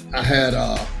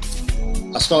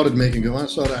started making good money.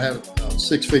 I had a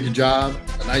 6-figure job,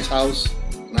 a nice house,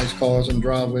 nice cars in the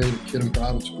driveway, the kid in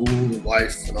private school, the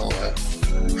wife and all that.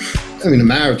 I mean, the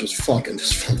marriage was fucking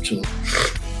dysfunctional,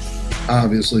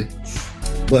 obviously.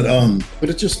 But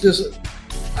it just isn't.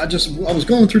 I was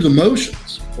going through the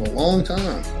motions for a long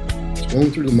time. Going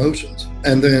through the motions.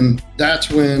 And then that's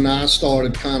when I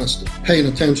started kind of paying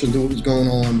attention to what was going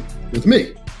on with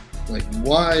me. Like,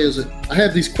 why is it? I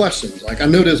have these questions. Like, I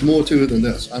know there's more to it than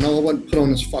this. I know I wasn't put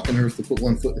on this fucking earth to put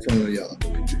one foot in front of the other.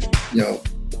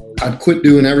 I'd quit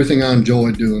doing everything I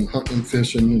enjoyed doing, hunting,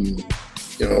 fishing, and,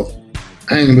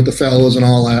 hanging with the fellas and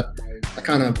all that. I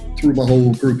kind of threw my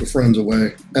whole group of friends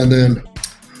away. And then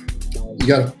you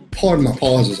got to pardon my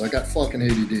pauses. I got fucking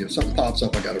ADD. If something pops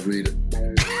up, I got to read it.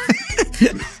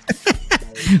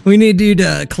 We need you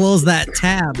to close that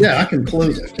tab. Yeah, I can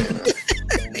close it, can't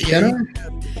I? Can I?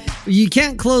 You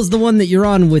can't close the one that you're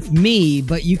on with me,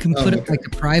 but you can put it like a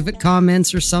private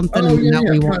comments or something. Oh, yeah,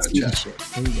 we won't see shit.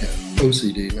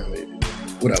 OCD, no, maybe.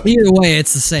 Whatever. Either way,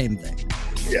 it's the same thing.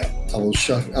 Yeah, I will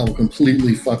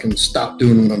completely fucking stop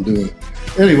doing what I'm doing.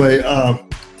 Anyway, I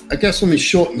guess let me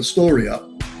shorten the story up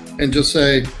and just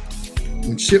say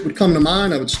when shit would come to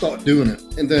mind, I would start doing it.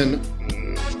 And then,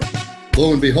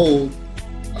 lo and behold,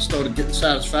 I started getting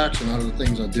satisfaction out of the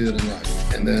things I did in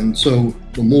life. And then, so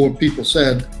the more people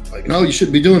said, like, no, you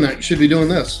shouldn't be doing that, you should be doing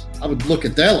this, I would look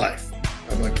at their life.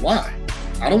 I'm like, why?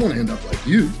 I don't want to end up like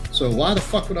you. So why the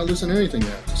fuck would I listen to anything they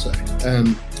have to say?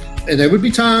 And there would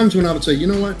be times when I would say, you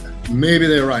know what? Maybe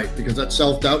they're right, because that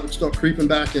self-doubt would start creeping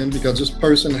back in because this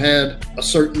person had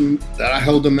that I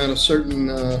held them at a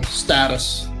certain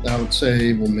status that I would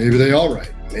say, well, maybe they are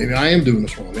right. Maybe I am doing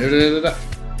this wrong.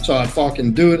 So I'd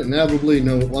fucking do it inevitably.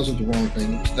 No, it wasn't the wrong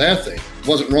thing. It was their thing. It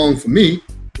wasn't wrong for me.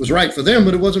 It was right for them,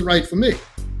 but it wasn't right for me.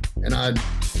 And I'd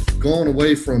gone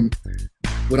away from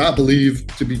what I believe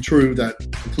to be true that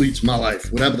completes my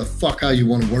life, whatever the fuck how you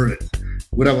want to word it,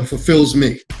 whatever fulfills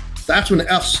me. That's when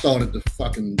the F started to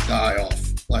fucking die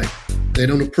off. Like, they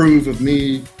don't approve of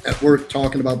me at work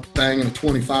talking about banging a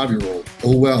 25-year-old.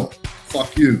 Oh, well,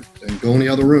 fuck you. Then go in the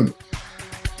other room.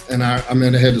 And I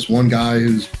had this one guy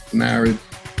who's married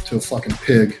to a fucking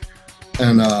pig.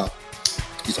 And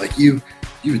he's like, you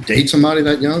would date somebody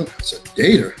that young? I said,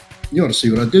 date her? You ought to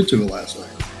see what I did to her last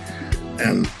night.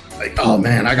 And like, oh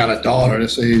man, I got a daughter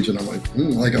this age. And I'm like,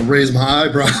 like I raised my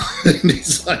eyebrow. And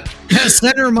he's like,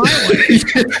 send her my way.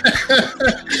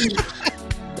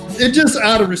 It just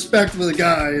out of respect for the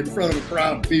guy in front of a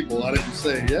crowd of people, I didn't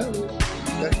say, yeah,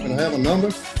 can I have a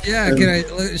number? Yeah, And- can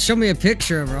I show me a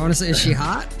picture of her? I want to say, is she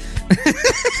hot?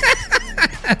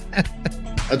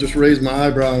 I just raised my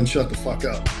eyebrow and shut the fuck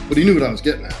up. But he knew what I was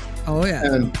getting at. Oh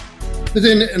yeah. But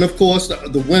then, and of course,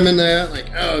 the women there, like,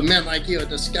 oh, men like you are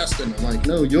disgusting. I'm like,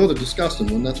 no, you're the disgusting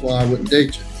one. That's why I wouldn't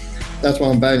date you. That's why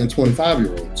I'm bagging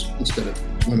 25-year-olds instead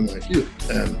of women like you.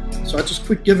 And so I just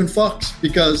quit giving fucks,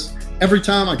 because every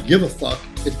time I give a fuck,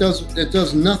 it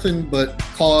does nothing but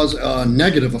cause a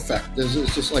negative effect.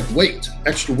 It's just like weight,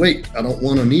 extra weight I don't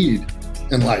want to need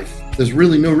in life. There's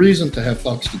really no reason to have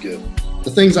fucks to give. The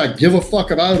things I give a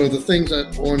fuck about are the things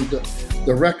that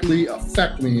directly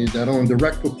affect me, that are in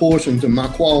direct proportion to my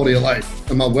quality of life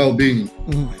and my well-being.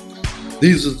 Mm.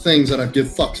 These are the things that I give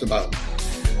fucks about.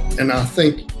 And I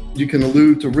think you can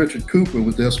allude to Richard Cooper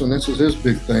with this one. This is his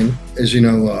big thing, is,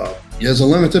 there's a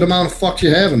limited amount of fucks you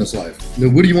have in this life. Now,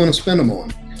 what do you want to spend them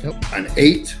on? Yep. An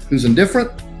 8 who's indifferent,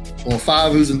 or a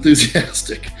 5 who's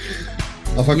enthusiastic?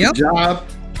 A fucking job,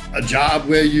 a job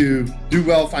where you do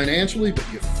well financially, but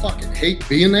you fucking hate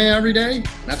being there every day.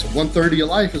 That's 1/3 of your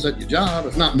life is at your job,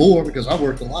 if not more, because I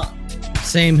worked a lot.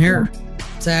 Same here.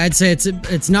 So I'd say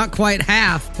it's not quite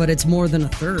half, but it's more than a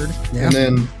third. Yeah. And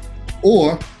then,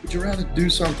 or would you rather do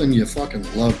something you fucking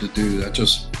love to do that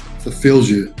just fulfills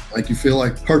you, like you feel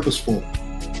like purposeful,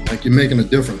 like you're making a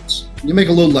difference? You make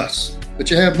a little less,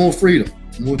 but you have more freedom,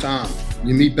 more time.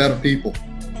 You meet better people,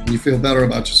 and you feel better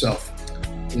about yourself.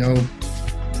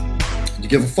 You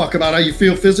give a fuck about how you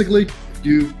feel physically?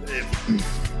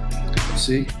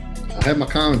 See, I have my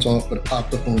comments off, but it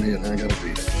popped up on here, and I gotta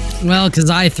read it. Well, because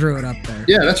I threw it up there.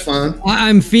 Yeah, that's fine.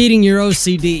 I'm feeding your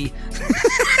OCD.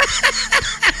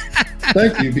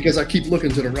 Thank you, because I keep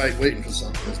looking to the right, waiting for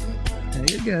something. Yeah,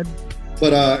 you're good.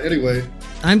 But anyway.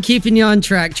 I'm keeping you on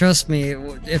track. Trust me.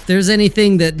 If there's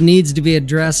anything that needs to be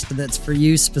addressed that's for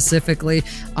you specifically,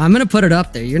 I'm going to put it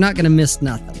up there. You're not going to miss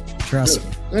nothing. Trust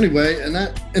me. Anyway, and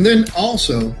then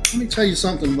also, let me tell you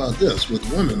something about this with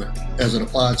women as it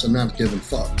applies to not giving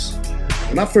fucks.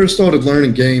 When I first started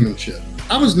learning game and shit,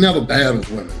 I was never bad with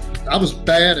women. I was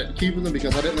bad at keeping them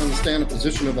because I didn't understand the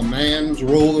position of a man's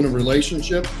role in a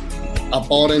relationship. I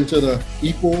bought into the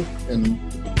equal and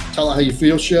tell her how you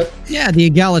feel shit. Yeah, the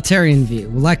egalitarian view,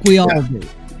 like we all do.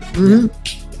 Mm-hmm.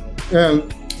 Yeah.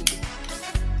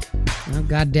 Oh,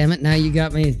 God damn it! Now you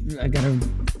got me. I gotta.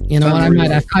 You know what? I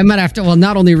might have to. Well,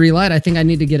 not only relight. I think I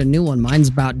need to get a new one. Mine's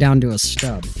about down to a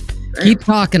stub. Damn. Keep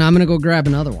talking. I'm gonna go grab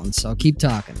another one. So keep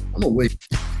talking. I'm gonna wait.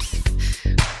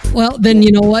 Well, then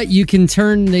you know what? You can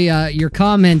turn the your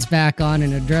comments back on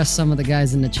and address some of the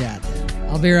guys in the chat.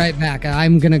 I'll be right back.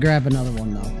 I'm gonna grab another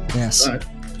one though. Yes. All right.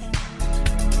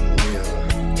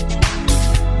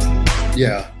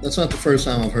 Yeah, that's not the first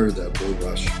time I've heard that bull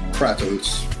rush. Kratos,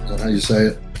 is that how you say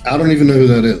it? I don't even know who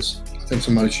that is. I think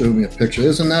somebody showed me a picture.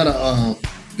 Isn't that a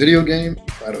video game?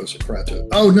 Kratos or Kratos?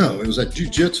 Oh no, it was at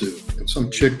jiu-jitsu, and some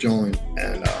chick joined,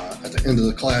 and at the end of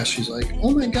the class, she's like,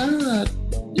 "Oh my God,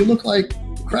 you look like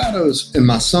Kratos." And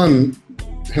my son,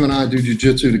 him and I do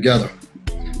jiu-jitsu together,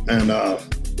 and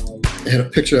they had a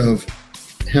picture of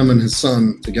him and his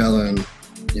son together, and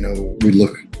we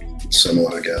look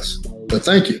similar, I guess. But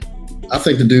thank you. I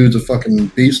think the dude's a fucking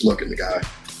beast looking guy.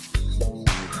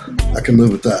 I can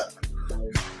live with that.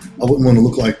 I wouldn't want to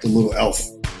look like the little elf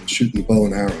shooting the bow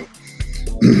and arrow.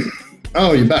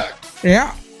 Oh, you're back.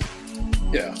 Yeah.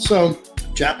 Yeah. So,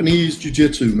 Japanese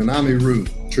jiu-jitsu, Minami Ryu,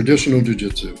 traditional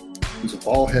jiu-jitsu. He's a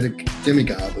bald-headed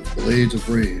demigod with blades of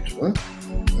rage. What?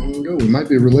 There we go. We might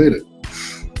be related.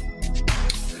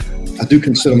 I do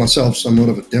consider myself somewhat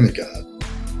of a demigod.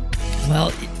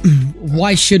 Well,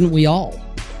 why shouldn't we all?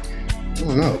 I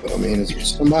don't know, but I mean,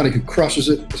 it's somebody who crushes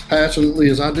it as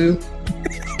passionately as I do.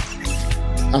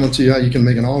 I don't see how you can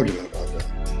make an argument about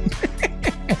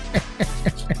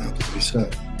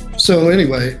that. So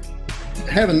anyway,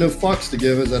 having no fucks to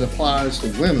give as that applies to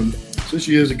women. 6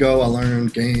 years ago, I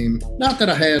learned game. Not that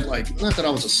I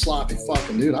was a sloppy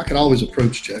fucking dude. I could always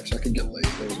approach chicks. I could get laid.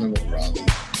 There was never a problem.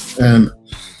 And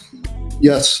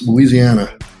yes,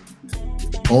 Louisiana,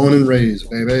 born and raised,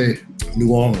 baby,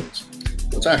 New Orleans.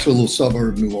 It's actually a little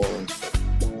suburb of New Orleans,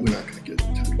 but we're not going to get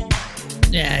into it.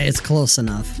 Yeah, it's close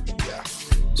enough. Yeah.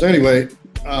 So anyway,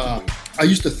 I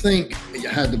used to think that you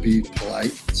had to be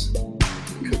polite.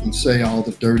 You couldn't say all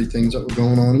the dirty things that were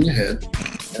going on in your head.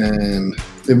 And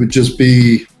it would just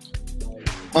be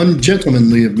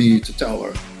ungentlemanly of me to tell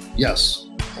her, yes,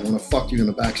 I want to fuck you in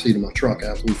the backseat of my truck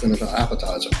after we finish our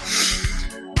appetizer.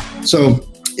 So,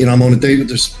 I'm on a date with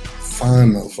this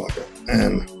fine motherfucker.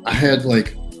 And I had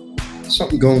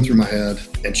something going through my head,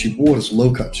 and she wore this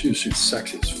low cut. She was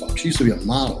sexy as fuck. She used to be a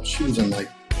model. She was in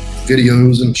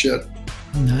videos and shit.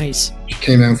 Nice. She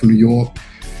came down from New York,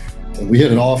 And we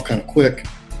hit it off kind of quick.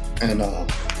 And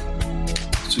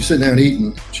so we sitting down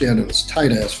eating. She had this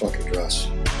tight ass fucking dress,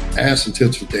 ass and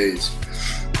tits for days.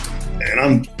 And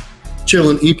I'm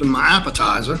chilling, eating my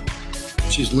appetizer.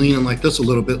 She's leaning like this a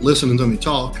little bit, listening to me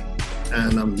talk.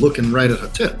 And I'm looking right at her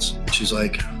tits. She's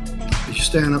like, "Are you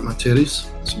staring at my titties?"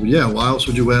 I said, "Well, yeah, why else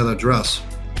would you wear that dress?"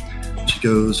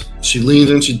 She leans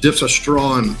in, she dips her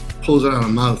straw and pulls it out of her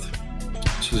mouth.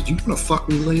 She says, "You gonna fuck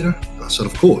me later?" And I said,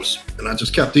 "Of course." And I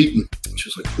just kept eating. She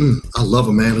was like, "I love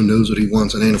a man who knows what he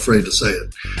wants and ain't afraid to say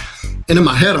it." And in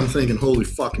my head, I'm thinking, holy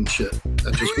fucking shit,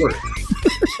 that just worked.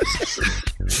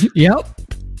 Yep.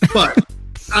 But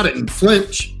I didn't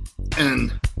flinch.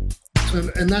 And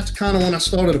that's kind of when I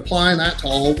started applying that to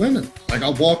all women. Like,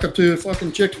 I'll walk up to a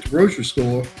fucking chick at the grocery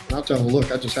store and I'll tell her,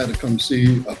 "Look, I just had to come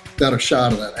see a better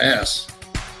shot of that ass.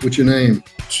 What's your name?"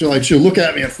 She'll look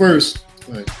at me at first,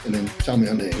 right, and then tell me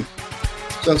her name.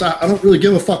 So I don't really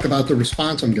give a fuck about the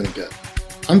response I'm gonna get.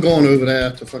 I'm going over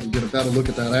there to fucking get a better look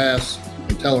at that ass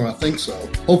and tell her I think so.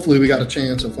 Hopefully we got a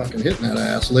chance of fucking hitting that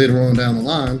ass later on down the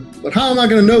line. But how am I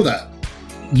gonna know that?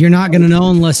 You're not going to know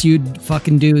unless you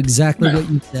fucking do exactly what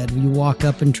you said. You walk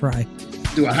up and try.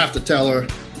 Do I have to tell her?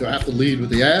 Do I have to lead with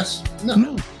the ass?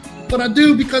 No. But I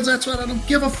do, because that's what I don't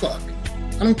give a fuck.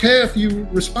 I don't care if you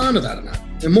respond to that or not.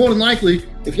 And more than likely,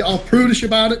 if you're all prudish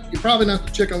about it, you're probably not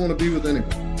the chick I want to be with anyway.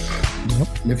 Yep.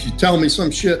 And if you tell me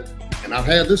some shit, and I've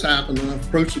had this happen, and I've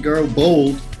approached the girl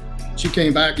bold, she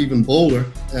came back even bolder.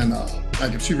 And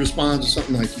like, if she responds to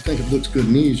something like, "You think it looks good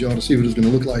in these, you ought to see what it's going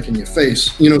to look like in your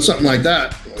face," you know, something like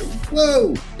that. Like,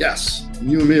 whoa, yes,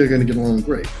 you and me are going to get along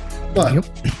great. But,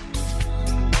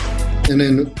 and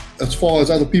then as far as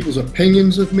other people's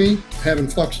opinions of me, having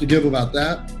fucks to give about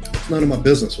that, it's none of my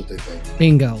business what they think.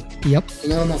 Bingo. Yep. It's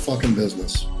none of my fucking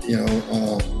business. You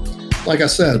know, like I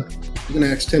said, you can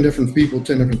ask 10 different people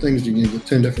 10 different things, you can get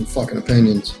 10 different fucking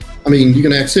opinions. I mean, you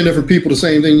can ask 10 different people the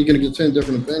same thing, you're going to get 10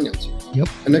 different opinions. Yep.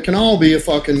 And they can all be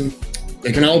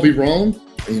they can all be wrong,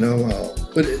 you know,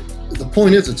 but the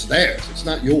point is, it's theirs, it's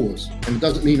not yours. And it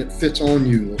doesn't mean it fits on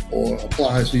you or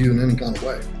applies to you in any kind of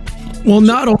way. Well,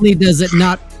 not only does it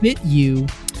not fit you,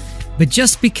 but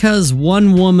just because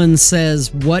one woman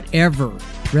says whatever,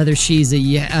 whether she's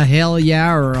a hell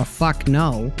yeah or a fuck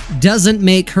no, doesn't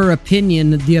make her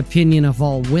opinion the opinion of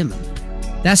all women.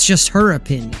 That's just her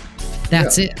opinion.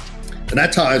 That's it. And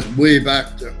that ties way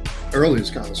back to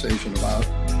earliest conversation about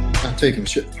not taking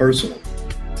shit personal.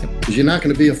 Because you're not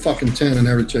going to be a fucking 10 in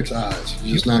every chick's eyes.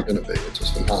 You're just not going to be. It's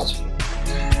just impossible.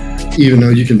 Even though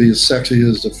you can be as sexy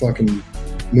as the fucking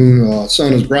moon,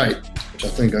 sun is bright, which I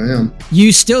think I am.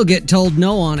 You still get told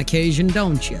no on occasion,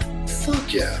 don't you?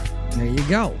 Fuck yeah. There you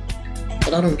go.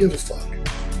 But I don't give a fuck.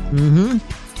 Mm-hmm.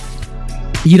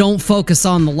 You don't focus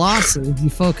on the losses, you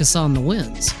focus on the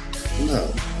wins.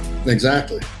 No,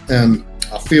 exactly. And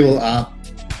I feel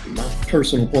my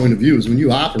personal point of view is when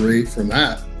you operate from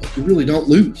that, you really don't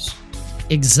lose.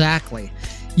 Exactly.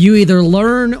 You either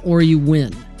learn or you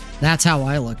win. That's how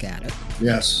I look at it.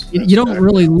 Yes. You don't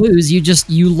really lose.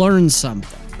 You learn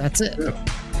something. That's it. Yeah.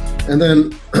 And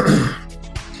then,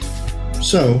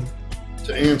 so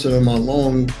to answer my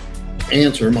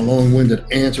long-winded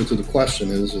answer to the question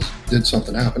is did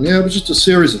something happen? Yeah, it was just a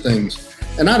series of things.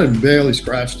 And I didn't barely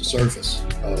scratch the surface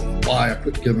of why I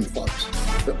quit giving fucks.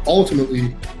 But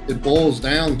ultimately, it boils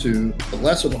down to the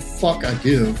less of a fuck I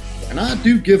give. And I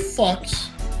do give fucks.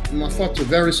 And my fucks are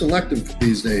very selective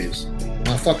these days.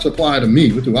 My fucks apply to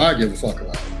me. What do I give a fuck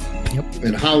about? Yep.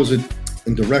 And how is it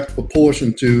in direct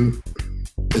proportion to,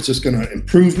 is this going to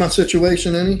improve my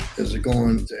situation any? Is it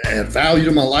going to add value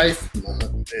to my life?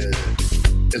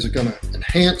 Is it going to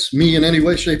enhance me in any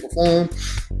way, shape, or form?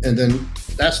 And then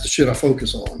that's the shit I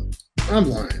focus on. I'm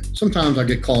lying. Sometimes I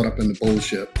get caught up in the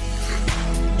bullshit.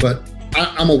 But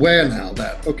I'm aware now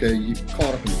that, okay, you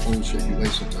caught up in the bullshit, you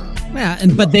wasted time. Yeah,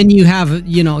 but then you have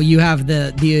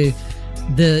the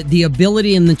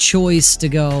ability and the choice to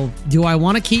go, do I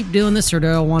want to keep doing this or do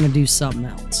I want to do something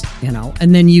else?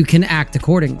 And then you can act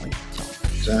accordingly.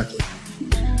 Exactly.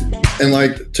 And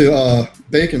like to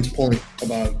Bacon's point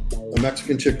about a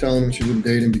Mexican chick telling him she wouldn't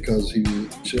date him because she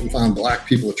didn't find black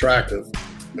people attractive.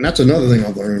 And that's another thing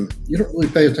I've learned. You don't really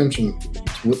pay attention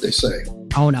to what they say.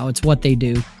 Oh no, it's what they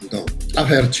do. You don't. I've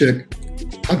had a chick,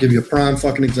 I'll give you a prime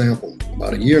fucking example.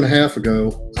 About a year and a half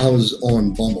ago, I was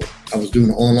on Bumble. I was doing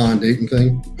an online dating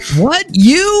thing. What?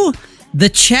 You? The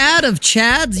Chad of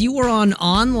Chads? You were on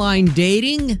online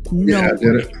dating? No. Yeah, I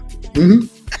did it. Mm-hmm.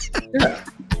 Yeah.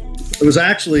 It was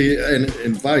actually an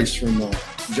advice from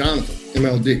Jonathan,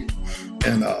 MLD.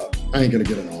 And I ain't going to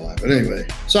get into all that. But anyway,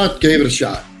 so I gave it a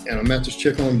shot. And I met this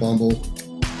chick on Bumble,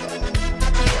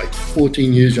 like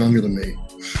 14 years younger than me.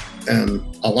 and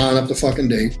I line up the fucking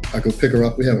date. I go pick her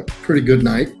up. We have a pretty good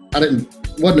night.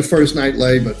 Wasn't the first night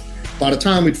lay, but by the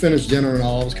time we'd finished dinner and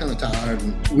all, I was kind of tired.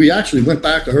 And we actually went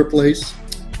back to her place.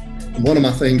 And one of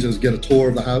my things is get a tour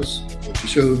of the house. And she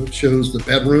shows the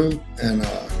bedroom, and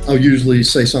I'll usually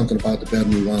say something about the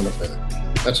bedroom we wound up in.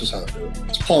 That's just how I do it.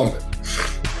 It's part of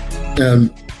it.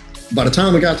 And by the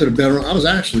time we got to the bedroom, I was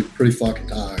actually pretty fucking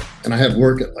tired. And I had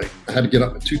work I had to get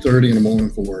up at 2:30 in the morning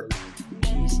for work.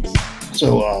 Jesus.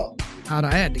 So, How'd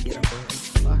I had to get up early?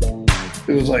 Fuck.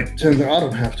 it was like 10, I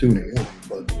don't have to anymore,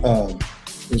 but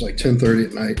it was like 10:30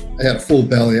 at night. I had a full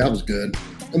belly. I was good.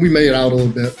 And we made it out a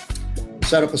little bit.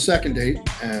 Set up a second date,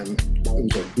 and it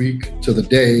was a week to the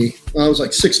day. Well, it was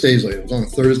like 6 days later. It was on a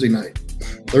Thursday night.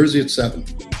 Thursday at 7,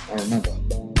 I remember.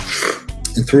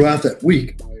 And throughout that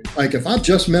week, like if I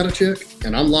just met a chick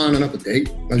and I'm lining up a date,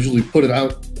 I usually put it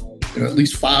out, at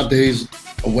least 5 days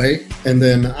away. And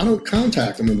then I don't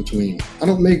contact them in between. I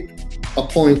don't make a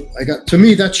point. To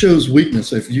me, that shows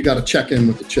weakness if you got to check in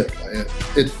with the chick.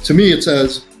 To me, it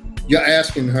says you're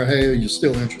asking her, hey, are you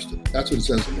still interested? That's what it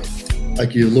says to me.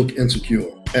 Like you look insecure.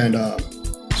 And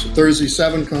so Thursday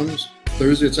 7 comes.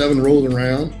 Thursday at 7 rolls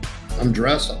around. I'm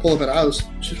dressed. I pull up at the house.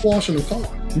 She's washing the car.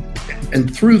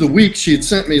 And through the week, she had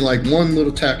sent me like one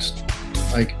little text,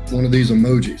 like one of these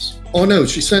emojis. Oh no,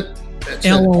 she sent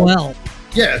LOL.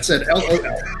 Yeah, it said LOL.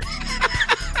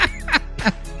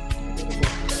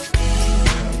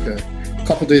 Okay. A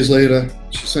couple days later,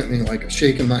 she sent me like a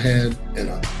shake in my head and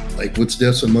a like, what's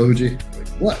this emoji? Like,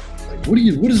 what? Like,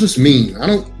 what does this mean? I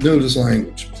don't know this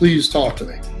language. Please talk to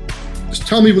me. Just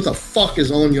tell me what the fuck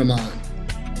is on your mind.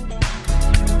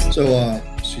 So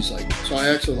she's like, so I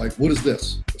asked her like, what is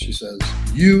this? She says,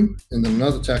 you, and then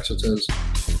another text that says,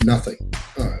 nothing.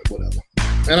 All right, whatever.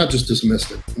 And I just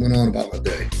dismissed it. Went on about my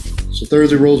day. So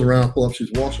Thursday rolls around, pull up,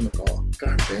 she's washing the car.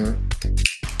 God damn it.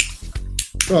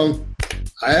 So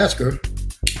I ask her,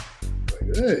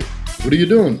 like, hey, what are you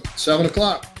doing? 7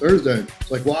 o'clock, Thursday. It's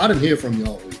like, well, I didn't hear from you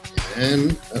all week.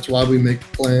 And that's why we make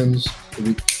plans the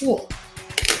week before.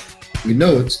 We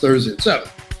know it's Thursday at 7.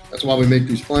 That's why we make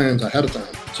these plans ahead of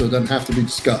time, so it doesn't have to be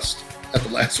discussed at the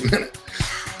last minute.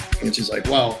 And she's like,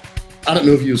 well, I don't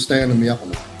know if you were standing me up or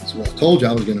not. I said, well, I told you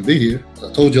I was going to be here.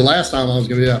 I told you last time I was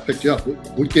going to be here, I picked you up.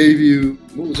 What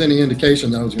was any indication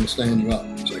that I was going to stand you up?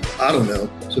 She's like, well, I don't know.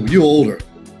 So you're older.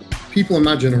 People in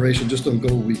my generation just don't go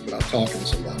a week without talking to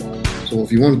somebody. So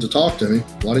if you wanted to talk to me,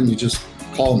 why didn't you just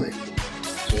call me?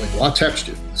 So like, well, I text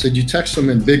you. I said, you text some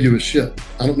ambiguous shit.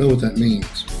 I don't know what that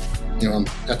means.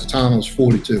 At the time I was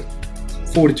 42.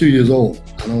 42 years old.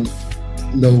 I don't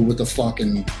know what the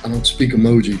fucking, I don't speak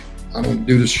emoji. I don't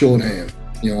do the shorthand.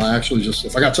 I actually just,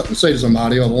 if I got something to say to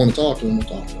somebody or I want to talk to them, I'll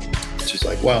talk to them. She's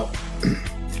like, well,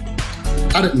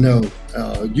 I didn't know.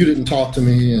 You didn't talk to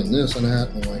me and this and that.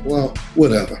 And I'm like, well,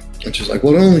 whatever. And she's like,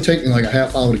 well, it only take me like a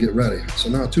half hour to get ready. So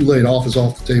now too late, offer's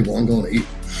off the table. I'm going to eat.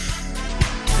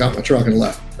 Got my truck and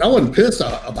left. I wasn't pissed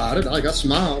about it. I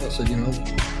smiled. I said,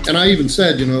 and I even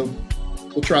said,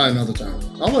 we'll try another time.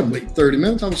 I wasn't waiting 30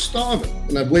 minutes. I was starving.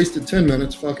 And I'd wasted 10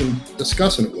 minutes fucking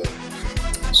discussing it with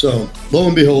her. So lo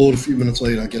and behold, a few minutes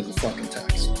later, I get the fucking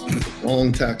text.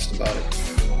 Wrong text about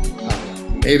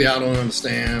it. Maybe I don't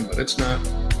understand, but it's not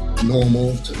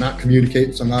normal to not communicate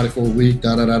with somebody for a week,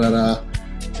 da-da-da-da-da.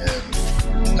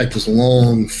 And like this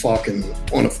long fucking,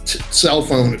 on a cell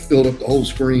phone, it filled up the whole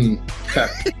screen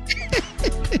text.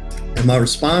 And my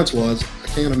response was, I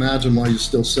can't imagine why you're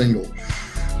still single.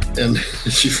 And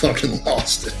she fucking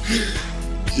lost it.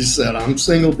 She said, I'm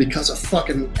single because of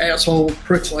fucking asshole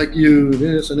pricks like you,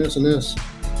 this and this and this.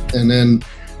 And then,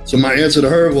 so my answer to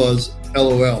her was,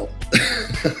 LOL.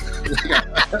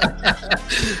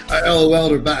 I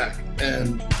LOL'd her back.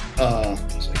 And I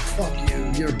was like, fuck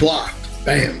you, you're blocked.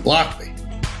 Bam, blocked me.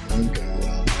 Okay,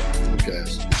 well, okay.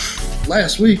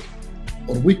 Last week,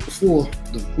 or the week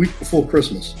before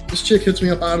Christmas, this chick hits me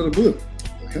up out of the blue.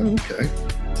 I'm like, oh, okay.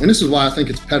 And this is why I think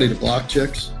it's petty to block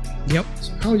chicks. Yep.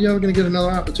 So how are you ever going to get another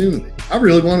opportunity? I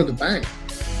really wanted to bang.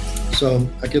 So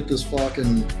I get this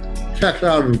fucking text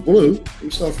out of the blue. We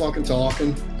start fucking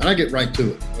talking. And I get right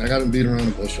to it. I got him beat around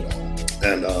the bush at all.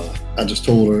 And I just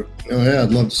told her, yeah,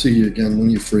 I'd love to see you again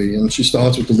when you're free. And she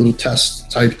starts with the little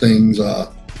test type things.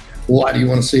 Why do you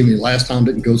want to see me? Last time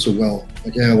didn't go so well.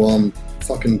 Like, yeah, well, I'm a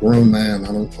fucking grown man.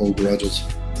 I don't hold grudges.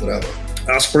 Whatever.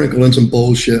 I sprinkle in some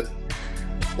bullshit.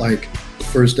 Like, the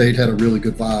first date had a really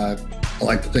good vibe. I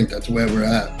like to think that's where we're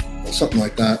at, or something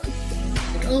like that.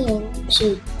 Like, oh,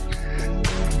 so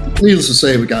needless to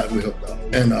say, we hooked up.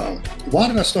 And why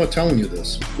did I start telling you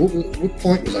this? What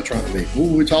point was I trying to make? What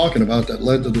were we talking about that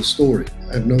led to this story?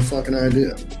 I have no fucking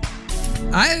idea.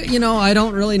 I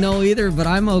don't really know either, but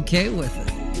I'm okay with it.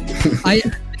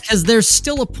 Because there's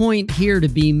still a point here to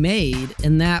be made,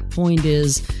 and that point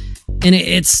is, and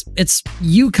it's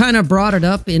you kind of brought it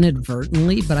up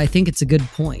inadvertently, but I think it's a good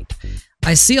point.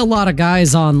 I see a lot of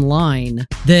guys online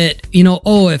that,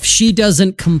 oh, if she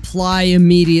doesn't comply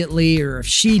immediately, or if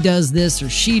she does this or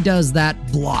she does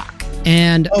that, block.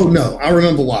 And oh no, I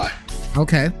remember why.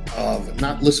 Okay.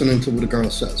 Not listening to what a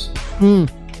girl says. Mm.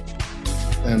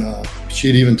 And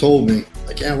she'd even told me,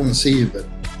 like, yeah, I want to see you, but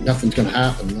nothing's going to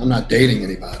happen. I'm not dating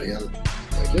anybody. I'm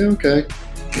like, yeah, okay.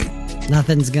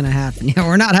 Nothing's going to happen. Yeah,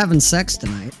 we're not having sex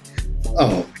tonight.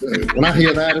 Oh, dude, when I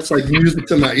hear that, it's like music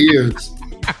to my ears.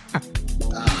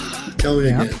 Tell me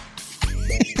again.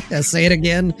 Yeah, say it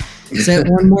again. Say it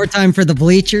one more time for the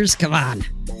bleachers. Come on.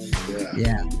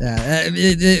 Yeah.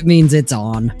 It means it's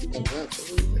on.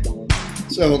 Absolutely.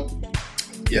 So,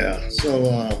 yeah.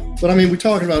 So, but I mean, we're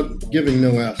talking about giving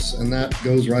no Fs, and that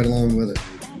goes right along with it.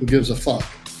 Who gives a fuck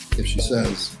if she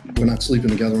says we're not sleeping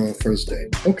together on a first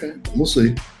date? Okay, we'll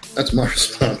see. That's my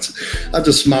response. I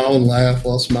just smile and laugh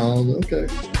while smiling. Okay.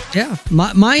 Yeah.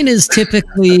 Mine is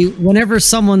typically whenever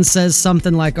someone says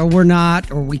something like, oh, we're not,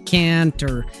 or we can't,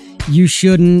 or you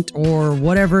shouldn't, or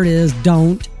whatever it is,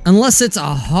 don't. Unless it's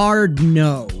a hard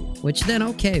no, which then,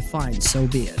 okay, fine, so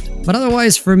be it. But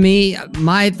otherwise, for me,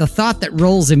 the thought that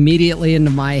rolls immediately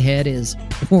into my head is,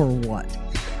 or what?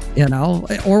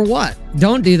 Or what?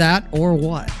 Don't do that, or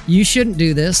what? You shouldn't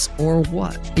do this, or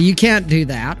what? You can't do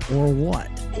that, or what?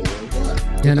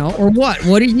 Or what?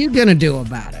 What are you going to do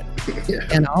about it?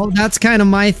 Yeah. That's kind of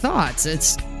my thoughts.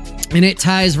 And it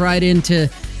ties right into,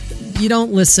 you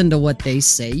don't listen to what they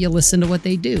say, you listen to what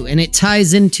they do. And it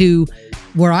ties into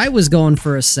where I was going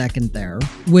for a second there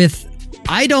with,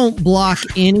 I don't block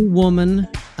any woman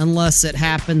unless it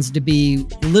happens to be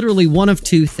literally one of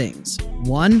two things.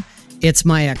 One, it's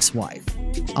my ex-wife.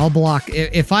 I'll block.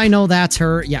 If I know that's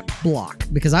her, yeah, block,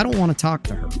 because I don't want to talk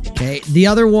to her. Okay. The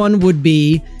other one would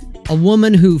be a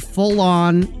woman who full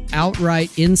on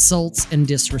outright insults and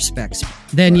disrespects me.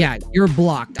 Then yeah, you're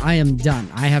blocked. I am done.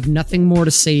 I have nothing more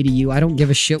to say to you. I don't give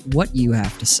a shit what you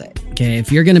have to say. Okay.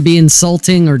 If you're going to be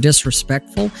insulting or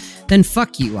disrespectful, then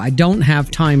fuck you. I don't have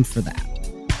time for that.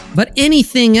 But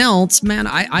anything else, man,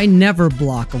 I never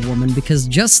block a woman, because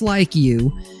just like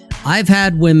you, I've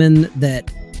had women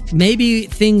that maybe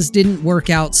things didn't work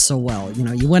out so well.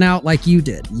 You went out like you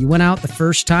did. You went out the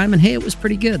first time and hey, it was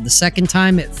pretty good. The second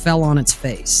time it fell on its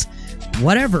face.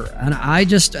 Whatever. And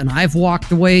I've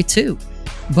walked away too.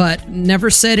 But never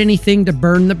said anything to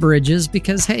burn the bridges,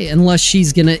 because hey, unless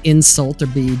she's going to insult or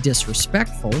be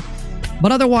disrespectful.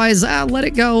 But otherwise, let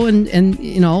it go.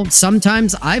 And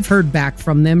sometimes I've heard back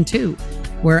from them too,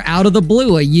 where out of the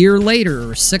blue, a year later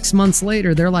or 6 months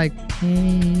later, they're like,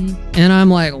 hey, and I'm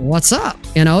like, what's up?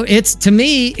 It's, to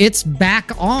me, it's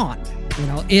back on.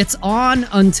 It's on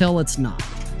until it's not.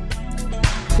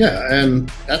 Yeah, and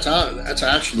that's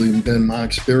actually been my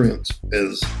experience.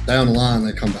 Is down the line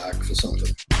they come back for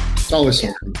something. It's always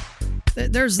something.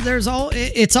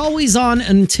 It's always on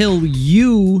until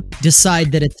you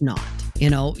decide that it's not.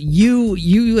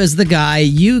 You as the guy,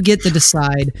 you get to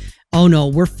decide, oh no,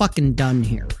 we're fucking done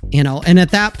here. And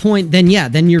at that point, then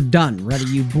you're done. Whether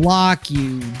you block,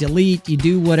 you delete, you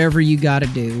do whatever you got to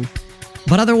do.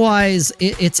 But otherwise,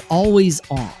 it's always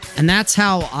on. And that's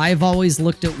how I've always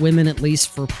looked at women, at least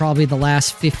for probably the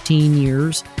last 15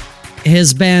 years,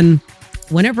 has been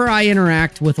whenever I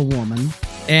interact with a woman,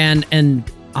 and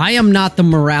I am not the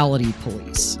morality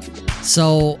police.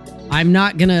 So I'm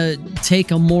not going to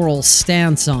take a moral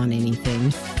stance on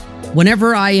anything.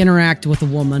 Whenever I interact with a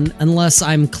woman, unless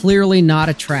I'm clearly not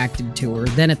attracted to her,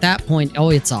 then at that point,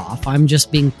 oh, it's off. I'm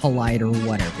just being polite or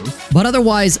whatever. But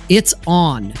otherwise, it's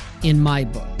on in my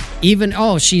book. Even,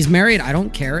 oh, she's married, I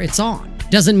don't care. It's on.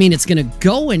 Doesn't mean it's going to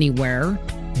go anywhere,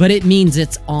 but it means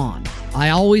it's on. I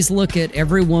always look at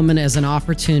every woman as an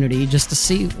opportunity just to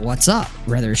see what's up.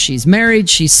 Whether she's married,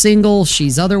 she's single,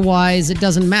 she's otherwise, it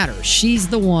doesn't matter. She's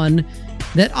the one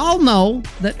that I'll know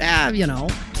that,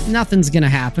 nothing's going to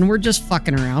happen. We're just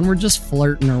fucking around. We're just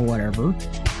flirting or whatever.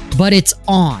 But it's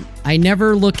on. I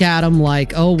never look at them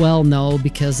like, oh, well, no,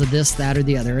 because of this, that, or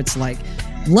the other. It's like,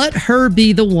 let her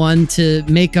be the one to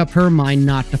make up her mind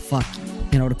not to fuck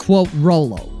you. To quote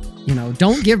Rolo,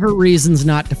 don't give her reasons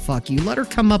not to fuck you. Let her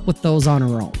come up with those on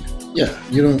her own. Yeah,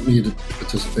 you don't need to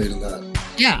participate in that.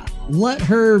 Yeah, let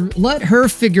her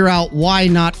figure out why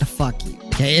not to fuck you.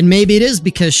 Okay, and maybe it is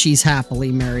because she's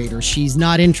happily married, or she's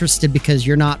not interested because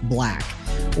you're not black,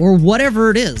 or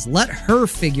whatever it is. Let her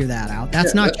figure that out.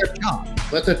 That's not your job.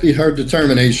 Let that be her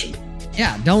determination.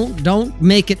 Yeah, don't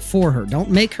make it for her. Don't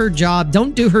make her job.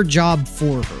 Don't do her job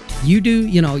for her. You do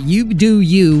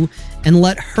you, and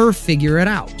let her figure it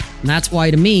out. And that's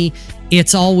why, to me,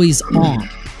 it's always on.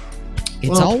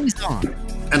 It's always on.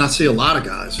 And I see a lot of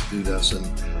guys who do this, and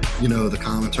the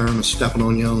common term is stepping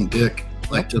on your own dick.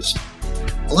 Like, just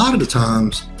a lot of the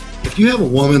times, if you have a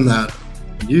woman that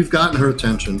you've gotten her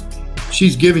attention,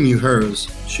 she's giving you hers,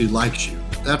 she likes you.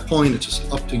 At that point, it's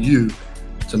just up to you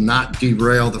to not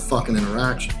derail the fucking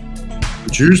interaction,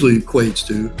 which usually equates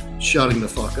to shutting the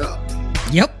fuck up.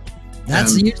 Yep.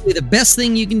 That's usually the best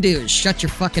thing you can do, is shut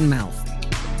your fucking mouth.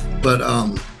 But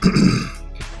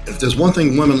if there's one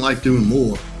thing women like doing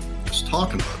more, it's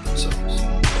talking about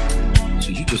themselves.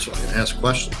 So you just fucking ask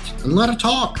questions and let her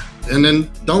talk. And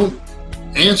then don't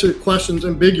answer questions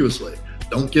ambiguously.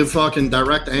 Don't give fucking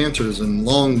direct answers and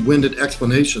long-winded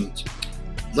explanations.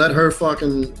 Let her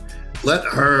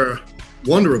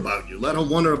wonder about you. Let her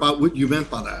wonder about what you meant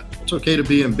by that. It's okay to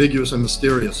be ambiguous and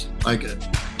mysterious like it.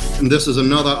 And this is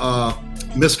another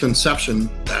misconception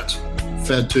that's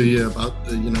fed to you about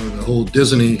the whole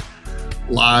Disney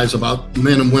lies about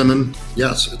men and women.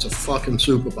 Yes, it's a fucking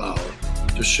superpower.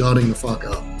 Just shutting the fuck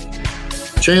up.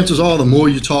 Chances are, the more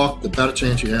you talk, the better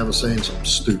chance you have of saying something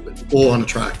stupid or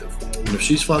unattractive. And if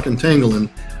she's fucking tingling,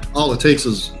 all it takes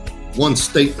is one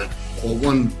statement or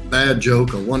one bad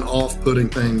joke or one off-putting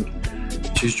thing.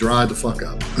 She's dried the fuck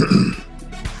up.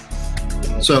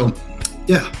 So,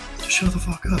 yeah, just shut the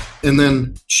fuck up. And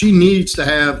then she needs to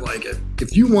have, like,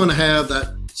 if you want to have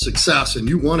that success and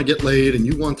you want to get laid and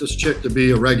you want this chick to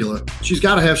be a regular, she's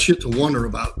got to have shit to wonder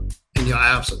about in your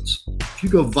absence. If you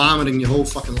go vomiting your whole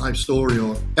fucking life story,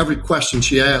 or every question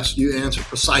she asks, you answer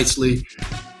precisely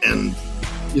and,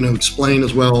 explain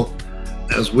as well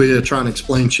as we're trying to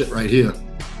explain shit right here.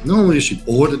 Not only is she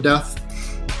bored to death,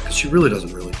 because she really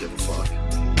doesn't really give a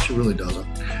fuck. She really doesn't.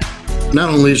 Not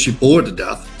only is she bored to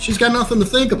death, she's got nothing to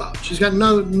think about. She's got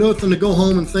nothing to go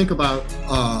home and think about.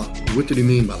 What did he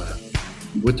mean by that?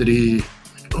 What did he...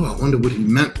 I wonder what he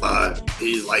meant by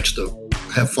he likes to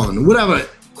have fun. Whatever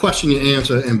question you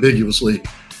answer ambiguously.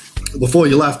 Before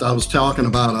you left, I was talking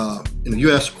about,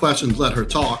 you ask questions, let her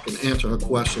talk, and answer her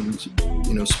questions,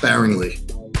 sparingly.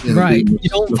 Right. You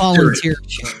don't volunteer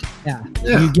shit. Yeah.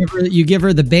 You give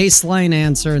her the baseline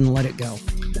answer and let it go.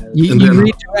 You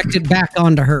redirect it back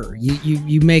onto her.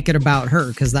 You make it about her,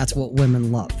 because that's what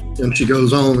women love. And she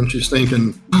goes on and she's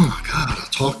thinking, oh my God, I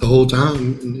talked the whole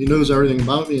time and he knows everything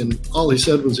about me, and all he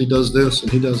said was he does this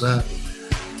and he does that.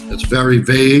 It's very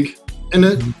vague. And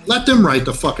then let them write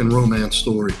the fucking romance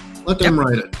story. Let them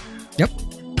write it. Yep.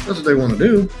 That's what they want to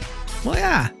do. Well,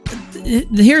 yeah.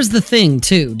 Here's the thing,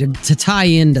 too, to tie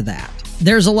into that.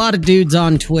 There's a lot of dudes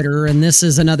on Twitter, and this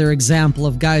is another example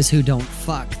of guys who don't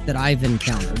fuck that I've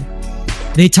encountered.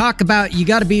 They talk about, you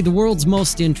got to be the world's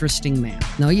most interesting man.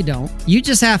 No, you don't. You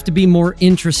just have to be more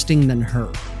interesting than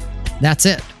her. That's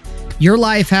it. Your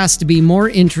life has to be more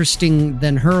interesting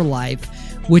than her life,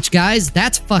 which, guys,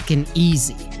 that's fucking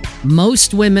easy.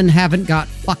 Most women haven't got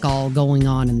fuck all going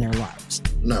on in their lives.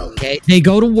 No. Okay. They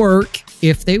go to work,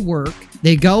 if they work.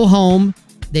 They go home.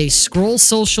 They scroll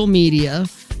social media.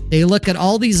 They look at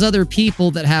all these other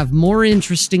people that have more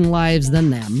interesting lives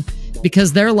than them,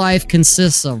 because their life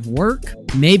consists of work,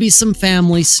 maybe some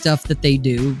family stuff that they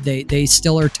do. They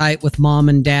still are tight with mom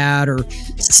and dad or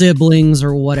siblings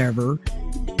or whatever.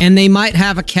 And they might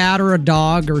have a cat or a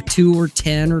dog or 2 or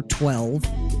 10 or 12.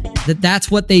 That's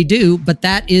what they do, but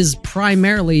that is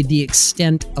primarily the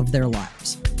extent of their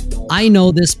lives. I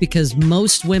know this because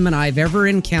most women I've ever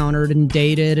encountered and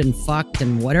dated and fucked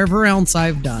and whatever else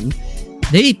I've done,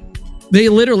 they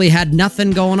literally had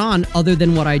nothing going on other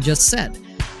than what I just said.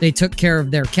 They took care of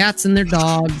their cats and their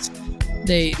dogs.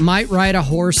 They might ride a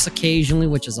horse occasionally,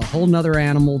 which is a whole nother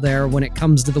animal there when it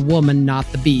comes to the woman, not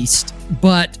the beast.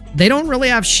 But they don't really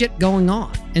have shit going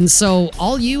on. And so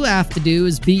all you have to do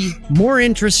is be more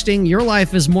interesting. Your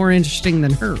life is more interesting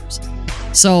than hers.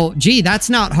 So, gee, that's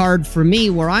not hard for me,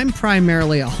 where I'm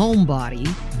primarily a homebody.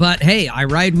 But hey, I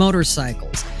ride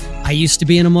motorcycles. I used to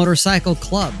be in a motorcycle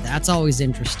club. That's always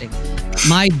interesting.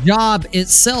 My job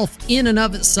itself, in and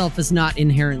of itself, is not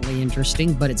inherently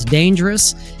interesting, but it's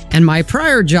dangerous. And my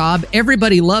prior job,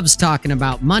 everybody loves talking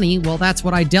about money. Well, that's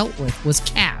what I dealt with, was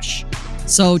cash.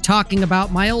 So talking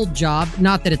about my old job,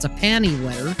 not that it's a panty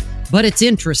wetter, but it's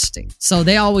interesting. So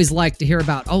they always like to hear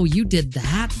about, oh, you did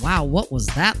that? Wow, what was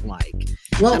that like?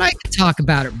 Well, and I can talk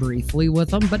about it briefly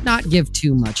with them, but not give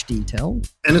too much detail.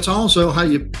 And it's also how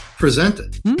you present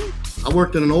it. I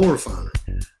worked in an oil refinery,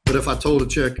 but if I told a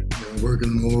chick,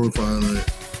 working in an oil refinery,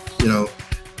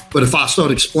 but if I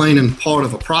start explaining part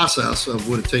of a process of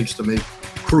what it takes to make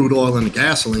crude oil into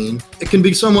gasoline, it can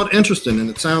be somewhat interesting, and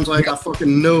it sounds like I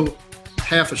fucking know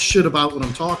half a shit about what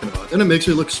I'm talking about. Then it makes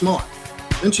me look smart.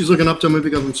 Then she's looking up to me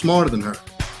because I'm smarter than her.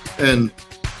 And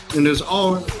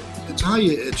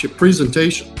it's your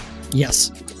presentation.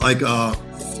 Yes. Like one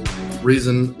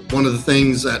of the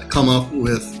things that come up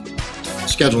with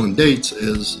scheduling dates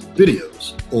is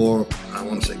videos, or I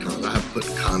want to say content. I have put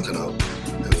content out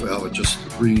if I would just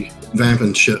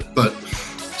revamping shit, but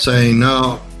saying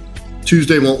no,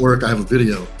 Tuesday won't work. I have a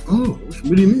video. Oh,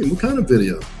 what do you mean? What kind of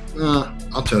video?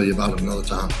 I'll tell you about it another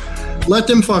time. Let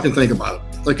them fucking think about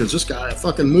it. Like, is this guy a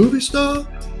fucking movie star?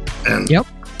 And yep.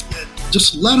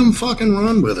 Just let them fucking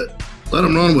run with it. Let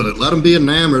them run with it. Let them be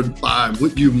enamored by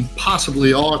what you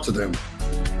possibly are to them.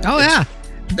 Oh, yeah.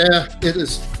 Yeah, it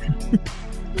is.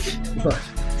 But,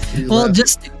 well,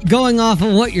 just going off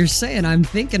of what you're saying, I'm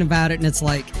thinking about it, and it's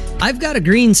like, I've got a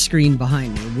green screen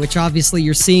behind me, which obviously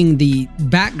you're seeing the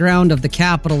background of the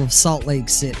capital of Salt Lake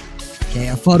City. Okay,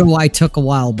 a photo I took a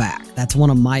while back. That's one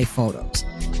of my photos.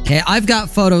 Okay, I've got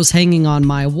photos hanging on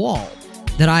my wall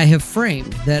that I have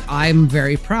framed that I'm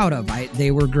very proud of.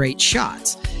 They were great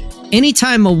shots.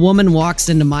 Anytime a woman walks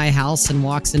into my house and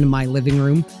walks into my living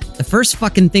room, the first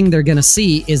fucking thing they're gonna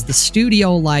see is the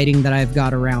studio lighting that I've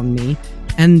got around me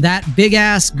and that big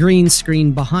ass green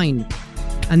screen behind me.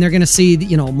 And they're gonna see,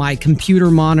 my computer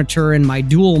monitor and my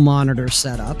dual monitor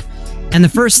setup. And the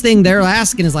first thing they're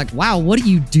asking is like, wow, what do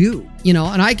you do?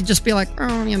 And I could just be like,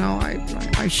 oh,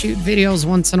 I shoot videos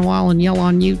once in a while and yell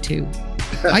on YouTube.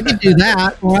 I could do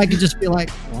that, or I could just be like,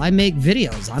 well, I make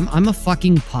videos. I'm a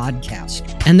fucking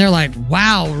podcaster. And they're like,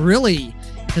 wow, really?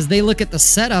 Because they look at the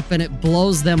setup and it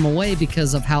blows them away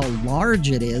because of how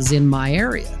large it is in my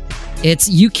area.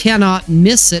 You cannot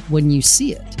miss it when you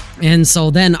see it. And so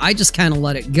then I just kind of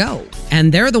let it go.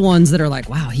 And they're the ones that are like,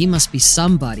 wow, he must be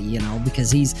somebody,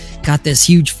 because he's got this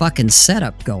huge fucking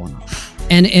setup going on.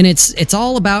 And it's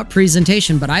all about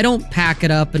presentation, but I don't pack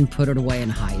it up and put it away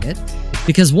and hide it.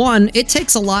 Because one, it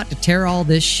takes a lot to tear all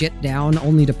this shit down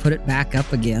only to put it back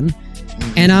up again.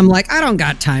 And I'm like, I don't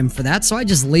got time for that, so I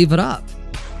just leave it up.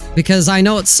 Because I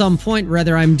know at some point,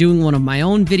 whether I'm doing one of my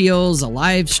own videos, a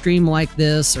live stream like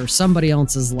this, or somebody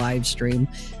else's live stream,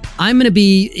 I'm going to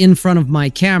be in front of my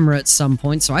camera at some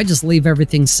point, so I just leave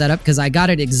everything set up because I got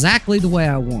it exactly the way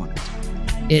I want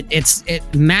it. It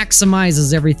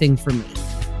maximizes everything for me.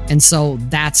 And so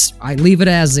I leave it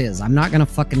as is. I'm not going to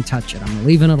fucking touch it. I'm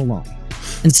leaving it alone.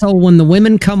 And so when the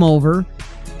women come over,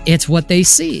 it's what they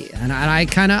see. And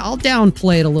I'll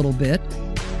downplay it a little bit,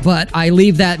 but I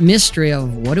leave that mystery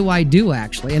of what do I do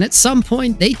actually? And at some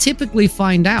point, they typically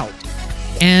find out.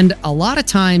 And a lot of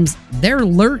times, they're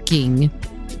lurking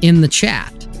in the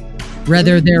chat.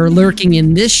 Whether they're lurking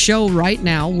in this show right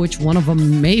now, which one of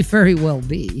them may very well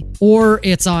be, or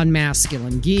it's on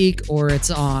Masculine Geek, or it's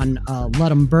on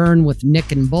Let 'Em Burn with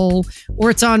Nick and Bull,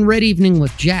 or it's on Red Evening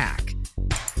with Jack.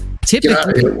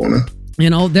 Typically,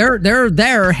 they're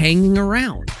there hanging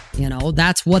around.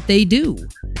 That's what they do.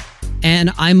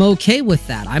 And I'm okay with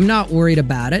that. I'm not worried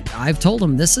about it. I've told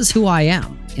them this is who I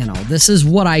am. This is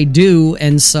what I do.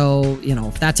 And so,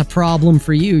 if that's a problem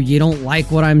for you, you don't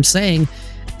like what I'm saying,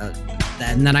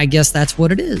 then I guess that's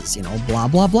what it is. Blah,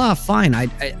 blah, blah. Fine.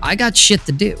 I got shit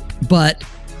to do. But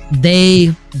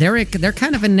they're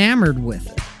kind of enamored with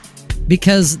it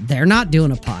because they're not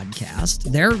doing a podcast.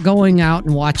 They're going out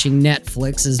and watching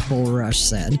Netflix, as Bull Rush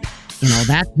said.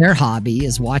 That's their hobby,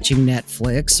 is watching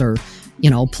Netflix or,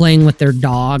 playing with their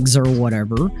dogs or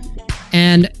whatever.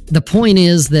 And the point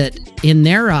is that in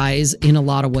their eyes, in a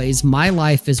lot of ways, my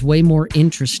life is way more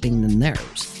interesting than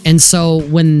theirs. And so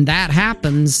when that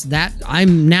happens, that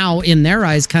I'm now in their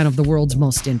eyes kind of the world's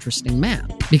most interesting man.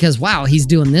 Because wow, he's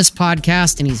doing this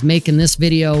podcast and he's making this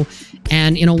video.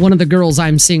 And one of the girls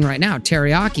I'm seeing right now,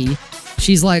 Teriyaki,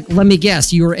 she's like, let me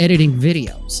guess, you were editing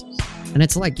videos. And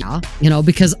it's like, yeah,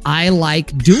 because I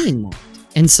like doing that.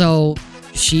 And so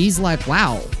she's like,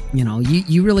 wow,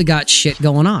 you really got shit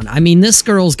going on. I mean, this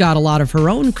girl's got a lot of her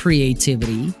own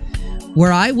creativity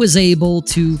where I was able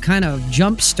to kind of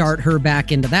jumpstart her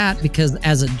back into that because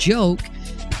as a joke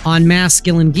on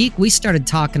Masculine Geek, we started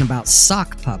talking about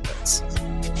sock puppets.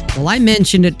 Well, I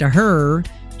mentioned it to her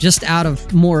just out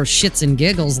of more shits and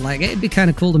giggles, like, hey, it'd be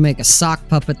kind of cool to make a sock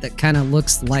puppet that kind of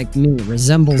looks like me,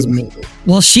 resembles me.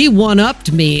 Well, she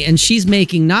one-upped me, and she's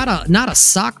making not a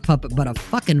sock puppet, but a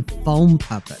fucking foam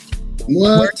puppet.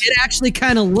 What? Where it actually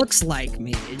kind of looks like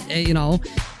me,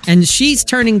 And she's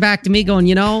turning back to me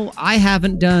going, I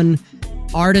haven't done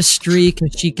artistry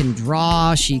because she can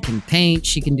draw, she can paint,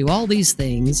 she can do all these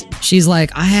things. She's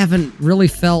like, I haven't really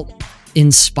felt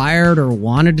inspired or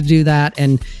wanted to do that.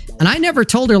 And I never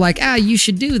told her like, you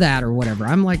should do that or whatever.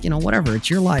 I'm like, whatever,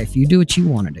 it's your life. You do what you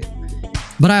want to do.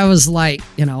 But I was like,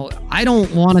 I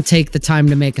don't want to take the time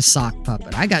to make a sock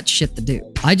puppet. I got shit to do.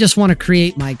 I just want to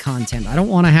create my content. I don't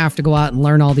want to have to go out and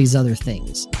learn all these other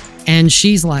things. And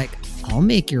she's like, I'll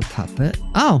make your puppet.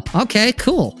 Oh, okay,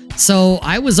 cool. So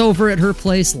I was over at her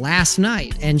place last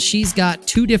night, and she's got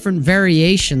 2 different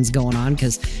variations going on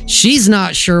because she's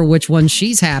not sure which one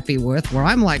she's happy with, where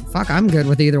I'm like, fuck, I'm good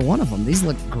with either one of them. These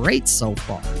look great so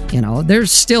far. They're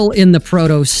still in the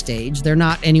proto stage. They're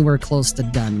not anywhere close to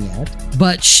done yet.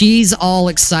 But she's all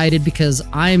excited because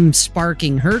I'm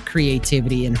sparking her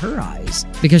creativity in her eyes.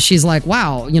 Because she's like,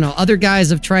 wow, other guys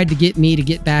have tried to get me to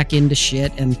get back into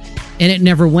shit, and it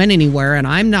never went anywhere, and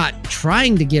I'm not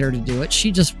trying to get her to do it.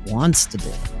 She just wants to do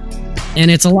it. And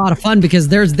it's a lot of fun because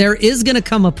there is going to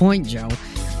come a point, Joe,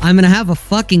 I'm going to have a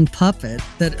fucking puppet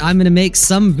that I'm going to make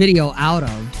some video out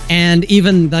of. And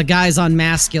even the guys on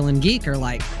Masculine Geek are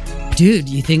like, dude,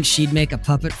 you think she'd make a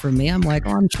puppet for me? I'm like,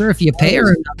 oh, I'm sure if you pay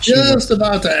her enough. Just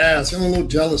about to ask. I'm a little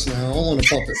jealous now. I want a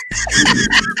puppet.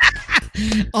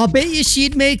 I'll bet you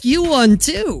she'd make you one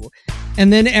too.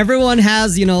 And then everyone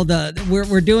has,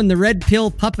 we're doing the Red Pill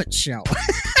Puppet Show.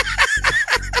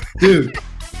 Dude,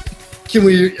 can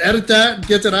we edit that and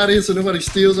get that out of here so nobody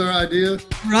steals our idea?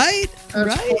 Right?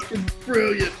 That's fucking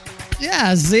brilliant.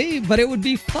 Yeah, see? But it would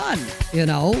be fun,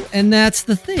 And that's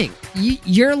the thing.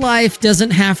 Your life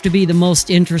doesn't have to be the most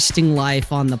interesting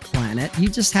life on the planet. You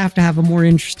just have to have a more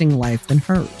interesting life than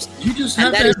hers. You just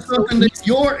have to have something that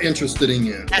you're interested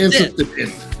in.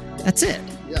 That's it.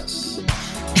 Yes.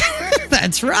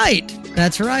 That's right.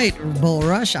 That's right, Bull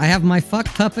Rush. I have my fuck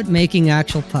puppet making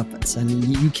actual puppets, and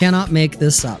you cannot make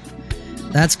this up.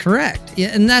 That's correct. Yeah,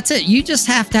 and that's it. You just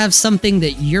have to have something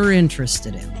that you're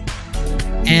interested in.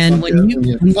 And when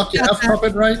you fuck your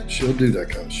puppet right, she'll do that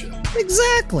kind of shit.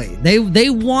 Exactly. They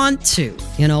want to.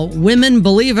 Women,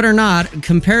 believe it or not,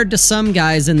 compared to some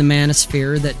guys in the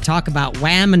manosphere that talk about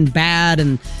wham and bad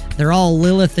and they're all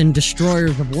Lilith and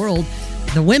destroyers of world,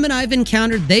 the women I've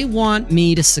encountered, they want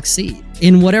me to succeed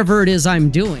in whatever it is I'm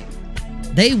doing.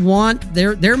 They're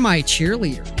my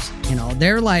cheerleaders.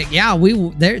 They're like, yeah,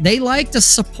 they like to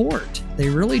support. They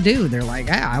really do. They're like,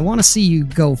 yeah, I want to see you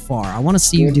go far. I want to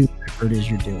see you do whatever it is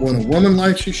you're doing. When a woman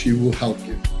likes you, she will help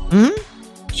you.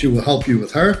 Mm-hmm. She will help you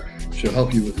with her. She'll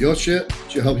help you with your shit.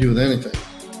 She'll help you with anything.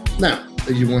 Now,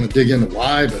 you want to dig into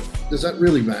why, but does that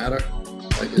really matter?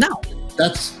 No.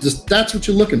 That's what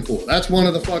you're looking for. That's one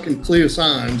of the fucking clear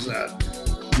signs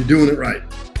that you're doing it right.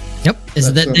 Yep,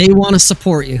 is that they want to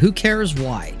support you. Who cares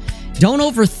why? Don't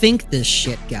overthink this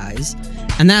shit, guys.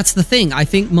 And that's the thing. I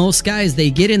think most guys,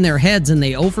 they get in their heads and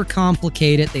they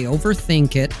overcomplicate it. They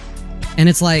overthink it. And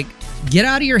it's like, get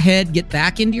out of your head, get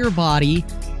back into your body,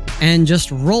 and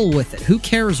just roll with it. Who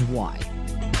cares why?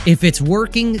 If it's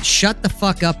working, shut the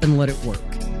fuck up and let it work.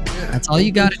 Yeah, that's all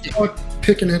you got to do.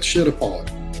 Picking that shit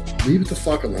apart. Leave it the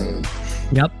fuck alone.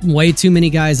 Yep. Way too many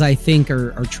guys, I think,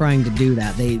 are trying to do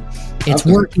that. It's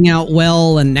working out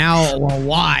well, and now, well,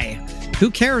 why? Who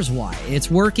cares why?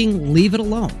 It's working. Leave it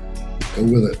alone. Go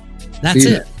with it. That's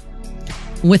it.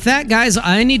 With that, guys,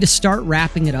 I need to start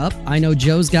wrapping it up. I know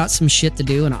Joe's got some shit to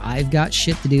do, and I've got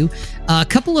shit to do. A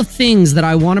couple of things that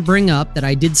I want to bring up that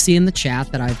I did see in the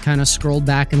chat that I've kind of scrolled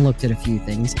back and looked at a few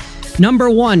things.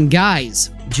 Number one, guys,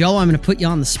 Joe, I'm going to put you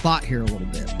on the spot here a little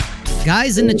bit.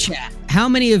 Guys in the chat, how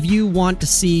many of you want to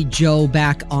see Joe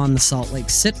back on the Salt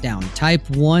Lake Sit Down? Type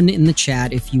 1 in the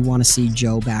chat if you want to see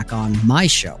Joe back on my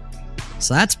show.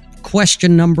 So that's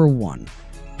question number 1.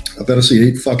 I better see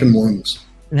 8 fucking ones.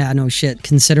 Yeah, no shit,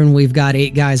 considering we've got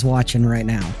 8 guys watching right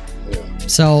now. Yeah.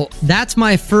 So that's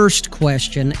my first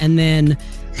question. And then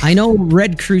I know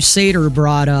Red Crusader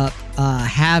brought up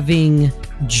having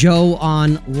Joe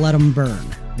on Let 'Em Burn.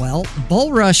 Well,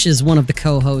 Bull Rush is one of the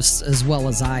co-hosts as well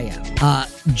as I am.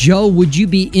 Joe, would you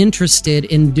be interested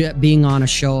in being on a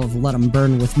show of Let 'Em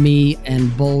Burn with me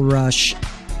and Bull Rush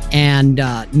and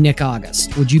Nick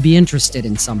August? Would you be interested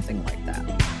in something like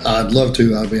that? I'd love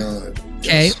to. I'd be honored.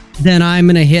 Okay, yes. Then I'm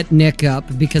going to hit Nick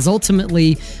up because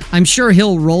ultimately I'm sure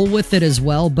he'll roll with it as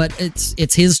well, but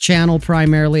it's his channel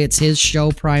primarily. It's his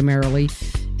show primarily.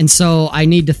 And so I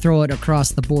need to throw it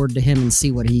across the board to him and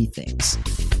see what he thinks.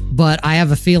 But I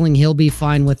have a feeling he'll be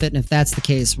fine with it. And if that's the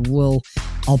case,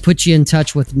 I'll put you in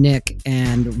touch with Nick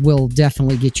and we'll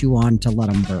definitely get you on to Let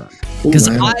 'Em Burn. Because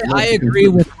I agree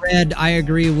with Red. I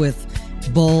agree with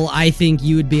Bull. I think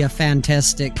you would be a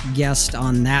fantastic guest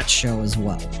on that show as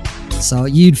well. So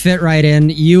you'd fit right in.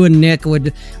 You and Nick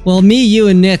would, well, me, you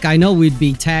and Nick, I know we'd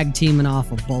be tag teaming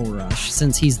off of Bull Rush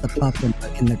since he's the pup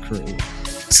in the crew.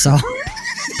 So,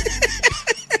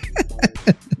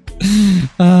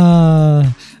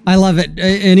 I love love it.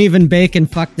 And even Bacon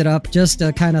fucked it up just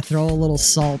to kind of throw a little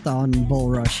salt on Bull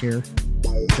Rush here.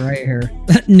 Right here.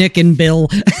 Nick and Bill.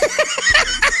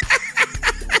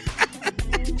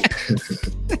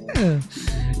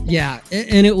 Yeah,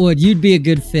 and it would. You'd be a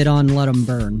good fit on Let 'Em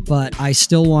Burn, but I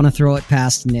still want to throw it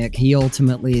past Nick. He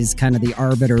ultimately is kind of the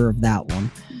arbiter of that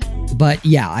one. But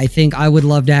yeah, I think I would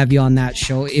love to have you on that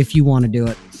show if you want to do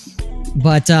it.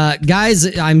 But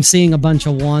guys, I'm seeing a bunch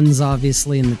of ones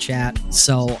obviously in the chat,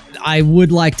 so I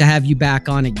would like to have you back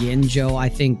on again, Joe. I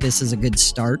think this is a good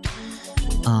start.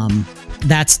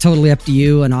 That's totally up to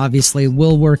you, and obviously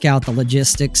we'll work out the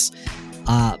logistics.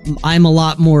 I'm a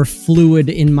lot more fluid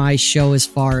in my show as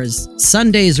far as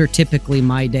Sundays are typically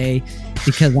my day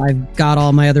because I've got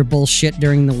all my other bullshit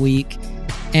during the week,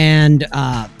 and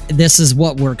this is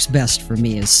what works best for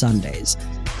me is Sundays.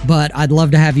 But I'd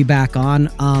love to have you back on.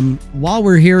 While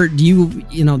we're here,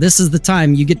 you know, this is the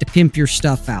time you get to pimp your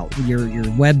stuff out, your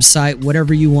website,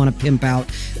 whatever you want to pimp out.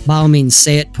 By all means,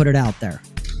 say it, put it out there.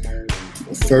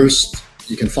 Well, first,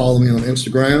 you can follow me on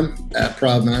Instagram at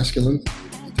Proud Masculine.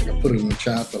 I think I put it in the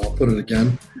chat, but I'll put it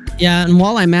again. Yeah, and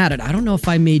while I'm at it, I don't know if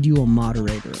I made you a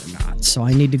moderator or not, so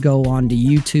I need to go on to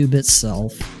YouTube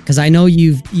itself because I know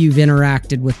you've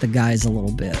interacted with the guys a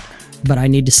little bit, but I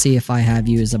need to see if I have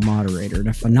you as a moderator. And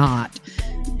if not,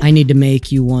 I need to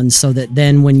make you one so that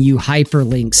then when you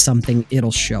hyperlink something,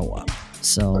 it'll show up.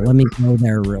 So let me go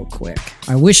there real quick.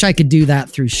 I wish I could do that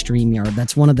through StreamYard.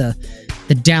 That's one of the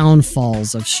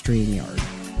downfalls of StreamYard.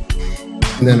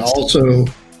 And then also,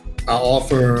 I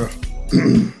offer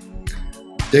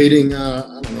dating, I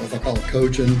don't know if I call it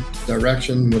coaching,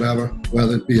 direction, whatever,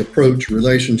 whether it be approach,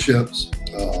 relationships,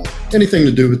 anything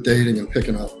to do with dating and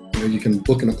picking up. You know, you can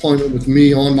book an appointment with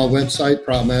me on my website,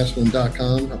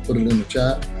 proudmasculine.com. I put it in the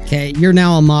chat. Okay, you're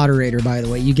now a moderator, by the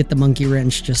way. You get the monkey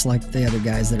wrench just like the other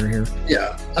guys that are here.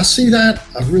 Yeah, I see that.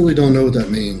 I really don't know what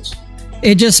that means.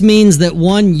 It just means that,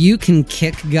 one, you can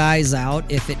kick guys out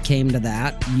if it came to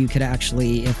that. You could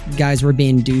actually, if guys were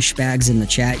being douchebags in the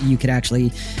chat, you could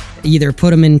actually either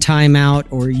put them in timeout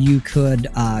or you could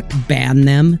ban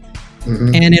them.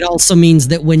 Mm-hmm. And it also means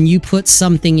that when you put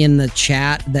something in the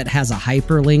chat that has a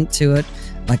hyperlink to it,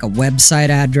 like a website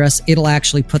address, it'll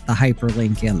actually put the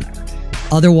hyperlink in there.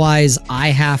 Otherwise, I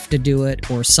have to do it,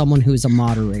 or someone who's a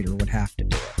moderator would have to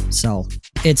do it. So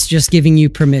it's just giving you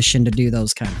permission to do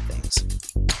those kind of things.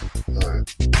 All right.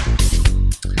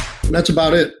 And that's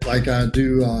about it. Like I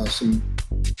do some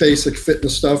basic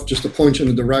fitness stuff just to point you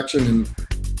in a direction, and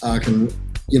I can,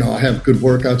 you know, I have good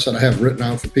workouts that I have written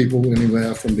out for people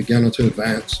anywhere from beginner to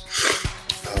advanced,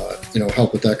 you know,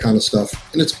 help with that kind of stuff.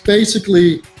 And it's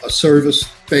basically a service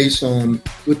based on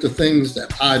with the things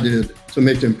that I did to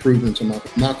make the improvements in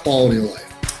my quality of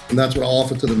life. And that's what I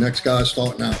offer to the next guy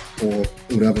starting out or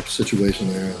whatever situation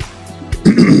they're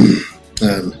in.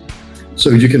 And so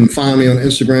you can find me on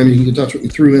Instagram. You can get in touch with me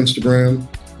through Instagram,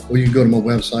 or you can go to my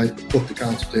website, book the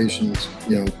consultations,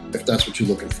 you know, if that's what you're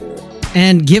looking for.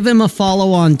 And give him a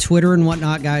follow on Twitter and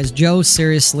whatnot, guys. Joe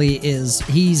seriously he's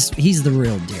the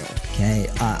real deal. Okay,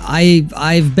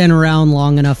 I've been around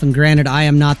long enough, and granted, I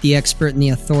am not the expert and the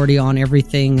authority on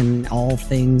everything and all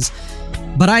things,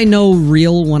 but I know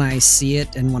real when I see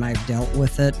it and when I've dealt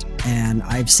with it, and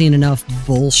I've seen enough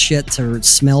bullshit to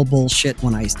smell bullshit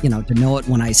when to know it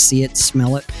when I see it,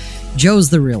 smell it. Joe's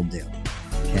the real deal.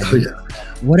 Okay? Oh yeah.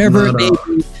 Whatever it may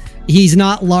be. He's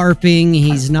not LARPing.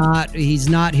 He's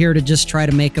not here to just try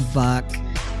to make a buck.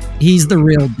 He's the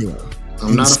real deal.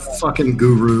 I'm not a fucking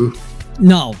guru.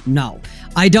 No.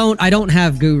 I don't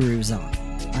have gurus on.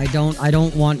 I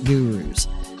don't want gurus.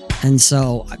 And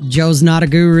so Joe's not a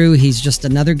guru. He's just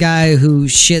another guy who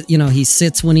he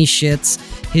sits when he shits.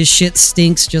 His shit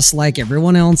stinks just like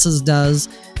everyone else's does.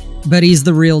 But he's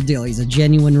the real deal. He's a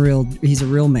he's a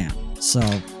real man. So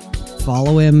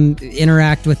follow him,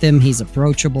 interact with him. He's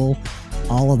approachable,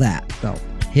 all of that. So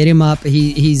hit him up.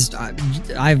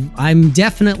 I'm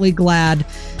definitely glad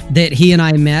that he and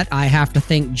I met. I have to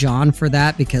thank John for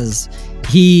that because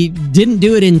he didn't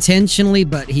do it intentionally,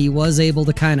 but he was able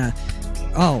to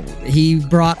he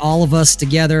brought all of us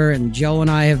together, and Joe and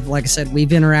I have, like I said, we've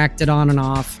interacted on and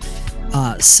off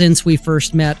since we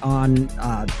first met on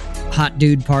Hot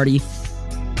Dude Party.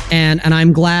 And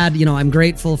I'm glad, I'm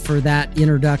grateful for that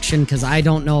introduction, because I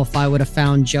don't know if I would have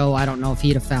found Joe. I don't know if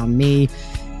he'd have found me.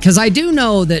 Because I do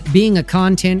know that being a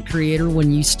content creator,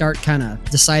 when you start kind of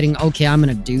deciding, okay, I'm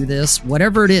going to do this,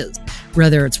 whatever it is,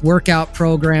 whether it's workout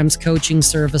programs, coaching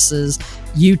services,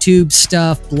 YouTube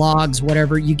stuff, blogs,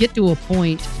 whatever, you get to a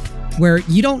point where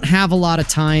you don't have a lot of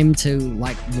time to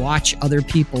watch other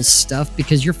people's stuff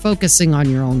because you're focusing on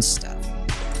your own stuff.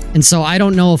 And so I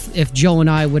don't know if Joe and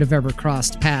I would have ever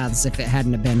crossed paths if it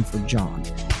hadn't have been for John.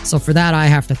 So for that, I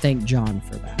have to thank John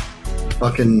for that.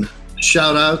 Fucking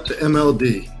shout out to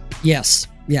MLD. Yes.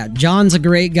 Yeah, John's a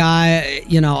great guy.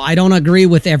 You know, I don't agree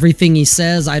with everything he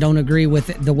says. I don't agree with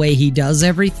the way he does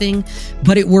everything,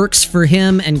 but it works for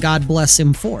him, and God bless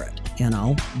him for it. You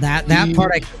know, that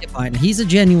part I can find. He's a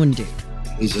genuine dude.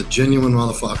 He's a genuine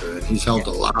motherfucker, and he's helped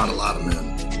a lot of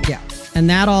men. Yeah. And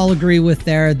that I'll agree with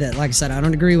there. That, like I said, I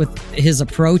don't agree with his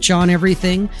approach on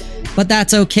everything, but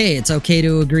that's okay. It's okay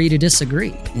to agree to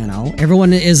disagree. You know,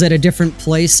 everyone is at a different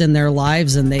place in their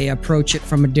lives and they approach it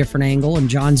from a different angle. And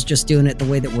John's just doing it the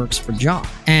way that works for John.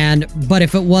 But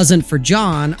if it wasn't for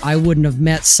John, I wouldn't have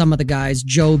met some of the guys,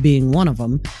 Joe being one of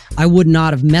them. I would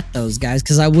not have met those guys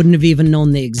because I wouldn't have even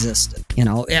known they existed. You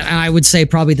know, and I would say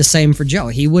probably the same for Joe.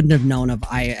 He wouldn't have known if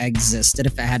I existed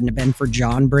if it hadn't have been for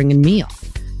John bringing me on.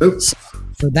 Oops. So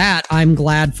for that, I'm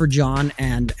glad for John,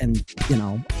 and you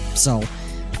know, so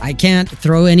I can't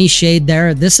throw any shade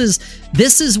there. This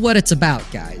is what it's about,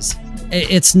 guys.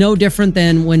 It's no different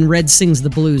than when Red Sings the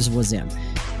Blues was in.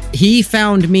 He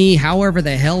found me, however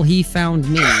the hell he found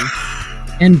me,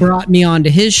 and brought me onto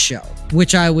his show,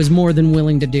 which I was more than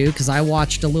willing to do because I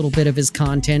watched a little bit of his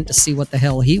content to see what the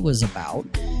hell he was about,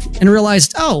 and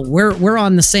realized, oh, we're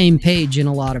on the same page in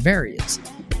a lot of areas.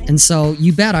 And so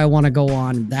you bet I want to go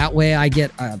on. That way I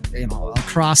get a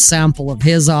cross sample of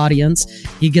his audience.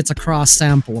 He gets a cross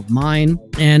sample of mine.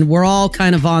 And we're all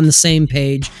kind of on the same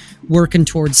page, working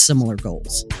towards similar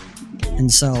goals.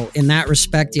 And so in that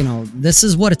respect, you know, this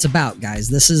is what it's about, guys.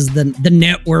 This is the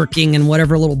networking and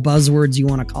whatever little buzzwords you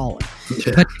want to call it.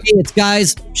 Yeah. But hey, it's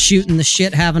guys shooting the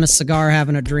shit, having a cigar,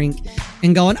 having a drink,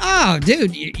 and going, oh,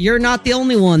 dude, you're not the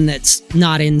only one that's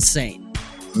not insane.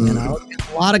 You know,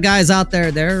 a lot of guys out there,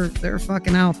 they're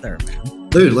fucking out there, man.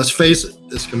 Dude, let's face it,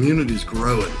 this community's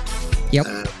growing. Yep.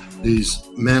 And these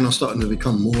men are starting to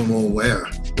become more and more aware.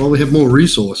 Well, we have more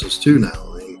resources too now.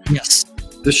 I mean, yes.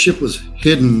 This shit was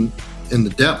hidden in the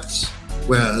depths,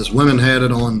 whereas women had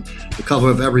it on the cover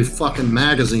of every fucking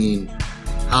magazine.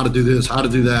 How to do this, how to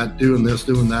do that, doing this,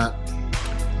 doing that.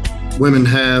 Women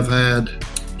have had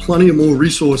plenty of more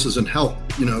resources and help,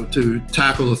 you know, to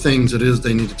tackle the things it is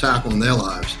they need to tackle in their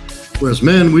lives. Whereas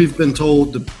men, we've been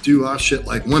told to do our shit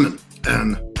like women,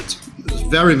 and it's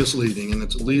very misleading, and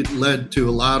it's led to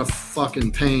a lot of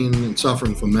fucking pain and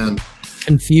suffering for men.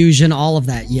 Confusion, all of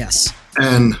that, yes.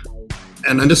 And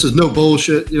this is no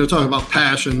bullshit, you know, talking about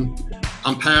passion.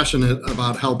 I'm passionate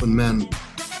about helping men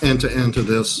enter into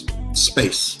this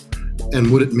space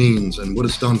and what it means and what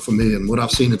it's done for me and what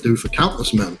I've seen it do for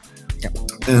countless men. Yep.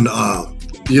 And,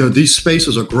 you know, these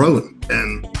spaces are growing,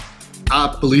 and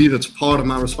I believe it's part of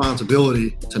my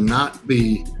responsibility to not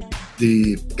be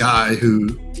the guy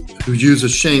who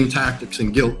uses shame tactics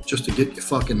and guilt just to get your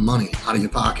fucking money out of your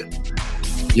pocket.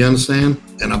 You understand?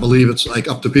 And I believe it's like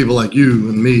up to people like you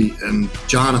and me and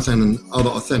Jonathan and other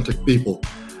authentic people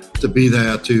to be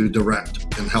there to direct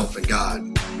and help and guide.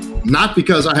 Not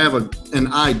because I have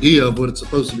an idea of what it's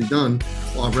supposed to be done,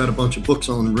 or I've read a bunch of books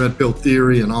on red pill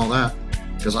theory and all that,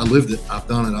 because I lived it, I've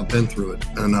done it, I've been through it.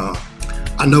 And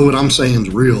I know what I'm saying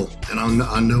is real, and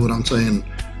I know what I'm saying,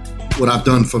 what I've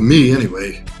done for me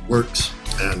anyway, works.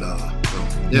 And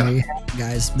yeah.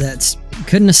 Guys, that's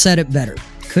couldn't have said it better.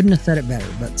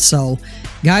 But so,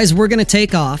 guys, we're going to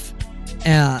take off.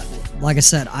 Like I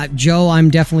said, Joe, I'm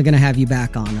definitely going to have you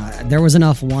back on. There was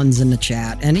enough ones in the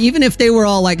chat. And even if they were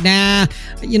all like, nah,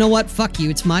 you know what? Fuck you.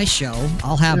 It's my show.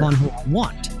 I'll have on who I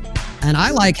want. And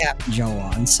I like having Joe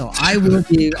on. So I will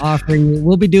be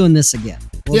we'll be doing this again.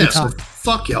 So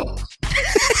fuck y'all.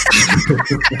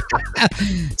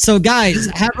 So guys,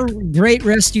 have a great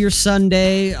rest of your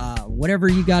Sunday. Whatever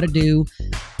you got to do.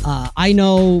 I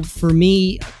know for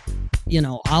me, you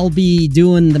know, I'll be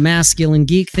doing the Masculine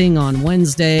Geek thing on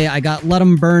Wednesday. I got Let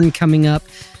 'Em Burn coming up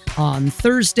on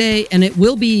Thursday, and it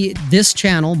will be this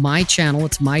channel, my channel.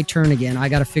 It's my turn again. I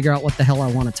got to figure out what the hell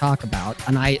I want to talk about,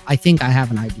 and I think I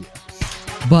have an idea.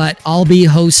 But I'll be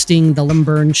hosting the Let 'Em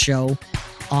Burn show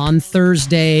on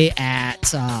Thursday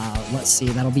at, let's see,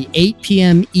 that'll be 8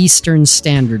 p.m. Eastern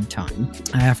Standard Time.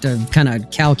 I have to kind of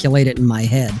calculate it in my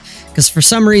head, because for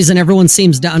some reason everyone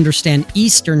seems to understand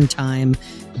Eastern Time,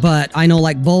 but I know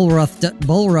like Bull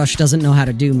Rush doesn't know how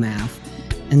to do math.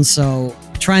 And so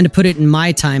trying to put it in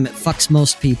my time, it fucks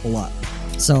most people up.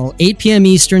 So 8 p.m.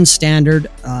 Eastern Standard,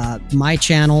 my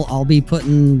channel, I'll be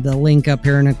putting the link up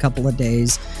here in a couple of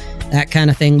days, that kind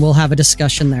of thing. We'll have a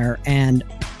discussion there. And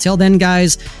till then,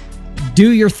 guys,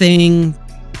 do your thing.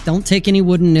 Don't take any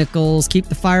wooden nickels. Keep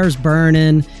the fires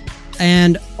burning.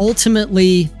 And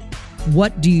ultimately,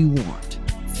 what do you want?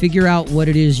 Figure out what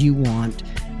it is you want.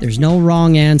 There's no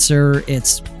wrong answer.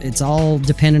 It's all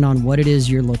dependent on what it is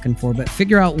you're looking for, but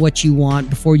figure out what you want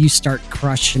before you start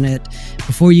crushing it,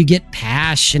 before you get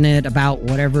passionate about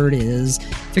whatever it is.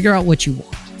 Figure out what you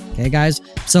want. Okay, guys?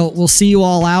 So we'll see you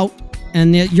all out.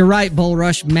 And you're right, Bull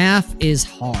Rush. Math is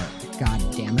hard. God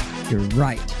damn it. You're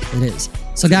right. It is.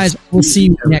 So, guys, we'll see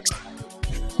you next time.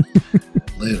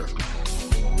 Later.